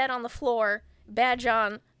laying dead on the floor, Bad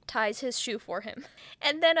John ties his shoe for him.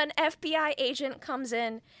 And then an FBI agent comes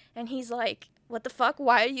in, and he's like, what the fuck?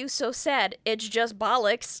 Why are you so sad? It's just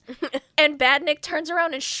Bollocks. And Bad Nick turns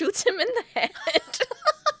around and shoots him in the head.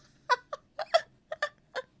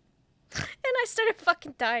 And I started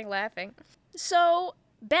fucking dying laughing. So,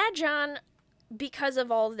 Bad John, because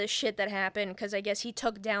of all this shit that happened, because I guess he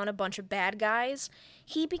took down a bunch of bad guys,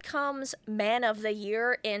 he becomes Man of the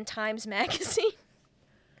Year in Times Magazine.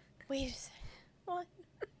 Wait a second. What?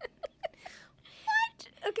 What?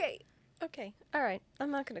 Okay. All right.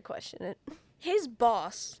 I'm not going to question it. His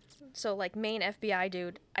boss, so like main FBI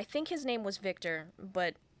dude, I think his name was Victor,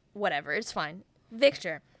 but whatever, it's fine.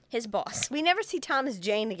 Victor, his boss. We never see Thomas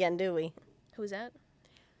Jane again, do we? Who's that?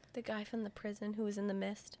 The guy from the prison who was in the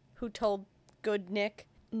mist, who told Good Nick.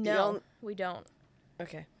 No, we don't.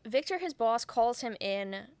 Okay. Victor, his boss, calls him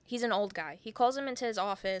in. He's an old guy. He calls him into his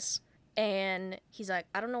office, and he's like,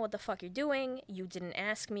 I don't know what the fuck you're doing. You didn't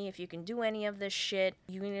ask me if you can do any of this shit.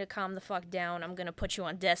 You need to calm the fuck down. I'm gonna put you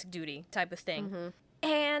on desk duty, type of thing. Mm-hmm.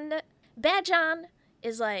 And Bad John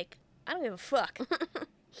is like, I don't give a fuck.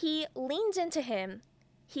 He leans into him.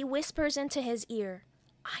 He whispers into his ear,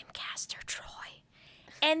 I'm Castor Troy.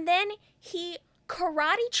 And then he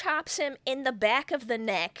karate chops him in the back of the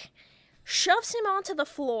neck, shoves him onto the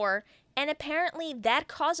floor, and apparently that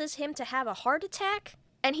causes him to have a heart attack,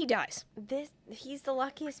 and he dies. He's the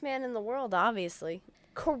luckiest man in the world, obviously.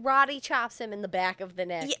 Karate chops him in the back of the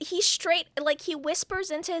neck. He straight, like, he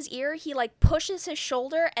whispers into his ear, he, like, pushes his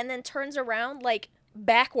shoulder, and then turns around, like,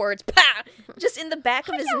 backwards, pa! Just in the back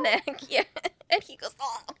of his neck, yeah. And he goes,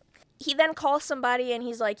 oh. He then calls somebody, and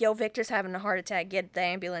he's like, yo, Victor's having a heart attack, get the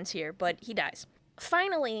ambulance here, but he dies.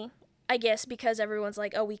 Finally, I guess because everyone's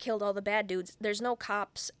like, oh, we killed all the bad dudes, there's no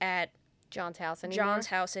cops at John's house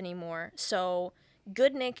anymore. So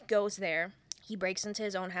Good Nick goes there. He breaks into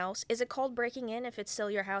his own house. Is it called breaking in if it's still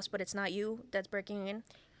your house, but it's not you that's breaking in?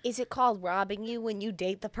 Is it called robbing you when you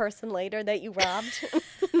date the person later that you robbed?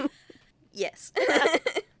 Yes.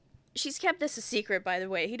 She's kept this a secret, by the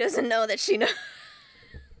way. He doesn't know that she knows.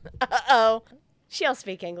 Uh-oh. She'll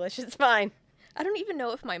speak English. It's fine. I don't even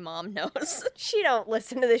know if my mom knows. She don't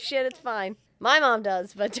listen to this shit. It's fine. My mom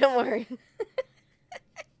does, but don't worry.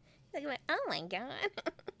 Like, oh my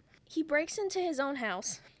god. He breaks into his own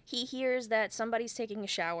house. He hears that somebody's taking a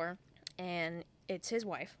shower, and it's his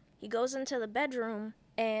wife. He goes into the bedroom,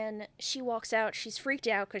 and she walks out. She's freaked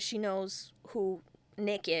out because she knows who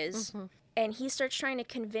Nick is. Mm-hmm. And he starts trying to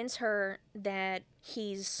convince her that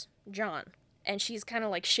he's John. And she's kind of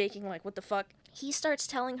like shaking, like, what the fuck? He starts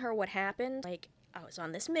telling her what happened. Like, I was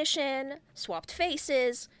on this mission, swapped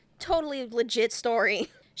faces, totally legit story.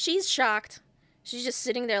 She's shocked. She's just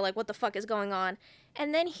sitting there like, what the fuck is going on?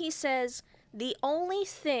 And then he says, the only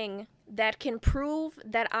thing that can prove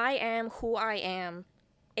that I am who I am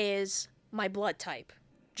is my blood type.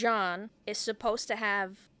 John is supposed to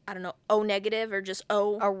have, I don't know, O negative or just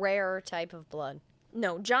O. A rarer type of blood.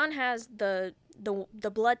 No, John has the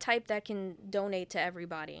the blood type that can donate to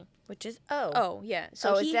everybody. Which is O. Oh, yeah.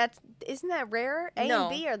 So isn't that rare? A No.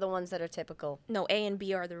 and B are the ones that are typical. No, A and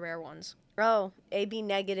B are the rare ones. Oh, AB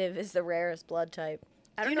negative is the rarest blood type.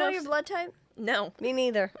 I Do don't you know your blood type? No. Me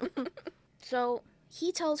neither. So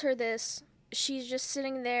he tells her this. She's just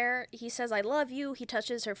sitting there. He says, "I love you." He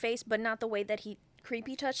touches her face, but not the way that he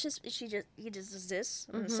creepy touches. He just does this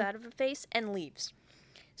on the side of her face and leaves.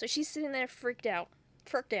 So she's sitting there freaked out.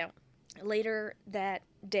 Later that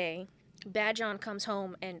day, Bad John comes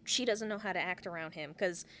home and she doesn't know how to act around him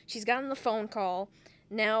because she's gotten the phone call.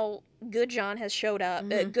 Now Good John has showed up.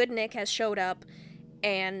 Good Nick has showed up,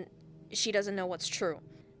 and she doesn't know what's true.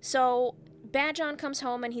 So Bad John comes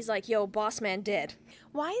home and he's like, "Yo, boss man dead."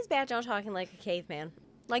 Why is Bad John talking like a caveman?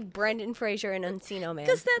 Like Brendan Fraser in Encino Man.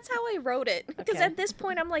 Because that's how I wrote it. Because Okay. at this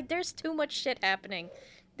point, I'm like, there's too much shit happening.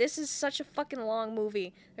 This is such a fucking long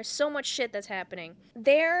movie. There's so much shit that's happening.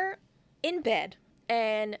 They're in bed,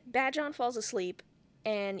 and Bad John falls asleep,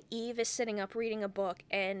 and Eve is sitting up reading a book,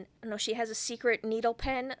 and she has a secret needle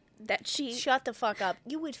pen that Shut the fuck up.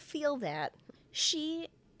 You would feel that. she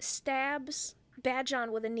stabs Bad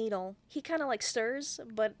John with a needle. He kind of like stirs,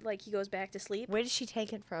 but like he goes back to sleep. Where did she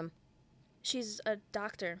take it from? She's a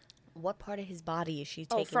doctor. What part of his body is she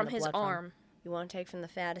taking From the his blood arm. From? You want to take from the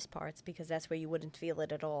fattest parts because that's where you wouldn't feel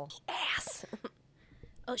it at all. Ass.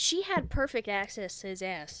 Oh, she had perfect access to his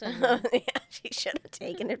ass. Yeah, she should have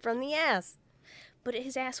taken it from the ass. But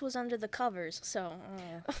his ass was under the covers, so...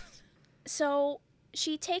 So,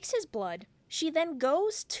 she takes his blood. She then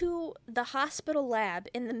goes to the hospital lab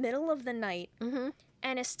in the middle of the night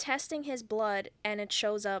and is testing his blood, and it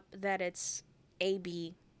shows up that it's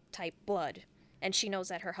AB-type blood. And she knows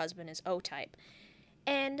that her husband is O-type.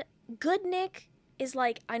 And Good Nick is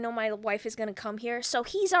like, "I know my wife is going to come here," so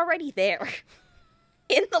he's already there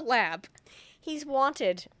in the lab. He's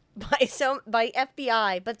wanted by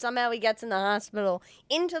FBI, but somehow he gets in the hospital,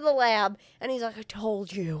 into the lab, and he's like, I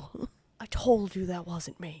told you that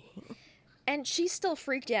wasn't me. And she's still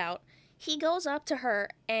freaked out. He goes up to her,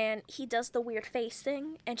 and he does the weird face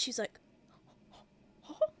thing, and she's like,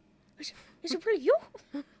 "Oh, is it really you?"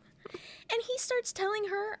 And he starts telling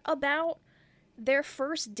her about their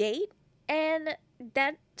first date, and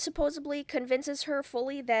that supposedly convinces her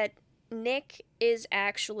fully that Nick is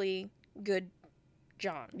actually Good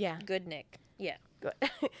John. Yeah. Good Nick. Yeah.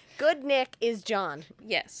 Good Nick is John.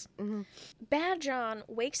 Yes. Bad John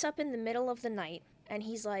wakes up in the middle of the night, and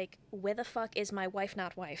he's like, "Where the fuck is my wife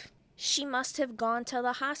not wife? She must have gone to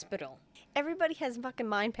the hospital." Everybody has fucking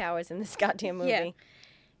mind powers in this goddamn movie. Yeah.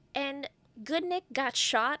 And Good Nick got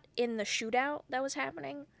shot in the shootout that was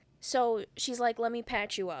happening. So she's like, "Let me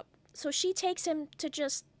patch you up." So she takes him to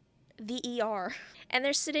just the ER. And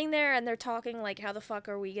they're sitting there and they're talking like, "How the fuck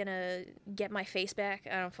are we gonna get my face back?"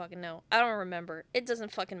 I don't fucking know. I don't remember. It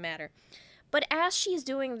doesn't fucking matter. But as she's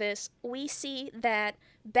doing this, we see that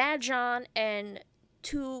Bad John and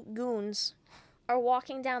two goons are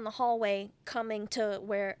walking down the hallway coming to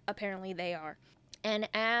where apparently they are. And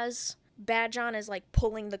as Bad John is like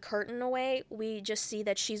pulling the curtain away, we just see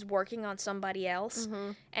that she's working on somebody else.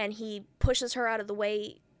 And he pushes her out of the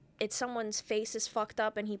way. It's someone's face is fucked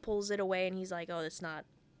up, and he pulls it away, and he's like, "Oh, it's not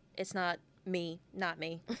me, not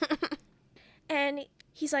me." And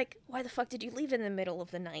he's like, "Why the fuck did you leave in the middle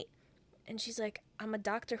of the night?" And she's like, "I'm a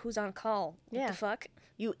doctor who's on call." What the fuck?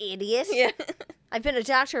 You idiot. Yeah. I've been a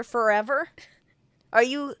doctor forever. Are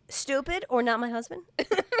you stupid or not my husband?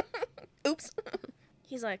 Oops.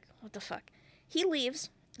 He's like, "What the fuck?" He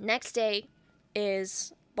leaves. Next day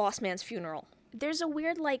is Boss Man's funeral. There's a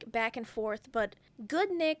weird, like, back and forth, but Good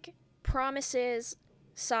Nick promises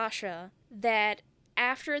Sasha that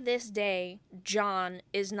after this day, John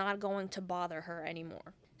is not going to bother her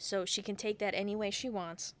anymore. So she can take that any way she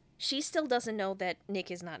wants. She still doesn't know that Nick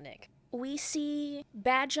is not Nick. We see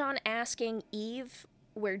Bad John asking Eve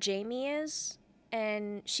where Jamie is,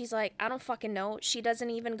 and she's like, "I don't fucking know." She doesn't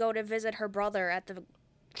even go to visit her brother at the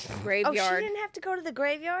graveyard. Oh, she didn't have to go to the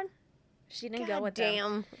graveyard? She didn't go with them.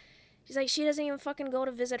 Damn. She's like, she doesn't even fucking go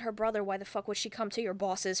to visit her brother. Why the fuck would she come to your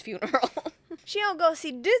boss's funeral? She don't go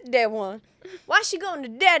see this dead one. Why she going to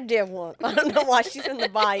that dead one? I don't know why she's in the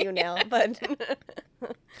bayou now, but...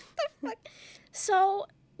 So,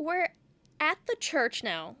 we're at the church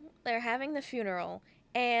now. They're having the funeral.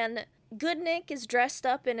 And Good Nick is dressed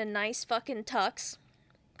up in a nice fucking tux.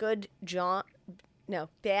 Bad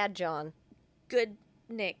John. Good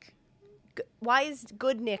Nick. Why is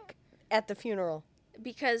Good Nick at the funeral?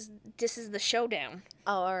 Because this is the showdown.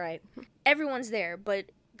 Oh, all right. Everyone's there, but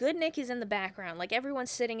Good Nick is in the background. Like, everyone's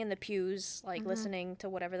sitting in the pews, like, listening to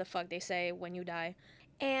whatever the fuck they say when you die.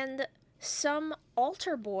 And some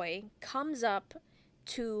altar boy comes up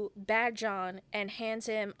to Bad John and hands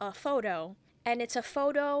him a photo, and it's a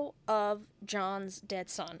photo of John's dead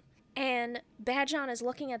son. And Bad John is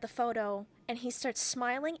looking at the photo, and he starts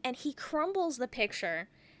smiling, and he crumbles the picture.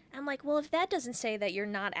 I'm like, well, if that doesn't say that you're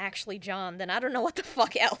not actually John, then I don't know what the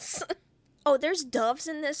fuck else. Oh, there's doves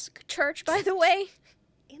in this church, by the way.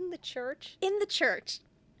 In the church? In the church.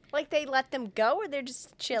 Like they let them go, or they're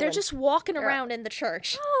just chilling? They're just walking around in the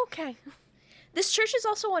church. Oh, okay. This church is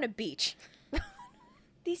also on a beach.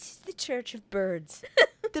 This is the church of birds.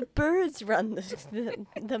 The birds run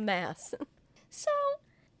the mass. So,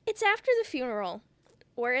 it's after the funeral.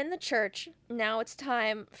 We're in the church. Now it's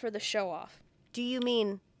time for the show-off. Do you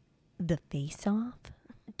mean the face-off?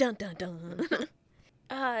 Dun, dun, dun.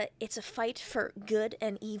 It's a fight for good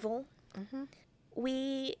and evil. Mm-hmm.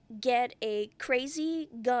 We get a crazy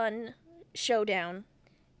gun showdown.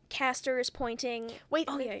 Caster is pointing... Wait,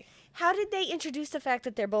 how did they introduce the fact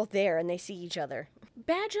that they're both there and they see each other?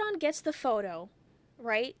 Bad John gets the photo,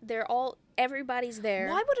 right? Everybody's there.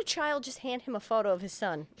 Why would a child just hand him a photo of his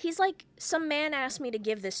son? He's like, some man asked me to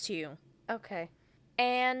give this to you. Okay.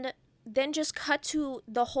 And then just cut to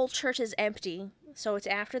the whole church is empty. So it's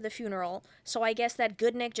after the funeral. So I guess that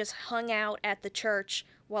good Nick just hung out at the church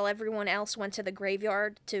while everyone else went to the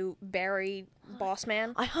graveyard to bury Boss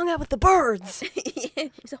Man. I hung out with the birds. He's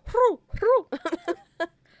like, hoo, hoo.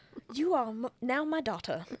 You are now my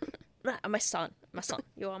daughter. My son.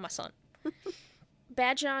 You are my son.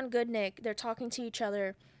 Bad John, Good Nick, they're talking to each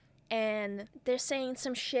other, and they're saying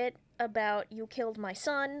some shit about you killed my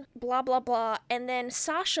son, blah, blah, blah. And then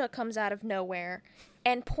Sasha comes out of nowhere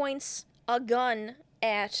and points a gun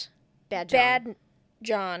at Bad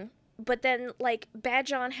John. But then, like, Bad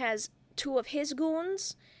John has two of his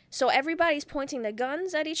goons, so everybody's pointing the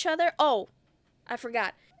guns at each other. Oh, I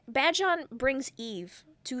forgot. Bad John brings Eve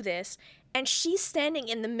to this, and she's standing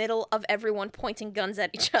in the middle of everyone pointing guns at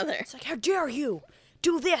each other. It's like, how dare you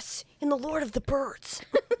do this in the Lord of the Birds?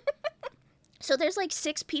 So there's like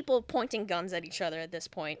 6 people pointing guns at each other at this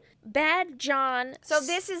point. Bad John... So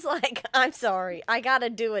this is like, I'm sorry, I gotta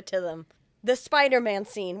do it to them. The Spider-Man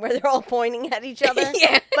scene where they're all pointing at each other,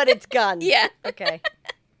 yeah. But it's guns. Yeah. Okay.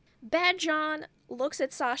 Bad John looks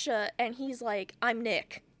at Sasha and he's like, I'm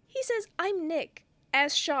Nick. He says, I'm Nick,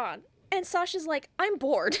 as Sean. And Sasha's like, I'm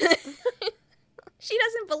bored. She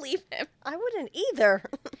doesn't believe him. I wouldn't either.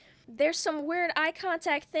 There's some weird eye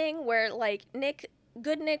contact thing where, like,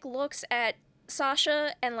 Good Nick looks at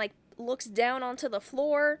Sasha and, like, looks down onto the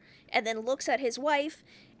floor and then looks at his wife.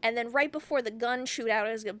 And then right before the gun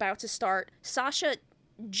shootout is about to start, Sasha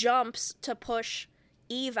jumps to push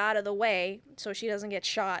Eve out of the way so she doesn't get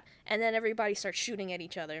shot. And then everybody starts shooting at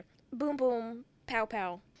each other. Boom, boom, pow,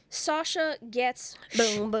 pow. Sasha gets...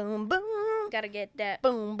 Boom, boom, boom. Gotta get that.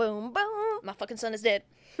 Boom, boom, boom. My fucking son is dead.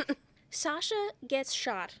 Sasha gets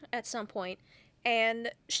shot at some point,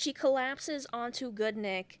 and she collapses onto Good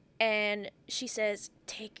Nick, and she says,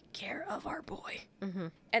 take care of our boy. Mm-hmm.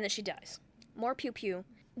 And then she dies. More pew-pew.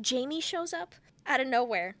 Jamie shows up out of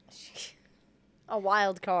nowhere. A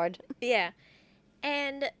wild card. Yeah.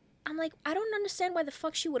 And I'm like, I don't understand why the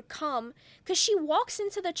fuck she would come, because she walks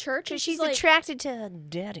into the church and she's like, attracted to her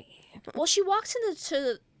daddy. Well, she walks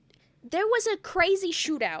into there was a crazy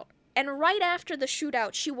shootout, and right after the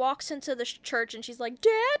shootout, she walks into the church and she's like,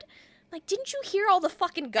 Dad? Like, didn't you hear all the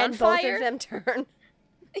fucking gunfire? And both of them turn.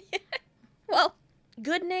 Yeah. Well,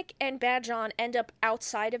 Good Nick and Bad John end up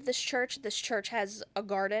outside of this church. This church has a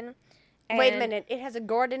garden. Wait a minute. It has a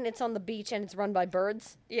garden, it's on the beach, and it's run by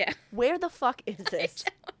birds? Yeah. Where the fuck is this?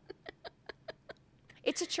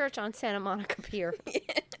 It's a church on Santa Monica Pier.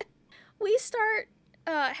 Yeah. We start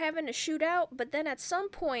having a shootout, but then at some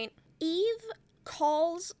point, Eve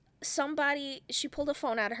calls somebody. She pulled a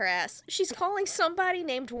phone out of her ass. She's calling somebody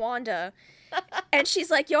named Wanda. And she's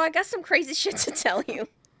like, yo, I got some crazy shit to tell you.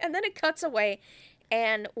 And then it cuts away.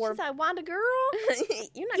 And we're... She's like, Wanda girl?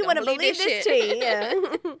 You're not you gonna believe this this shit. tea, yeah.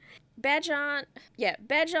 Bad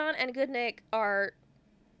John and Good Nick are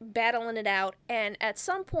battling it out. And at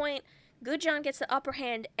some point, Good John gets the upper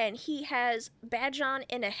hand, and he has Bad John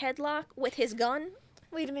in a headlock with his gun.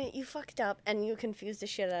 Wait a minute, you fucked up, and you confused the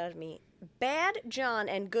shit out of me. Bad John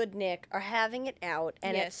and Good Nick are having it out,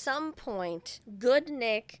 and Yes. at some point... Good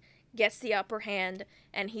Nick gets the upper hand,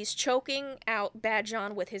 and he's choking out Bad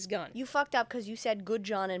John with his gun. You fucked up because you said Good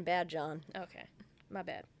John and Bad John. Okay, my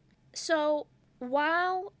bad. So,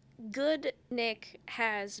 while Good Nick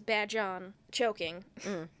has Bad John choking,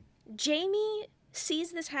 Jamie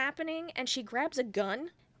sees this happening, and she grabs a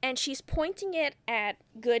gun, and she's pointing it at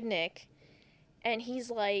Good Nick, and he's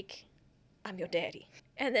like, I'm your daddy.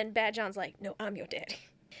 And then Bad John's like, no, I'm your daddy.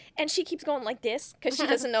 And she keeps going like this because she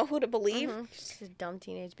doesn't know who to believe. She's a dumb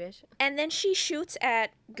teenage bitch. And then she shoots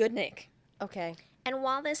at Good Nick. Okay. And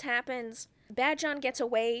while this happens, Bad John gets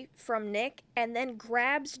away from Nick and then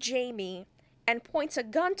grabs Jamie and points a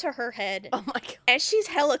gun to her head. Oh my God. And she's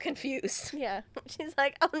hella confused. Yeah. She's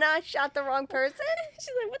like, oh no, I shot the wrong person. She's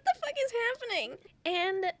like, what the fuck is happening?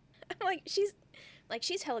 And I'm like, she's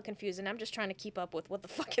hella confused, and I'm just trying to keep up with what the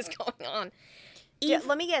fuck is going on. Yeah,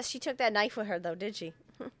 let me guess. She took that knife with her, though, did she?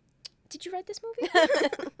 Did you write this movie?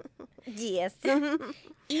 Yes.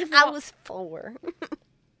 Eve I was 4.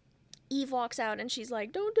 Eve walks out, and she's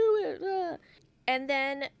like, don't do it. And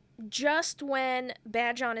then, just when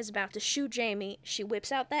Bad John is about to shoot Jamie, she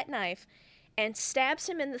whips out that knife and stabs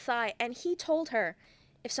him in the thigh. And he told her,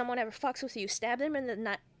 if someone ever fucks with you, stab them in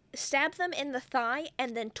the thigh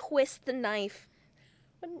and then twist the knife.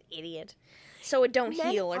 What an idiot. So it don't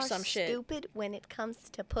Men heal or are some shit. Stupid when it comes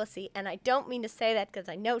to pussy, and I don't mean to say that because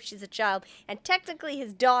I know she's a child and technically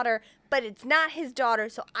his daughter, but it's not his daughter,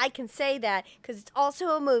 so I can say that because it's also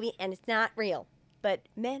a movie and it's not real. But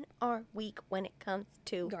men are weak when it comes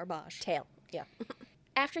to Garbage. tail. Yeah.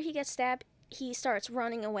 After he gets stabbed, he starts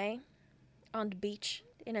running away on the beach.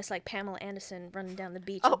 And it's like Pamela Anderson running down the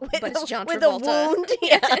beach, but it's John Travolta. With a wound.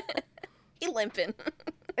 Yeah. He limping.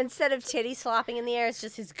 Instead of titties flopping in the air, it's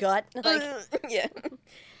just his gut. Like, yeah.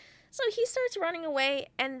 So he starts running away,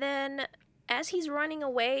 and then as he's running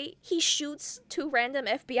away, he shoots 2 random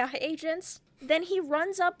FBI agents. Then he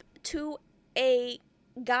runs up to a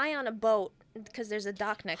guy on a boat, because there's a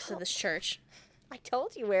dock next to this church. I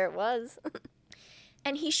told you where it was.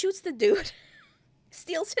 And he shoots the dude,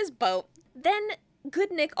 steals his boat. Then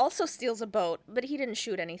Good Nick also steals a boat, but he didn't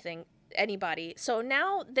shoot anybody. So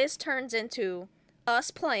now this turns into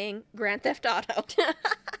us playing Grand Theft Auto.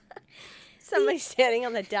 Somebody standing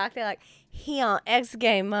on the dock, they're like, he on X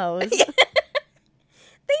game mode.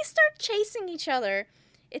 They start chasing each other.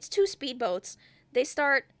 It's 2 speedboats. They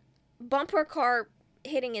start bumper car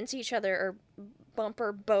hitting into each other, or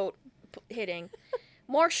bumper boat hitting.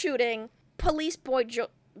 More shooting. Police boy George.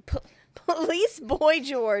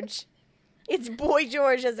 It's Boy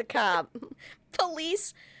George as a cop.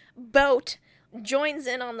 Police boat joins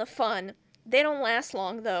in on the fun. They don't last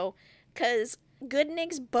long, though, because Good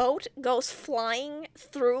Nick's boat goes flying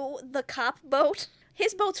through the cop boat.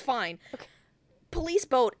 His boat's fine. Okay. Police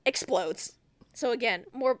boat explodes. So again,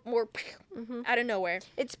 more out of nowhere.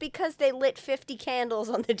 It's because they lit 50 candles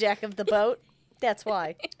on the deck of the boat. That's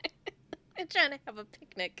why. They're trying to have a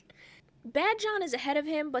picnic. Bad John is ahead of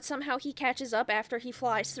him, but somehow he catches up after he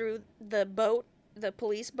flies through the boat, the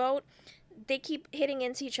police boat. They keep hitting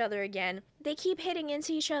into each other again.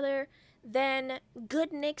 Then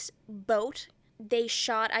Good Nick's boat, they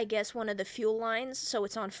shot, I guess, one of the fuel lines, so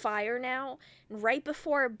it's on fire now. Right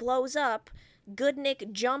before it blows up, Good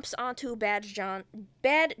Nick jumps onto Bad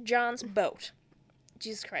John's boat.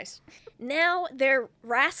 Jesus Christ. Now they're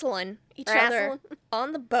wrestling each other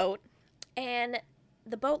on the boat, and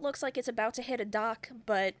the boat looks like it's about to hit a dock,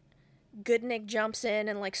 but Good Nick jumps in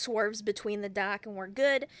and, like, swerves between the dock, and we're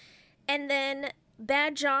good. And then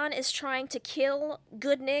Bad John is trying to kill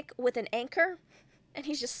Good Nick with an anchor, and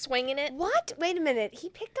he's just swinging it. What? Wait a minute. He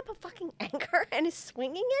picked up a fucking anchor and is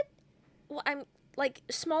swinging it? Well,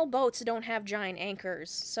 small boats don't have giant anchors,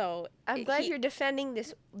 so... I'm glad you're defending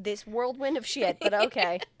this whirlwind of shit, but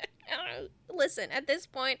okay. Listen, at this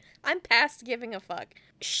point, I'm past giving a fuck.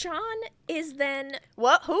 Sean is then...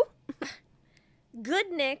 What? Who?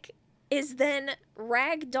 Good Nick is then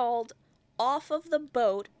ragdolled off of the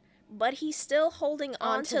boat, but he's still holding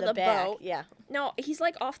onto the boat. Yeah. No, he's,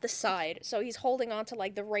 like, off the side, so he's holding onto,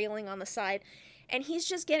 like, the railing on the side, and he's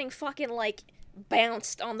just getting fucking, like,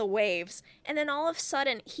 bounced on the waves. And then all of a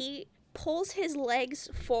sudden, he pulls his legs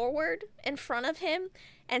forward in front of him,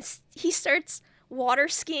 and he starts water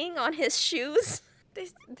skiing on his shoes.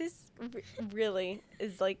 This really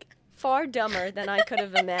is, like, far dumber than I could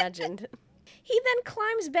have imagined. He then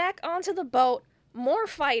climbs back onto the boat, more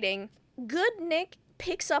fighting. Good Nick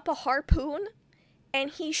picks up a harpoon, and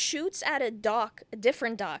he shoots at a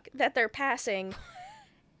different dock that they're passing.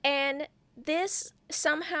 And this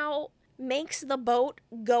somehow makes the boat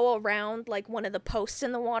go around, like, one of the posts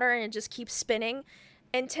in the water, and it just keeps spinning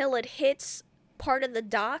until it hits part of the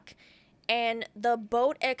dock, and the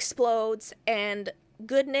boat explodes, and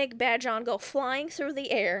Good Nick, Bad John go flying through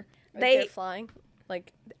the air. They're flying?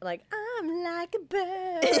 Like, I'm like a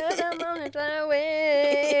bird, I'm on a fly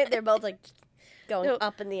away. They're both, like, going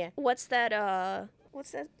up in the air. What's that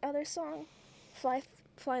other song?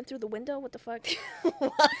 Flying through the window? What the fuck?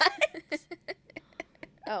 What?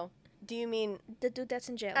 Oh, do you mean... The dude that's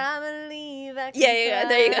in jail. I believe I can Yeah,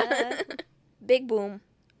 there you go. Big Boom.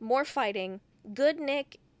 more fighting. Good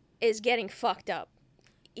Nick is getting fucked up.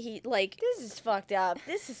 This is fucked up.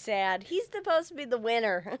 This is sad. He's supposed to be the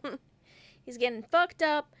winner. He's getting fucked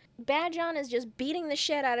up. Bad John is just beating the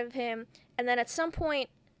shit out of him. And then at some point,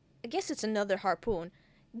 I guess it's another harpoon.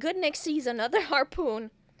 Good Nick sees another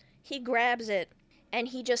harpoon. He grabs it. And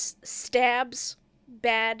he just stabs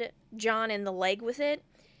Bad John in the leg with it.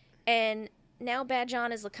 And now Bad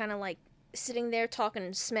John is kind of like sitting there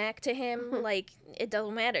talking smack to him. Like, it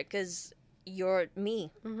doesn't matter because you're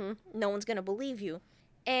me. No one's going to believe you.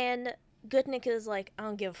 And Good Nick is like, I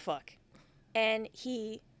don't give a fuck. And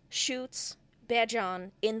he shoots Bad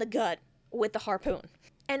John in the gut with the harpoon.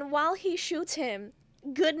 And while he shoots him,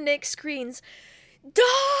 Good Nick screams,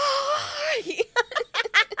 "Die!"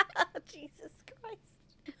 Jesus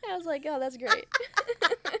Christ. I was like, oh, that's great.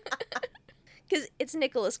 Because it's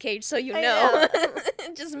Nicolas Cage, so you know.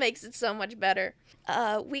 It just makes it so much better.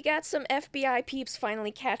 We got some FBI peeps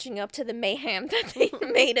finally catching up to the mayhem that they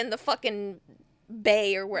made in the fucking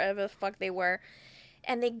bay or wherever the fuck they were.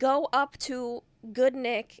 And they go up to Good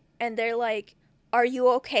Nick, and they're like, "Are you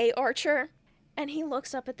okay, Archer?" And he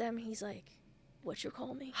looks up at them, and he's like, "What you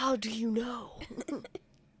call me?" How do you know?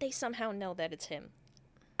 They somehow know that it's him.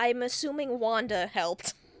 I'm assuming Wanda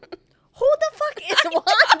helped. Who the fuck is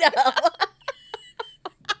Wanda?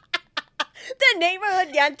 The neighborhood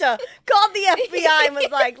yenta called the FBI and was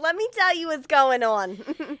like, "Let me tell you what's going on.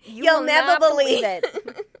 You'll never believe it."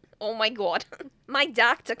 Oh my god. My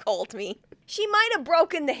doctor called me. She might have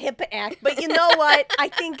broken the HIPAA Act, but you know what? I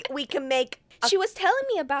think we can make... She was telling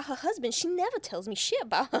me about her husband. She never tells me shit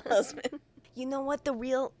about her husband. You know what do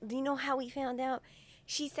you know how we found out?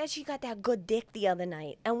 She said she got that good dick the other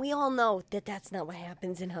night, and we all know that that's not what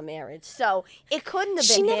happens in her marriage. So it couldn't have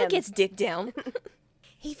been She him. never gets dick down.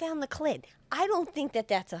 He found the clit. I don't think that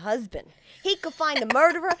that's a husband. He could find the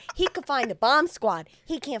murderer. He could find the bomb squad.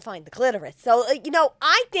 He can't find the clitoris. So,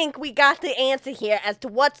 I think we got the answer here as to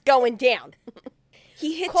what's going down.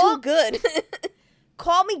 He hit too good.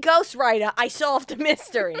 Call me Ghostwriter. I solved the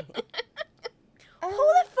mystery. Who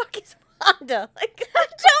the fuck is Wanda?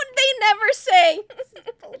 Don't they never say?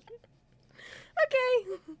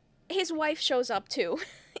 Okay. His wife shows up too.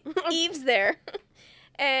 Eve's there.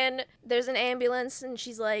 And there's an ambulance, and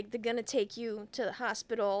she's like, "They're gonna take you to the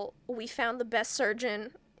hospital. We found the best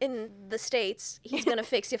surgeon in the States. He's gonna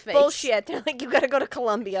fix your face." Bullshit. They're like, "You gotta go to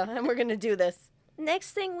Colombia, and we're gonna do this."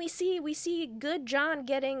 Next thing we see Good John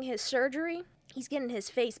getting his surgery. He's getting his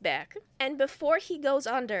face back. And before he goes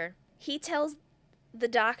under, he tells the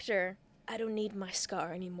doctor, "I don't need my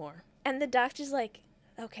scar anymore." And the doctor's like,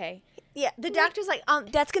 "Okay." Yeah, the doctor's like,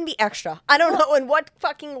 that's gonna be extra. I don't know in what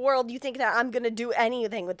fucking world you think that I'm gonna do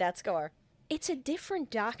anything with that scar. It's a different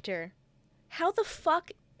doctor. How the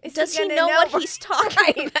fuck Is does he he gonna know know what what- he's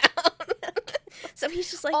talking about? So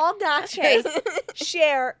he's just like, All doctors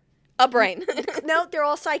share a brain. No, they're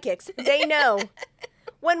all psychics. They know.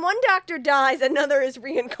 When one doctor dies, another is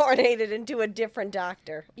reincarnated into a different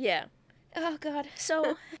doctor. Yeah. Oh, God.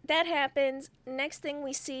 So that happens. Next thing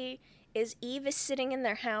we see is Eve is sitting in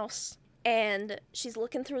their house, and she's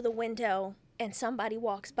looking through the window, and somebody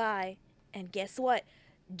walks by, and guess what?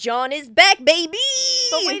 John is back, baby!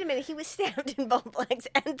 But wait a minute, he was stabbed in both legs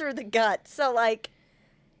and through the gut. So,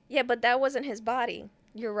 Yeah, but that wasn't his body.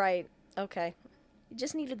 You're right. Okay. He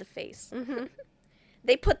just needed the face. Mm-hmm.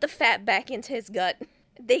 They put the fat back into his gut.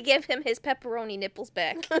 They give him his pepperoni nipples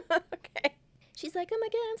back. Okay. She's like, "Oh my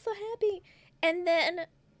God, I'm so happy." And then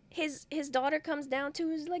his daughter comes down to,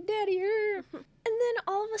 who's like, "Daddy, and then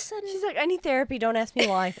all of a sudden, She's like, "I need therapy. Don't ask me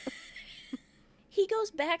why." he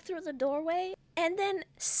goes back through the doorway, and then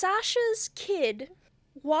Sasha's kid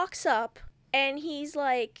walks up, and he's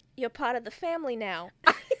like, "You're part of the family now."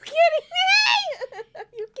 Are you kidding me? Are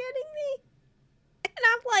you kidding me? And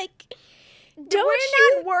I'm like,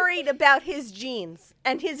 We're not worried about his genes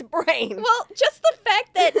and his brain. Well, just the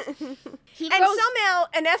fact that he and grows... somehow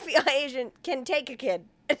an FBI agent can take a kid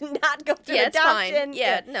and not go through Yeah, it's adoption. fine.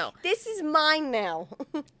 Yeah, no. This is mine now.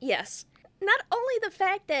 Yes. Not only the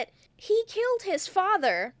fact that he killed his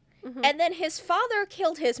father, and then his father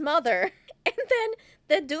killed his mother, and then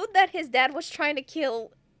the dude that his dad was trying to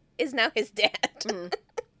kill is now his dad.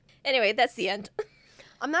 Anyway, that's the end.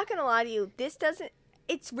 I'm not going to lie to you. This doesn't...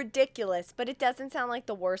 It's ridiculous, but it doesn't sound like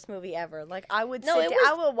the worst movie ever. Like, I would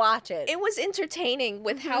I will watch it. It was entertaining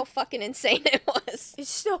with how fucking insane it was. It's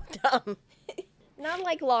so dumb. Not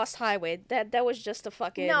like Lost Highway. That was just a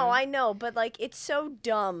fucking... No, I know, but, it's so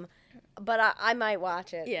dumb. But I might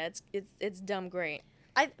watch it. Yeah, it's dumb great.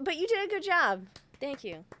 But you did a good job. Thank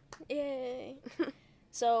you. Yay.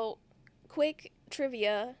 So, quick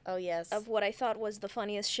trivia Oh, yes. of what I thought was the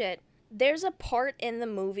funniest shit. There's a part in the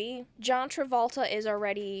movie, John Travolta is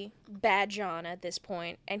already bad John at this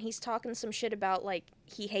point, and he's talking some shit about, like,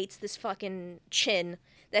 he hates this fucking chin,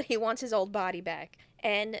 that he wants his old body back.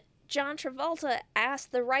 And John Travolta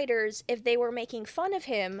asked the writers if they were making fun of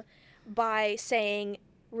him by saying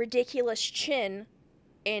ridiculous chin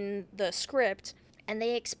in the script, and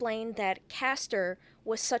they explained that Castor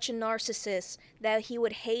was such a narcissist that he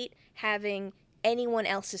would hate having anyone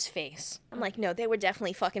else's face. I'm like, no, they were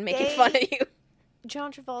definitely fucking making fun of you.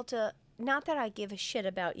 John Travolta, not that I give a shit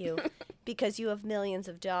about you, because you have millions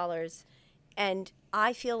of dollars, and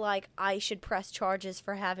I feel like I should press charges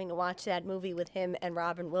for having to watch that movie with him and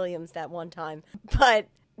Robin Williams that one time. But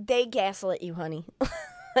they gaslit you, honey.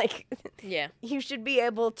 Like, yeah. You should be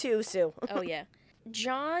able to sue. Oh, yeah.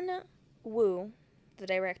 John Woo, the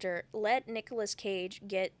director, let Nicolas Cage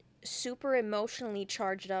get super emotionally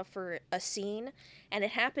charged up for a scene, and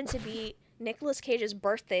it happened to be Nicolas Cage's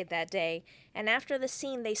birthday that day, and after the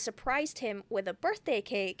scene they surprised him with a birthday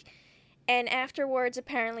cake, and afterwards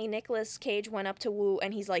apparently Nicolas Cage went up to Woo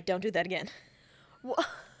and he's like, don't do that again. What?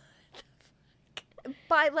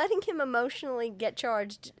 By letting him emotionally get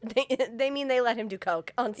charged, they mean they let him do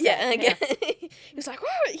coke on set. Yeah, again. He was like, whoa!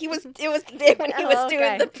 It was when he was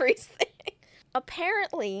doing the priest thing.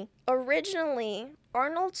 Apparently, originally,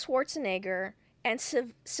 Arnold Schwarzenegger and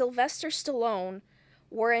Sylvester Stallone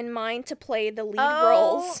were in mind to play the lead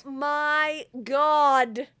roles. Oh my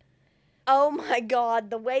god. Oh my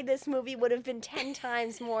god, the way this movie would have been 10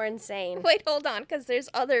 times more insane. Wait, hold on, because there's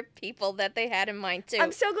other people that they had in mind, too.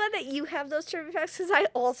 I'm so glad that you have those trivia facts, because I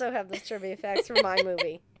also have those trivia facts for my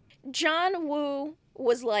movie. John Woo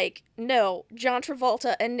was like, no, John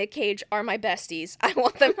Travolta and Nick Cage are my besties. I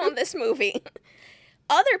want them on this movie.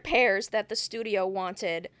 Other pairs that the studio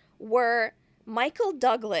wanted were Michael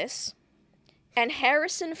Douglas and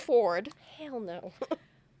Harrison Ford. Hell no.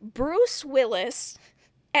 Bruce Willis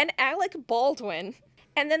and Alec Baldwin.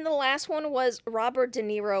 And then the last one was Robert De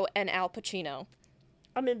Niro and Al Pacino.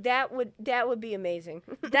 I mean, that would be amazing.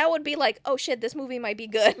 That would be like, oh shit, this movie might be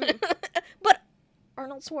good. But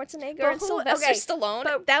Arnold Schwarzenegger and Sylvester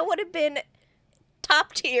Stallone, that would have been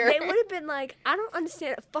top tier. They would have been like, I don't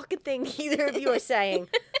understand a fucking thing either of you are saying.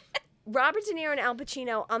 Robert De Niro and Al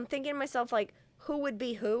Pacino, I'm thinking to myself, like, who would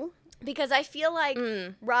be who? Because I feel like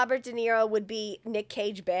Robert De Niro would be Nick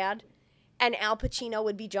Cage bad, and Al Pacino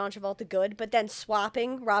would be John Travolta good, but then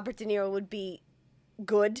swapping, Robert De Niro would be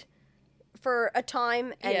good for a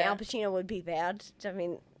time, and Al Pacino would be bad. I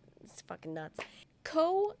mean, it's fucking nuts.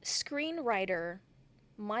 Co-screenwriter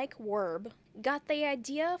Mike Werb got the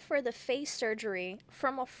idea for the face surgery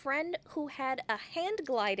from a friend who had a hand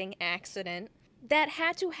gliding accident that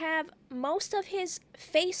had to have most of his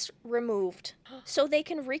face removed so they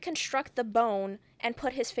can reconstruct the bone and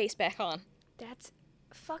put his face back on. That's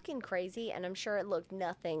fucking crazy, and I'm sure it looked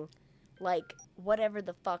nothing like whatever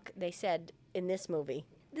the fuck they said in this movie.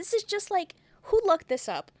 This is just like, who looked this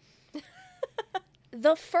up?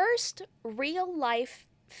 The first real-life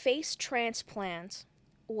face transplant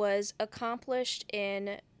was accomplished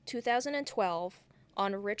in 2012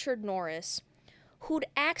 on Richard Norris, who'd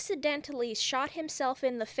accidentally shot himself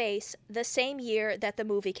in the face the same year that the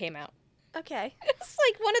movie came out. Okay. It's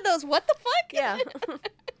like one of those, what the fuck? Yeah.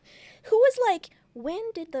 Who was like, when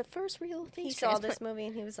did the first real face He saw this movie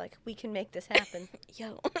and he was like, we can make this happen.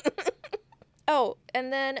 Yo. Oh,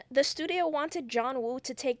 and then the studio wanted John Woo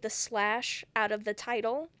to take the slash out of the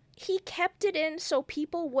title. He kept it in so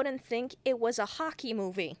people wouldn't think it was a hockey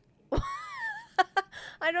movie.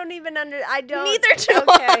 I don't. Neither do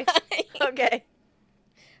I. Okay.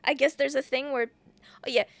 I guess there's a thing where,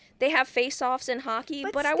 they have face-offs in hockey,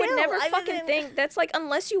 but I would never think, that's like,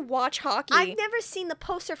 unless you watch hockey. I've never seen the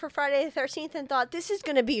poster for Friday the 13th and thought, this is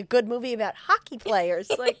going to be a good movie about hockey players.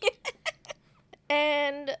 Like,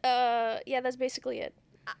 and, that's basically it.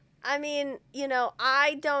 I mean,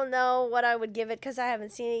 I don't know what I would give it because I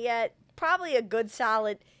haven't seen it yet. Probably a good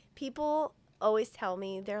solid. People always tell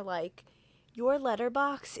me, they're like, your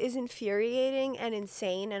letterbox is infuriating and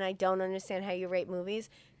insane, and I don't understand how you rate movies.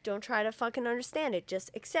 Don't try to fucking understand it.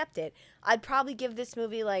 Just accept it. I'd probably give this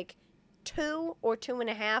movie like 2 or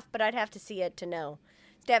 2.5, but I'd have to see it to know.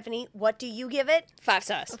 Stephany, what do you give it? 5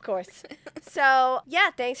 stars. Of course. So, yeah,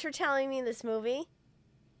 thanks for telling me this movie.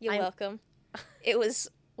 You're welcome. It was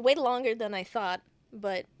way longer than I thought,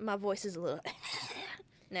 but my voice is a little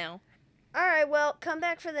now. All right, well, come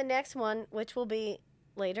back for the next one, which will be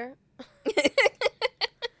later.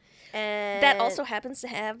 And that also happens to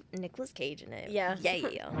have Nicolas Cage in it. Yeah. Yeah.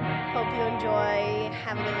 Hope you enjoy.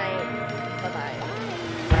 Have a good night. Bye-bye.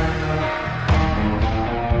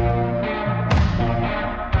 Bye.